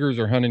all cougars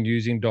are hunted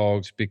using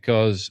dogs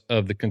because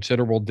of the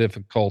considerable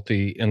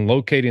difficulty in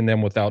locating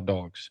them without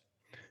dogs.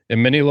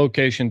 In many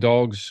locations,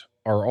 dogs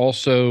are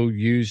also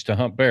used to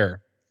hunt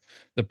bear.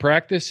 The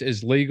practice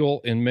is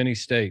legal in many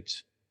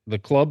states. The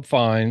club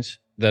finds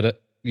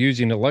that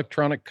using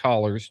electronic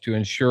collars to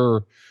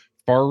ensure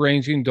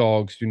far-ranging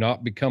dogs do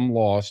not become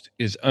lost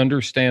is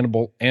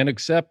understandable and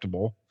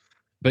acceptable,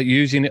 but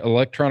using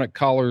electronic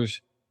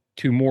collars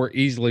to more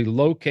easily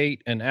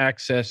locate and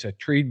access a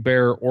treed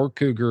bear or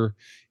cougar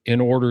in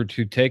order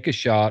to take a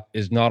shot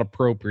is not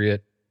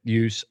appropriate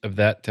use of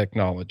that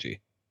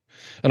technology.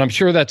 And I'm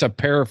sure that's a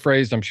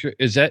paraphrase. I'm sure,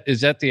 is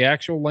that the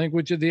actual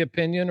language of the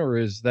opinion, or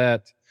is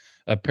that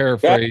a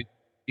paraphrase?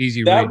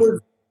 Easy read.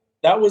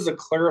 That was a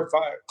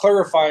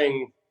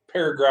clarifying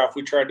paragraph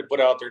we tried to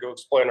put out there to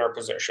explain our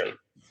position.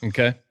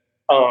 Okay.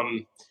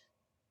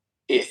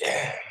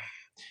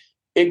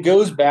 It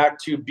goes back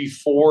to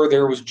before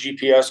there was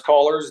GPS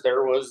collars.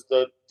 There was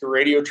the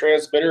radio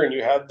transmitter, and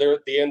you had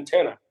the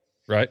antenna.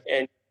 Right.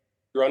 And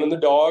you're running the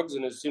dogs,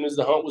 and as soon as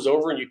the hunt was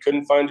over and you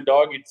couldn't find a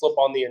dog, you'd flip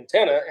on the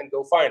antenna and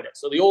go find it.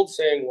 So the old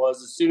saying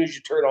was, as soon as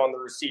you turn on the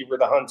receiver,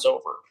 the hunt's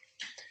over.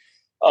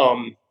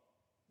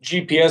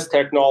 GPS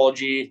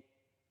technology,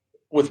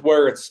 with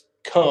where it's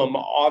come,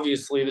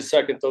 obviously the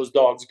second those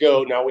dogs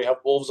go, now we have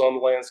wolves on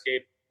the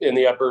landscape in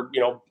the upper,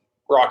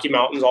 Rocky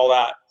Mountains, all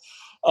that.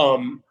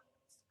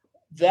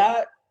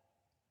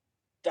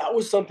 That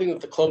was something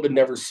that the club had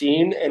never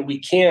seen. And we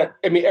can't,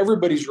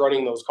 everybody's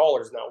running those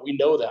collars now. We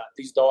know that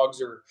these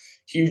dogs are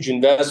huge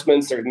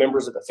investments. They're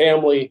members of the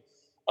family.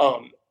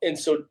 And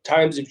so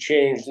times have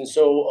changed. And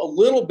so a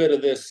little bit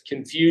of this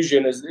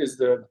confusion is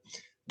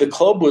the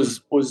club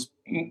was,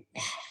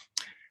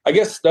 I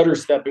guess, stutter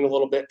stepping a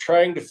little bit,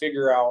 trying to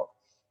figure out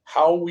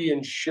how we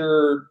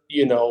ensure,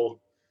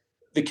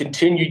 the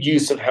continued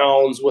use of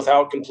hounds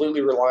without completely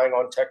relying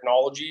on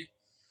technology.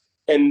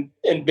 And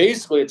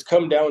basically it's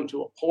come down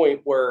to a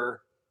point where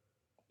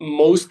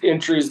most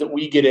entries that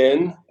we get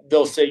in,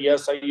 they'll say,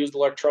 yes, I used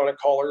electronic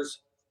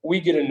collars. We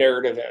get a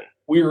narrative in.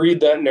 We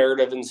read that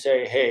narrative and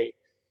say, hey,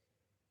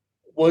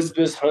 was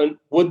this hunt,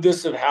 would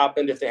this have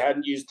happened if they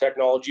hadn't used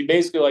technology?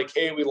 Basically like,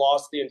 hey, we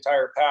lost the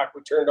entire pack.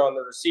 We turned on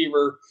the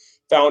receiver,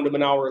 found him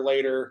an hour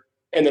later,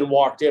 and then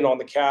walked in on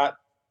the cat.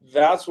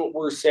 That's what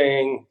we're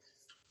saying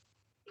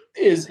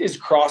is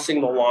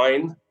crossing the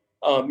line.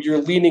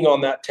 You're leaning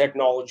on that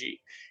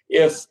technology.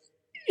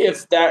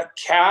 If that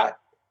cat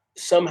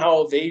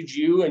somehow evades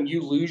you and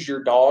you lose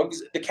your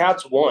dogs, the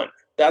cat's won.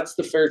 That's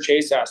the fair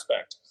chase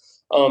aspect.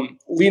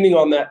 Leaning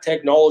on that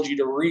technology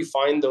to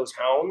re-find those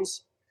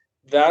hounds,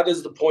 that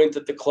is the point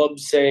that the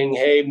club's saying,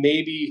 hey,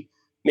 maybe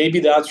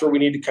that's where we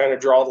need to kind of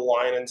draw the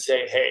line and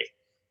say, hey,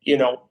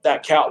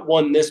 that cat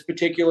won this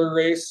particular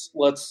race.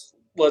 Let's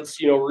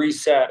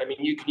reset.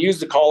 You can use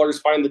the collars,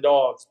 find the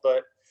dogs,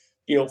 but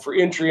for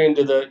entry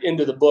into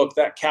the book,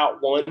 that cat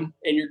won,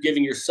 and you're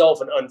giving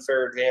yourself an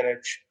unfair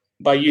advantage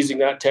by using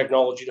that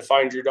technology to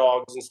find your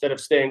dogs instead of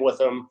staying with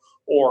them,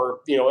 or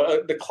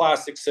the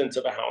classic sense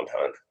of a hound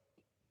hunt.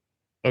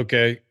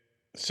 Okay,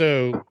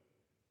 so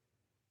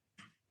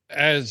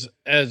as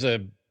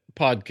a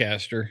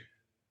podcaster,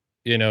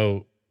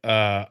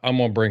 I'm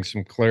gonna bring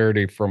some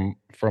clarity from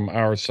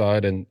our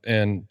side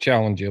and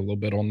challenge you a little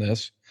bit on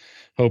this.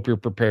 Hope you're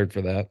prepared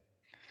for that.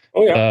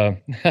 Oh yeah.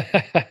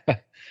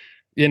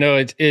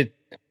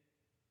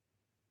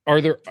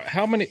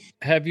 How many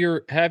have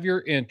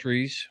your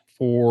entries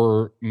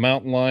for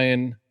mountain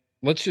lion?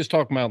 Let's just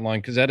talk mountain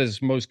lion, because that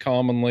is most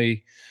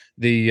commonly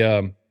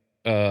the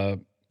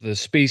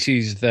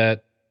species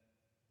that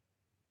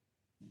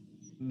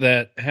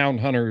hound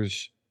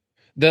hunters,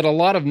 that a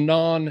lot of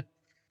non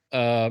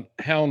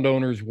hound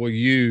owners will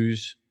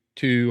use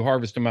to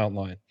harvest a mountain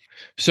lion.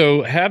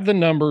 So have the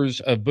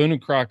numbers of Boone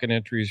and Crockett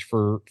entries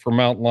for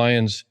mountain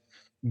lions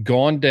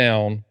gone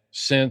down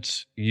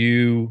since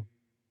you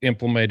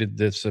implemented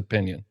this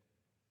opinion?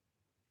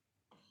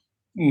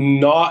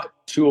 Not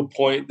to a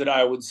point that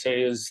I would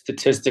say is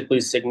statistically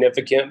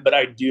significant, but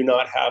I do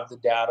not have the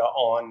data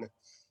on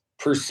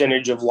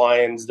percentage of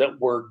lions that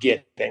we're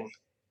getting.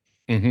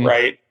 Mm-hmm.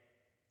 Right.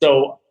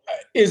 So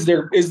is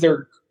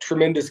there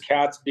tremendous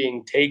cats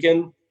being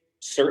taken?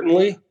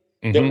 Certainly.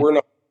 Mm-hmm. That we're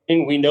not.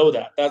 We know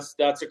that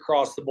that's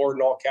across the board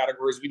in all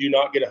categories. We do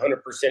not get 100%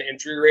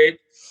 entry rate.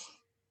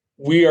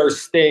 We are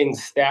staying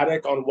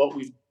static on what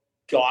we've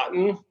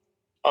gotten.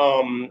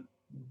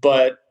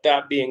 But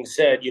that being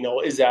said,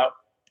 is that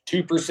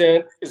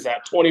 2%? Is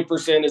that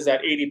 20%? Is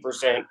that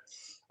 80%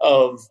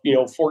 of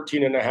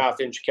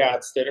 14.5-inch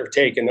cats that are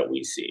taken that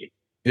we see?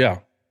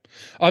 Yeah.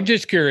 I'm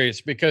just curious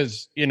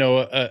because,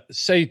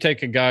 say you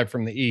take a guy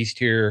from the East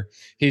here,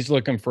 he's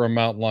looking for a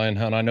mountain lion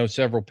hunt. I know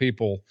several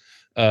people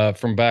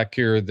from back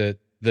here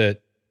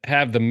that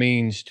have the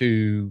means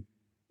to,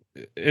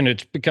 and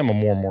it's becoming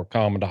more and more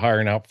common to hire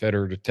an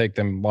outfitter to take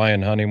them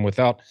lion hunting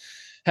without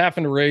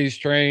having to raise,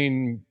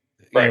 train,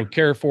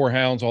 care for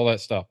hounds, all that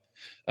stuff.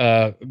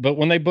 But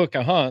when they book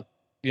a hunt,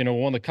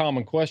 one of the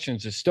common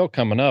questions is still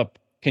coming up: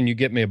 can you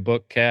get me a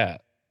book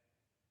cat?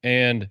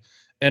 And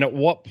at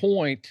what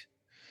point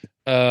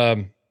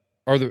are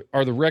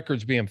the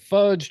records being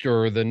fudged,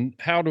 or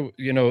how do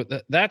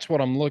that's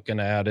what I'm looking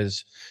at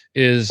is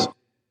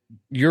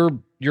your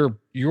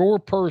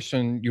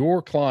person,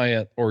 your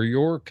client, or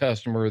your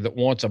customer that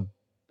wants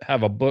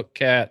have a book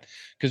cat,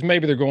 because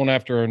maybe they're going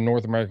after a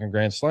North American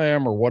Grand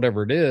Slam or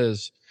whatever it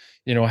is.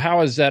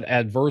 How is that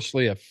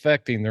adversely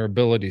affecting their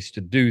abilities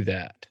to do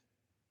that,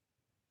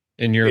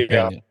 in your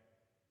opinion?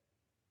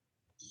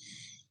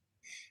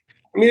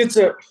 I mean,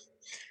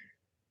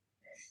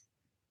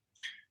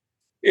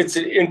 it's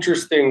an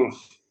interesting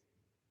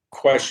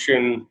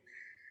question.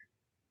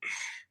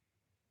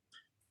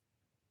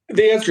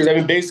 The answer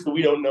is, basically,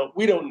 we don't know.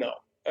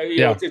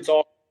 It's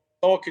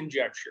all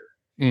conjecture.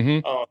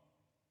 Mm-hmm.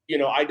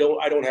 I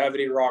don't have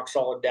any rock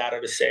solid data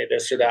to say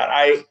this or that.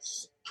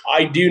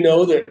 I do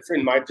know that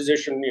in my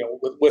position,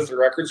 with the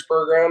records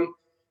program,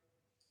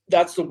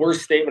 that's the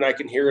worst statement I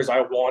can hear is,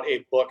 I want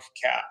a book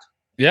cat.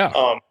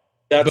 Yeah.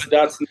 That's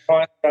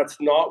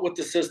not what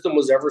the system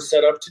was ever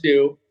set up to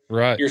do.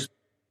 Right. You're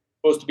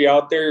supposed to be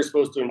out there. You're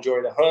supposed to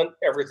enjoy the hunt,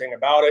 everything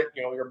about it.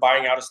 You're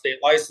buying out of state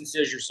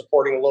licenses. You're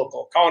supporting a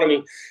local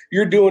economy.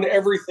 You're doing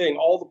everything,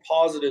 all the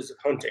positives of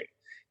hunting.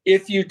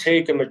 If you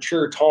take a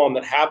mature tom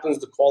that happens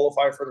to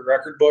qualify for the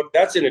record book,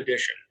 that's in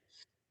addition.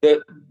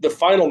 The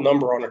final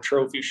number on a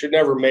trophy should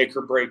never make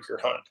or break your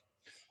hunt.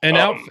 And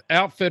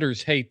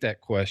outfitters hate that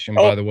question,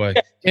 by the way.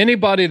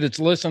 Anybody that's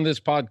listening to this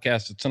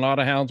podcast that's not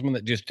a houndsman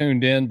that just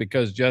tuned in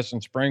because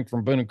Justin Spring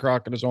from Boone and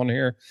Crockett is on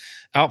here,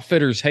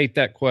 outfitters hate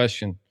that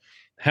question.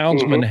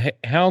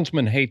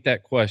 Houndsmen hate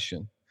that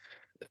question.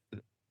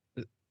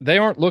 They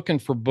aren't looking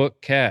for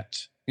book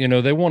cats.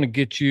 They want to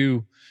get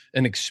you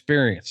an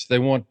experience. They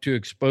want to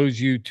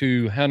expose you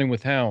to hunting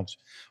with hounds.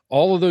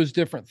 All of those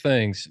different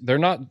things.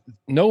 No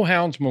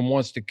houndsman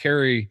wants to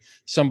carry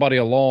somebody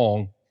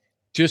along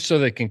just so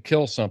they can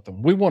kill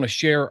something. We want to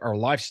share our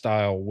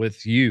lifestyle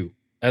with you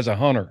as a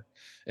hunter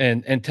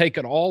and take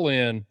it all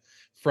in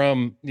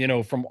from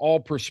all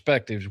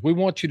perspectives. We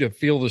want you to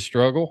feel the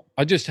struggle.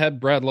 I just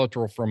had Brad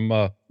Luttrell from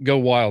Go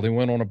Wild. He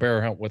went on a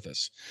bear hunt with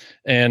us,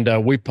 and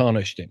we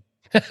punished him.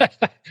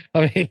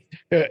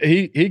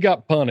 He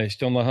got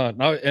punished on the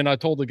hunt, and I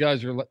told the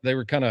guys they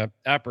were kind of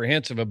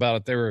apprehensive about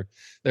it.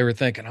 They were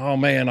thinking, "Oh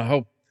man, I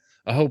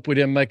hope we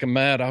didn't make them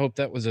mad. I hope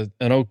that was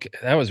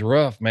that was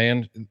rough,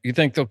 man. You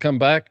think they'll come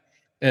back?"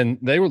 And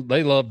they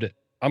loved it.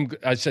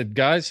 I said,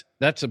 guys,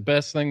 that's the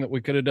best thing that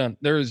we could have done.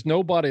 There is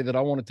nobody that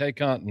I want to take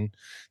hunting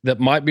that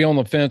might be on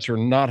the fence or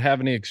not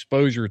have any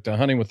exposure to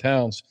hunting with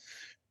hounds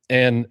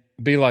and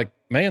be like,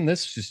 man,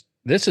 this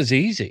is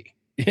easy,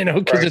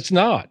 because It's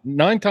not.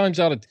 9 times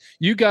out of,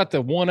 you got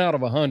the 1 out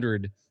of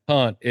 100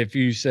 hunt if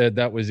you said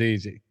that was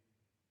easy.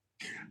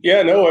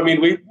 Yeah, no,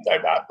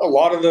 a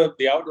lot of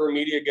the outdoor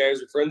media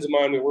guys are friends of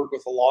mine. We work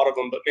with a lot of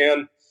them, but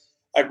man,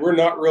 like we're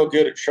not real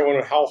good at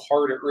showing how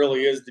hard it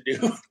really is to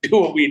do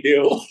what we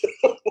do.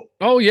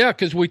 Oh yeah,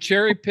 because we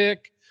cherry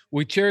pick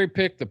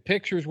the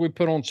pictures we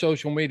put on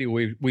social media.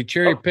 We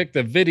cherry pick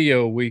the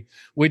video. We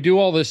do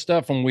all this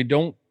stuff, and we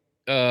don't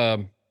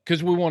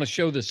because we want to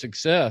show the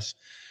success.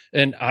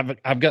 And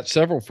I've got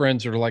several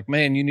friends that are like,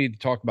 man, you need to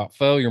talk about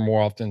failure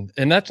more often.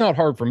 And that's not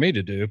hard for me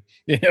to do.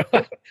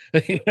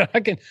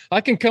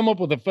 I can come up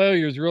with the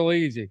failures real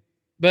easy.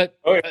 But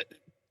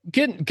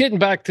getting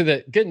back to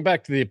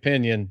the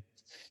opinion,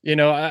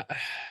 I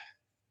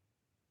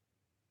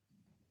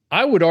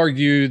would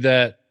argue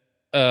that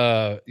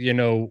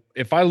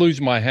if I lose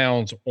my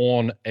hounds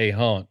on a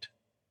hunt,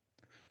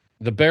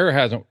 the bear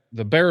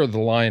or the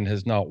lion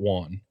has not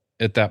won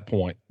at that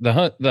point. The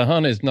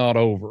hunt is not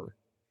over.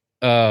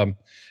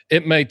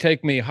 It may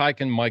take me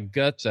hiking my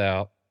guts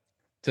out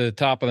to the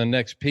top of the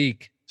next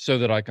peak so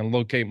that I can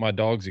locate my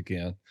dogs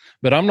again,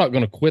 but I'm not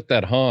going to quit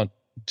that hunt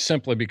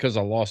simply because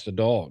I lost a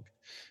dog.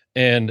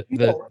 And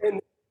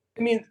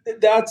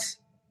that's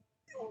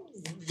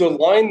the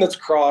line that's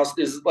crossed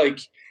is like,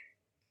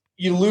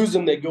 you lose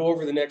them, they go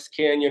over the next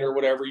canyon or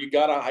whatever. You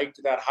got to hike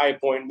to that high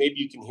point. Maybe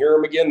you can hear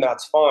them again.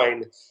 That's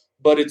fine.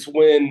 But it's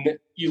when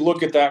you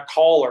look at that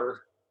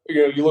caller,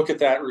 you look at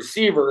that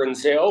receiver and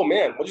say, oh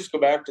man, we'll just go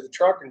back to the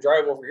truck and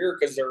drive over here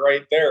because they're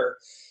right there.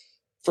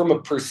 From a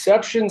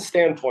perception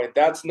standpoint,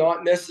 that's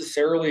not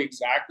necessarily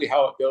exactly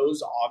how it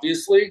goes,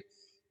 obviously.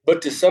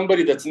 But to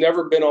somebody that's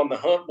never been on the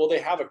hunt, well, they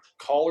have a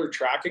caller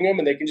tracking them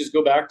and they can just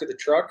go back to the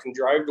truck and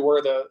drive to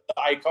where the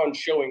icon's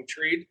showing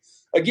treed.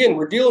 Again,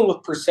 we're dealing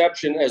with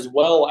perception as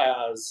well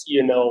as,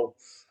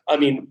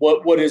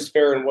 what is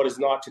fair and what is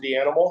not to the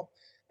animal.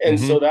 And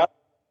so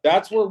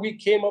that's where we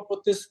came up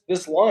with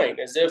this line,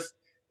 as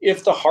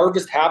if the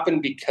harvest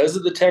happened because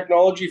of the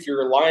technology, if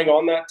you're relying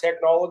on that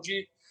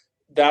technology,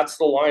 that's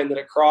the line that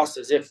it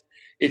crosses.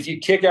 If you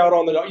kick out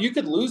on the dog, you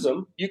could lose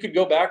them. You could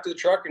go back to the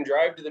truck and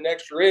drive to the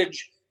next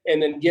ridge and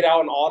then get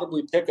out and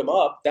audibly pick them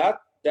up.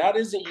 That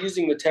isn't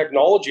using the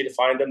technology to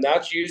find them.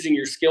 That's using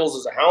your skills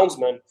as a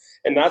houndsman.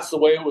 And that's the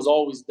way it was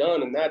always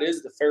done. And that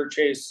is the fair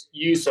chase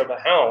use of a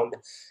hound.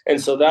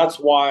 And so that's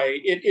why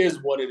it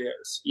is what it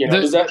is.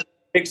 Does that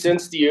make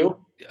sense to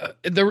you?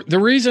 The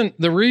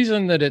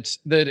reason that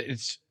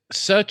it's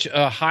such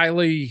a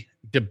highly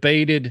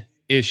debated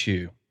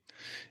issue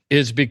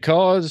is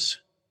because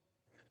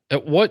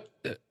for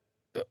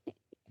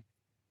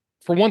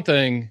one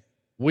thing,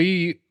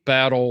 we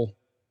battle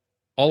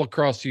all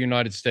across the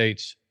United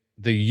States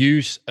the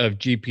use of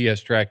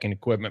GPS tracking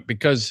equipment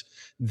because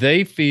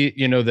they feel,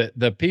 that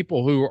the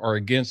people who are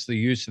against the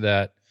use of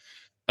that,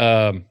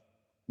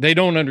 they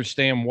don't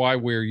understand why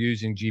we're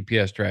using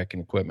GPS tracking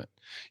equipment.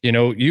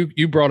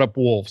 You brought up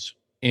wolves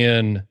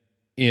in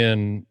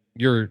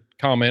your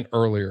comment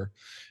earlier,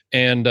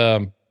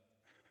 and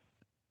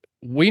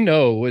we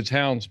know as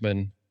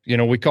houndsmen,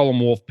 we call them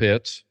wolf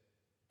pits.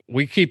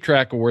 We keep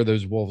track of where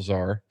those wolves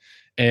are,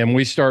 and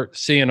we start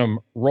seeing them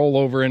roll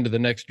over into the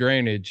next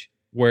drainage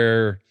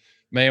where,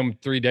 man,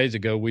 3 days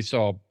ago, we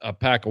saw a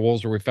pack of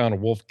wolves where we found a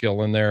wolf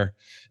kill in there.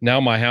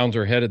 Now my hounds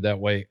are headed that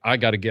way. I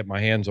got to get my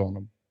hands on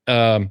them.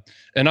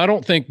 And I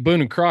don't think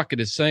Boone and Crockett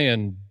is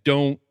saying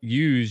don't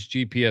use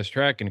GPS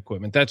tracking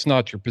equipment. That's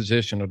not your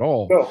position at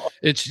all. No.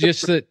 It's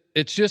just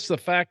the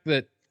fact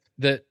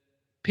that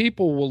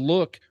people will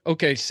look,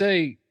 okay,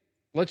 say,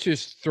 let's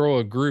just throw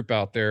a group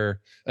out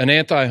there, an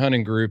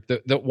anti-hunting group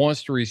that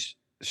wants to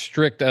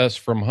restrict us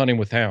from hunting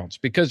with hounds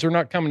because they're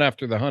not coming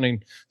after the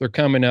hunting. They're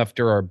coming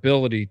after our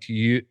ability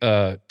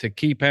to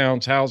keep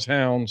hounds, house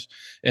hounds,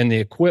 and the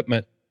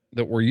equipment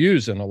that we're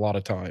using a lot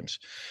of times.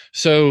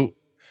 So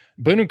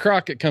Boone and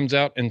Crockett comes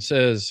out and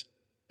says,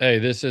 hey,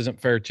 this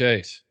isn't fair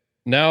chase.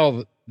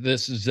 Now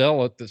this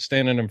zealot that's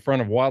standing in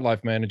front of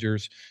wildlife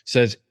managers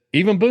says,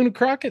 even Boone and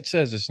Crockett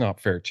says it's not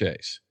fair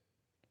chase.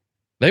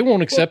 They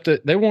won't accept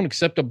it. They won't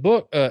accept a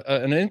book,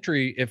 an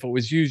entry if it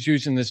was used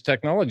using this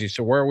technology.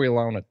 So where are we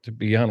allowing it to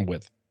be hunted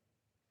with?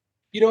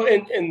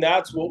 And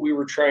that's what we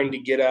were trying to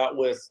get at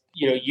with,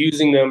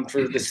 using them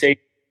for the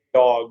safety of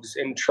dogs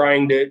and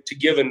trying to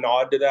give a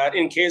nod to that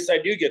in case I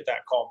do get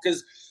that call.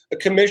 Because a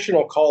commission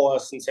will call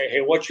us and say,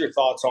 hey, what's your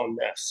thoughts on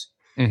this?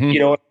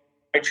 Mm-hmm.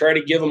 I try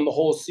to give them the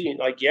whole scene.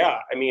 Like, yeah,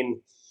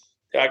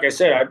 like I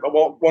said,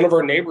 one of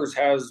our neighbors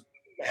has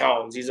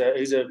hounds. He's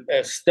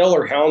a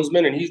stellar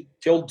houndsman, and he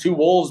killed 2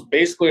 wolves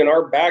basically in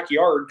our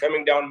backyard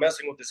coming down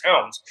messing with his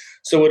hounds.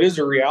 So it is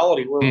a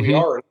reality where we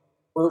are.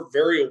 We're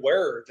very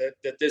aware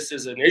that this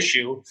is an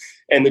issue,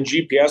 and the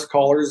GPS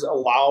collars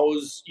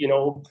allows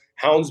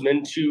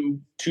houndsmen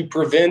to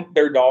prevent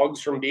their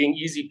dogs from being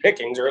easy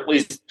pickings, or at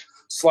least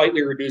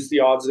slightly reduce the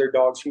odds of their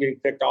dogs from getting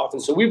picked off.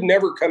 And so we've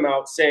never come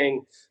out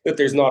saying that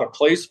there's not a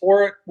place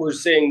for it. We're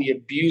saying the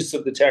abuse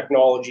of the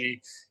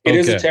technology. It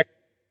is a tech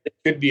that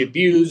could be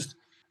abused.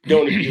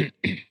 Don't abuse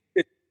it.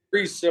 It's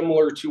very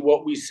similar to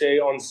what we say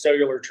on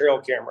cellular trail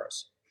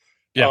cameras.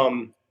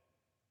 Yeah.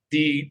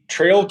 The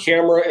trail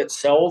camera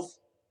itself,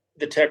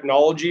 the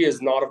technology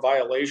is not a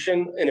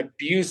violation. An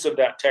abuse of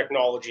that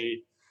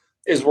technology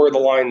is where the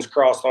lines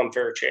crossed on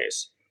fair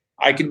chase.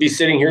 I could be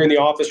sitting here in the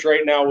office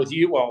right now with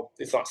you. Well,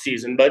 it's not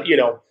season, but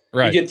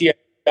Right. you get the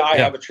idea. I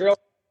have a trail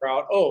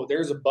route. Oh,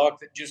 there's a buck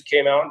that just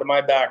came out into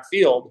my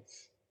backfield.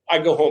 I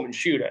go home and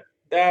shoot it.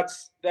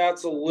 That's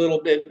a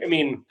little bit. I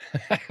mean,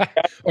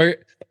 or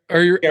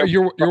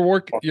you're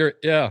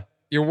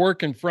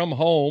working from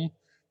home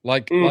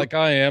like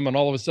I am, and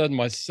all of a sudden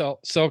my cell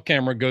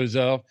camera goes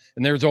off,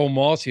 and there's old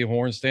Mossy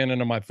Horn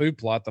standing in my food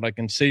plot that I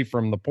can see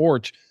from the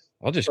porch.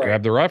 I'll just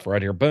grab the rifle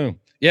right here. Boom.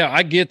 Yeah,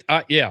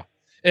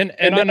 And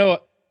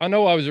I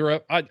know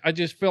I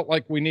just felt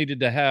like we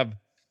needed to have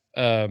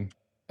an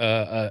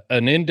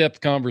in-depth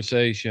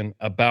conversation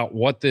about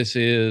what this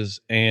is,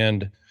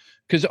 and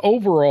because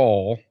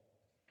overall,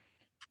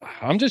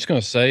 I'm just going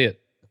to say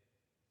it,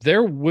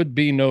 there would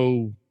be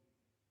no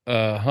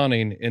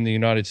hunting in the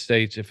United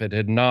States if it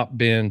had not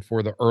been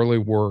for the early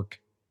work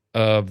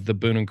of the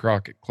Boone and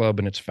Crockett Club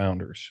and its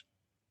founders.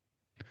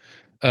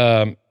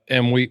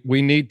 And we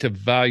need to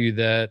value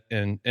that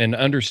and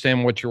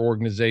understand what your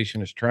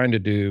organization is trying to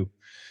do.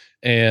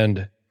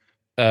 And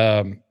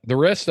the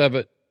rest of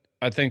it,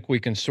 I think we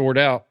can sort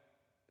out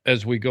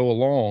as we go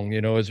along,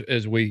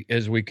 as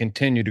we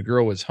continue to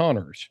grow as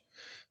hunters.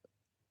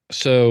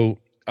 So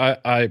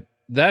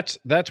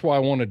that's why I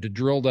wanted to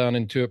drill down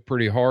into it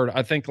pretty hard.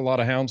 I think a lot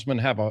of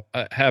houndsmen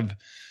have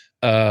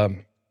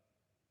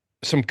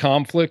some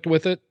conflict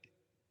with it.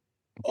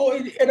 Oh,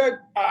 and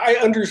I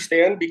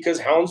understand, because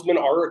houndsmen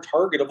are a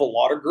target of a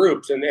lot of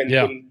groups, and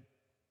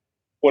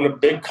when a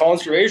big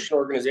conservation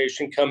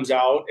organization comes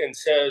out and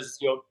says,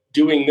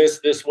 doing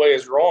this way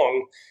is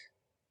wrong,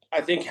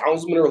 I think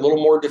houndsmen are a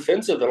little more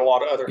defensive than a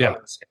lot of other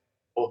hunters.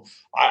 So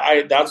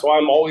that's why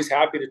I'm always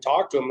happy to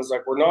talk to them. It's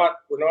like, we're not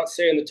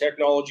saying the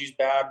technology's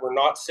bad. We're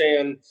not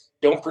saying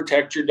don't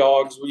protect your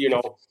dogs.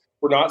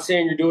 We're not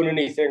saying you're doing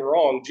anything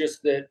wrong.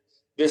 Just that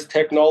this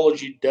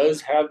technology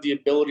does have the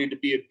ability to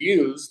be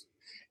abused,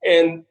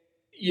 and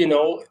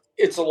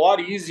it's a lot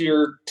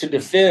easier to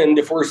defend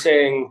if we're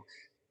saying,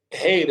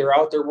 hey, they're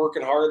out there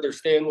working hard. They're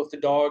staying with the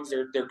dogs.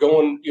 They're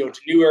going, to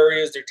new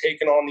areas. They're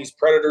taking on these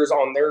predators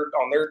on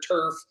their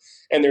turf,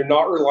 and they're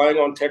not relying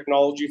on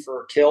technology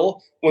for a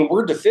kill. When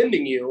we're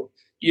defending you,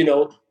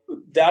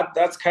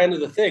 that's kind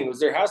of the thing, is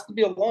there has to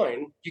be a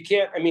line. You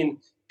can't. I mean,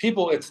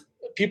 people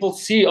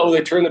see,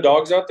 they turn the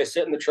dogs out. They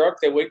sit in the truck.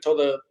 They wait till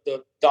the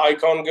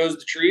icon goes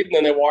to treat, and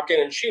then they walk in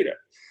and shoot it.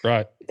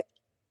 Right.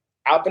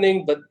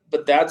 Happening, but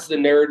that's the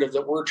narrative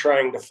that we're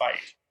trying to fight.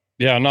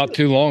 Yeah, not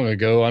too long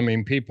ago, I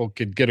mean, people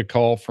could get a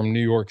call from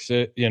New York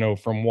City,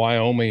 from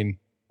Wyoming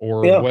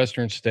or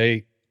Western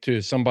State,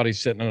 to somebody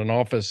sitting in an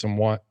office in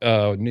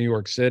New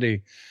York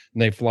City,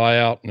 and they fly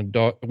out, and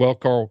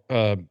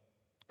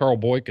Carl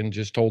Boykin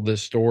just told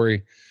this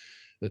story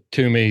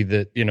to me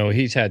that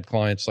he's had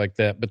clients like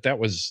that, but that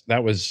was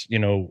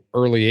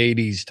early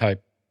 80s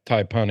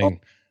type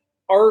hunting.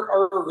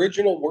 Our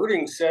original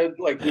wording said,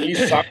 like, when you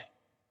saw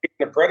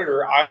a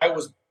predator, I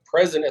was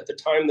present at the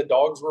time the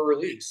dogs were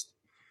released.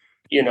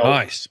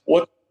 Nice.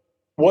 What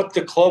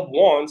the club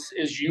wants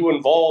is you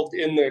involved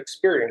in the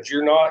experience.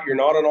 You're not an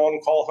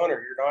on-call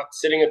hunter. You're not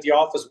sitting at the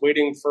office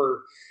waiting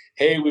for,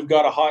 hey, we've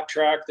got a hot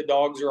track, the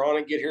dogs are on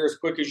it, get here as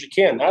quick as you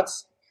can.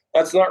 That's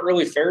not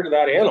really fair to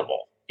that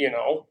animal,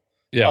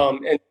 Yeah.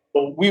 And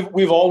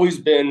we've always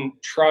been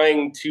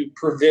trying to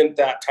prevent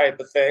that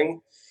type of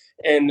thing.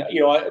 And,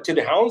 to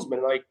the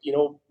houndsmen, like,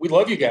 we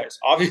love you guys.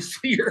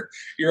 Obviously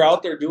you're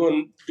out there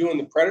doing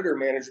the predator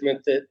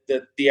management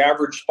that the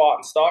average spot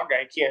and stock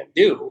guy can't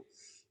do.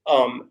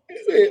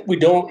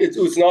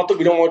 It's not that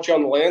we don't want you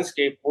on the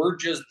landscape. We're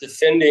just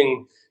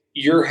defending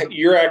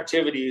your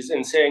activities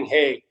and saying,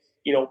 hey,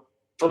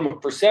 from a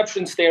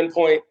perception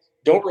standpoint,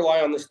 don't rely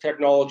on this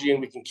technology,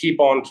 and we can keep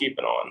on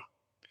keeping on.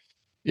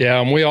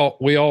 Yeah. And we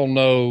all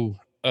know,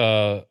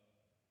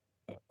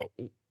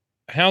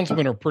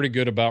 houndsmen are pretty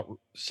good about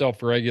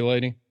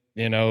self-regulating,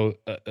 and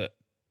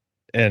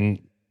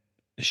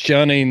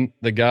shunning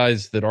the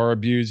guys that are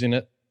abusing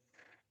it.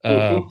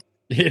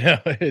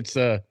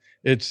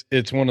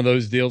 It's one of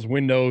those deals. We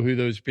know who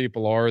those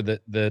people are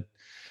that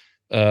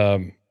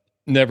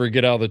never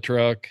get out of the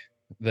truck.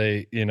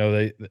 We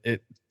know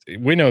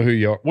who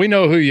you are. We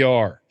know who you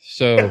are.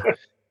 So,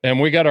 and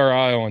we got our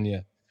eye on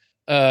you.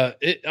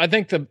 I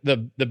think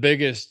the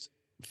biggest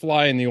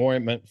fly in the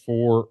ointment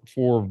for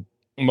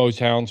most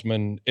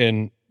houndsmen,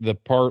 and the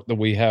part that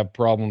we have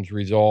problems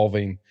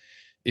resolving,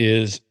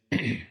 is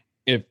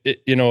if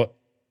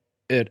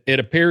it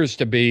appears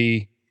to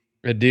be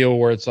a deal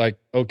where it's like,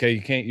 okay,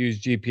 you can't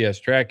use GPS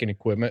tracking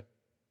equipment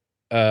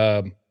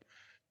to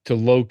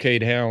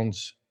locate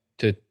hounds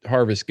to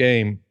harvest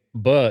game,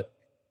 but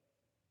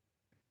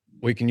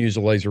we can use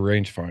a laser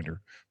rangefinder.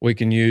 We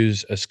can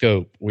use a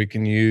scope. We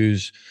can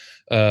use,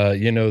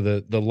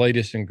 the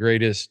latest and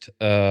greatest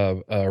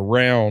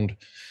round.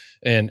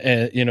 And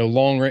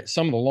long range,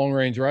 some of the long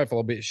range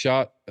rifle,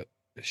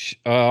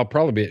 I'll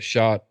probably be at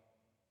shot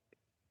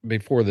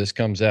before this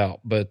comes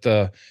out. But,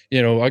 I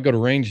go to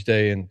range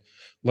day and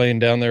laying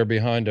down there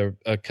behind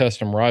a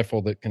custom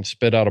rifle that can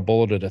spit out a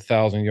bullet at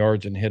 1,000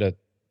 yards and hit a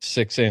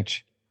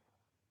 6-inch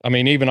I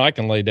mean, even I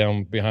can lay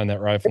down behind that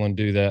rifle and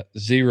do that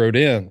zeroed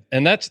in.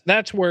 And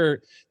that's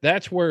where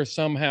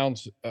some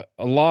hounds,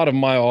 a lot of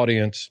my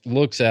audience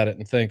looks at it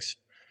and thinks,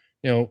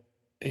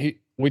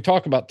 we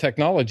talk about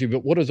technology,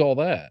 but what is all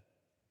that?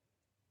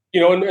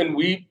 And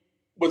we,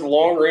 with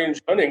long range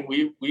hunting,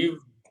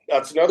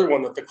 that's another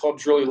one that the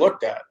club's really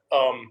looked at.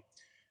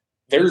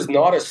 There's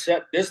not a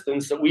set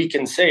distance that we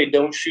can say,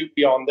 don't shoot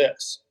beyond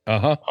this.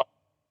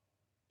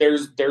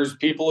 There's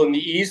people in the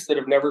East that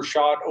have never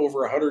shot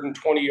over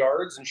 120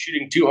 yards, and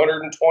shooting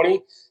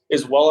 220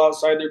 is well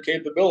outside their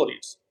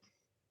capabilities.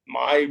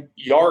 My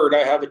yard, I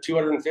have a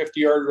 250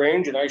 yard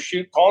range, and I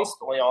shoot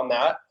constantly on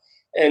that.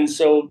 And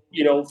so,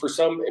 for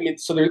some,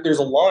 so there's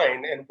a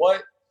line. And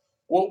what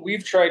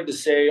we've tried to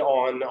say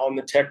on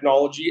the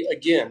technology,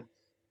 again,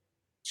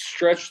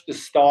 stretch the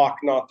stock,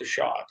 not the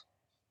shot.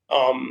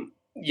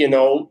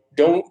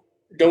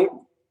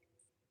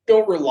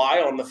 Don't rely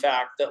on the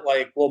fact that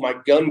my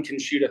gun can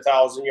shoot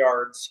 1,000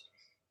 yards.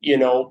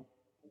 Don't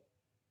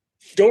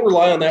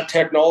rely on that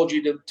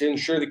technology to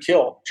ensure the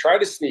kill. Try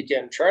to sneak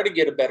in, try to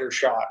get a better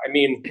shot. I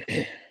mean,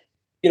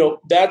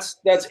 that's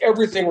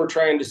everything we're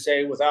trying to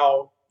say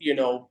without,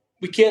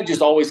 we can't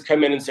just always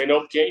come in and say,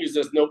 nope, can't use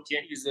this. Nope,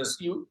 can't use this.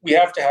 We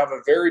have to have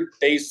a very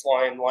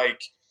baseline,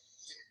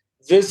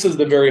 this is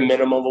the very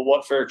minimum of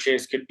what fair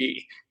chase could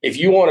be. If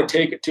you want to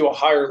take it to a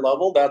higher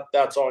level,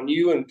 that's on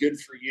you and good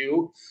for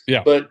you.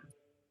 Yeah. But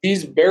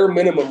these bare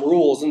minimum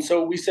rules. And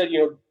so we said,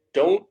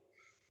 don't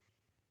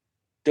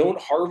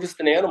harvest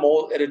an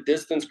animal at a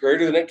distance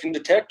greater than it can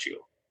detect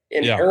you.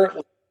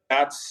 Inherently,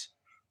 that's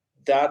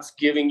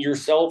giving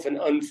yourself an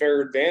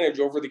unfair advantage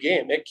over the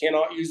game. It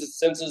cannot use its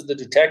senses to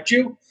detect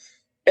you.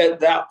 At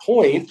that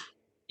point,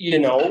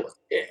 you're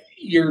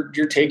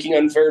taking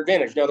unfair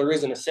advantage. Now, there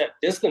isn't a set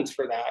distance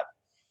for that,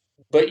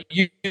 but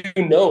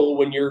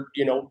when you're,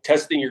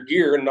 testing your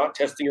gear and not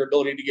testing your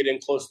ability to get in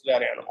close to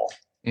that animal.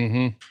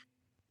 Mm-hmm.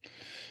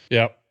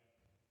 Yeah.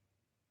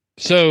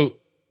 So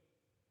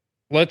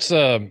let's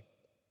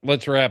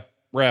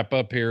wrap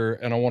up here,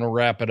 and I want to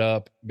wrap it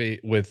up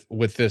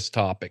with this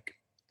topic.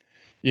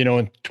 In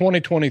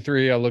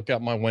 2023, I look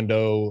out my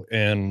window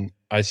and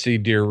I see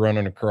deer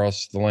running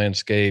across the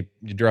landscape.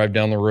 You drive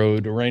down the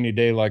road, a rainy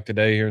day like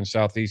today here in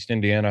Southeast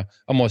Indiana,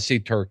 I'm going to see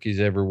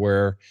turkeys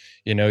everywhere.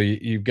 It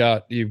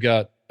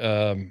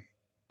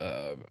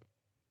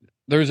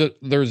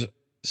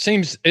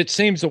seems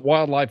that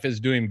wildlife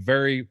is doing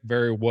very,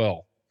 very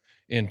well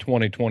in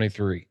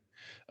 2023,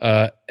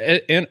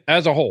 and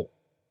as a whole.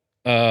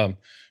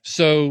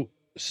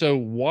 So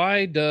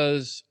why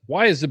is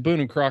the Boone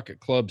and Crockett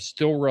Club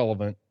still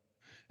relevant,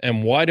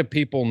 and why do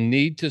people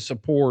need to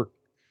support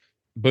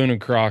Boone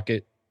and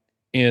Crockett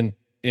in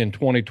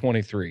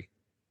 2023?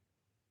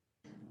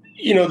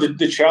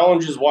 The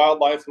challenges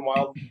wildlife and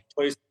wild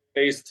places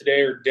face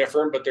today are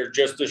different, but they're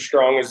just as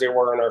strong as they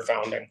were in our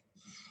founding.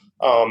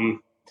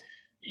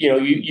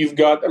 You've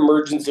got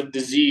emergence of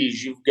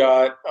disease, you've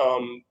got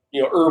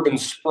urban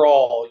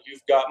sprawl,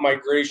 you've got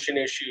migration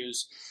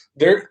issues.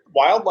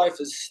 Wildlife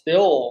is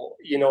still,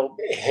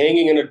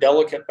 hanging in a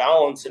delicate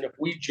balance. And if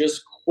we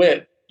just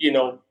quit,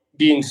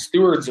 being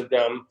stewards of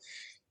them,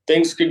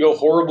 things could go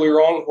horribly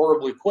wrong,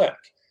 horribly quick.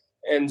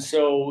 And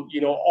so,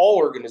 all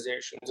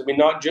organizations,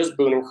 not just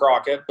Boone and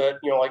Crockett, but,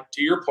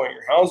 to your point,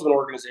 your Houndsman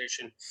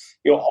organization,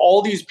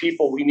 all these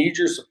people, we need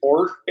your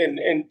support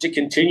and to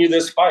continue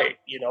this fight.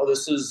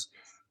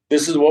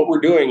 This is what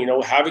we're doing,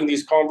 having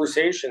these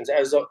conversations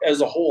as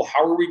a whole.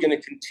 How are we going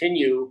to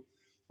continue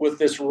with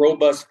this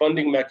robust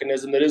funding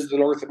mechanism that is the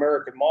North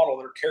American model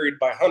that are carried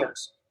by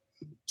hunters?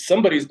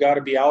 Somebody's got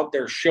to be out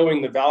there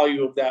showing the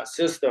value of that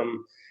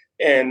system.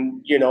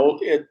 And, you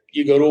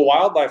go to a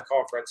wildlife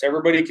conference,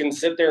 everybody can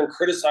sit there and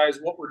criticize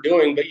what we're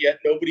doing, but yet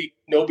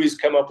nobody's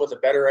come up with a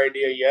better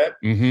idea yet.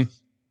 Mm-hmm.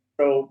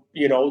 So,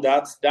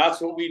 that's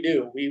what we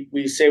do.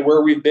 We say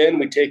where we've been,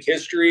 we take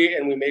history,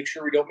 and we make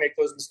sure we don't make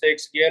those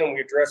mistakes again, and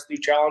we address new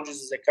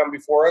challenges as they come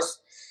before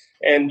us.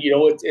 And,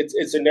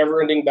 it's a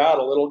never-ending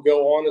battle. It'll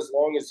go on as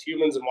long as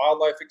humans and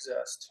wildlife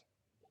exist.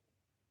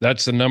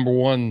 That's the number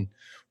one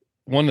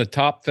of the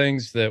top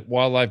things that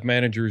wildlife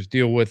managers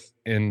deal with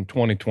in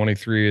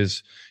 2023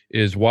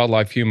 is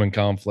wildlife human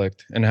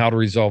conflict and how to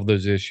resolve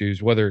those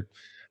issues, whether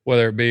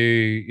it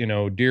be,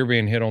 deer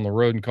being hit on the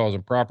road and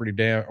causing property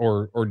damage,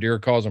 or deer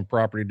causing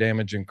property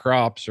damage in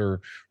crops, or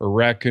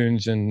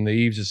raccoons in the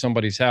eaves of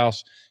somebody's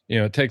house.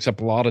 It takes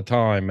up a lot of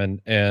time.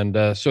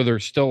 And so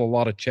there's still a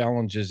lot of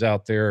challenges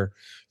out there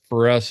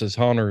for us as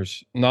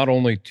hunters, not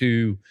only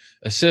to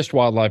assist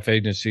wildlife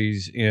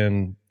agencies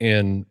in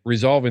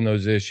resolving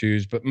those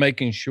issues, but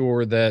making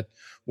sure that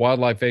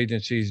wildlife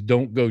agencies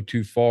don't go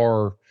too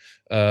far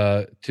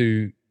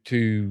to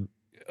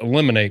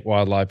eliminate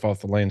wildlife off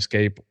the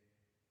landscape,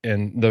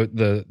 and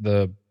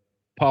the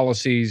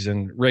policies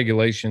and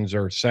regulations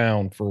are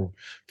sound for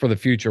the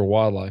future of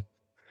wildlife.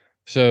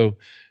 So,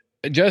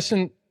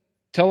 Justin,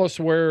 tell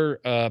us where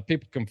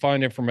people can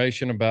find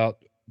information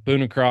about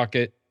Boone and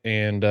Crockett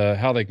and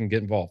how they can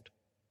get involved.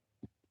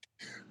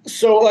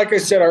 So, like I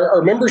said,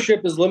 our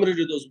membership is limited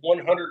to those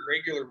 100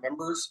 regular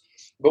members,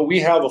 but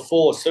we have a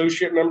full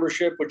associate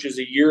membership, which is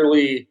a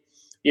yearly,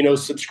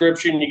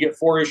 subscription. You get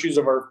 4 issues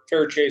of our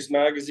Fair Chase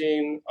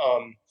magazine.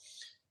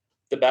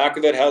 The back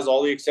of it has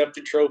all the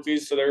accepted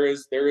trophies. So there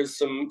is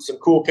some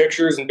cool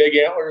pictures and big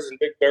antlers and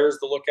big bears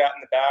to look at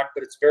in the back,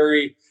 but it's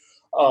very,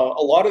 a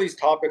lot of these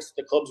topics that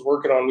the club's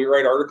working on, we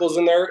write articles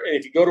in there. And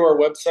if you go to our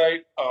website,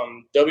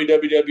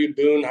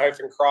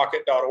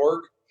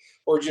 www.boone-crockett.org,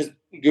 or just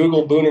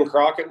Google Boone and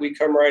Crockett, we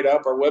come right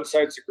up. Our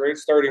website's a great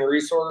starting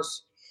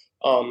resource.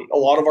 A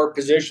lot of our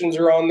positions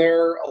are on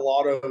there, a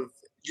lot of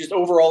just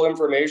overall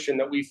information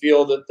that we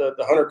feel that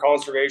the hunter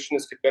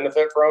conservationists could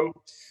benefit from.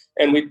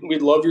 And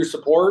we'd love your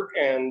support,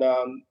 and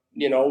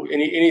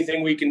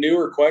anything we can do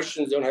or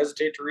questions, don't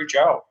hesitate to reach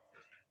out.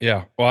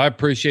 Yeah. Well, I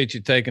appreciate you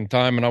taking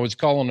time, and I was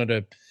calling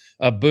it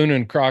a Boone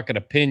and Crockett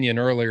opinion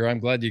earlier. I'm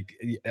glad you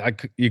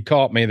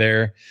caught me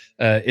there.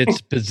 It's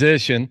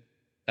position.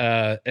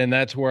 And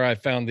that's where I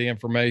found the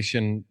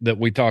information that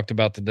we talked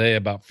about today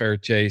about Fair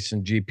Chase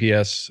and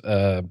GPS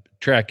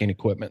tracking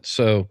equipment.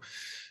 So,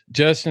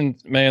 Justin,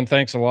 man,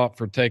 thanks a lot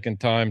for taking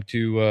time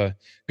to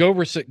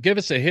give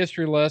us a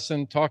history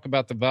lesson, talk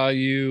about the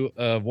value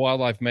of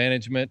wildlife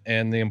management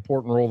and the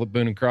important role that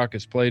Boone and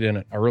Crockett's played in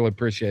it. I really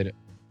appreciate it.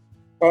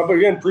 But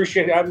again,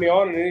 appreciate having me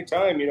on at any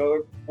time.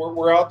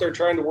 We're out there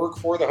trying to work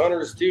for the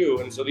hunters too.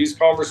 And so these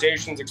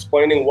conversations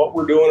explaining what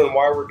we're doing and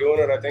why we're doing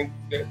it, I think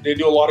they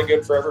do a lot of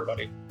good for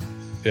everybody.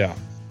 Yeah.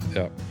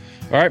 Yeah.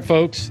 All right,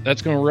 folks,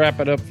 that's going to wrap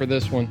it up for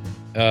this one.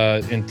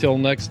 Until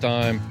next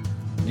time,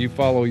 you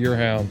follow your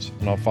hounds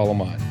and I'll follow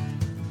mine.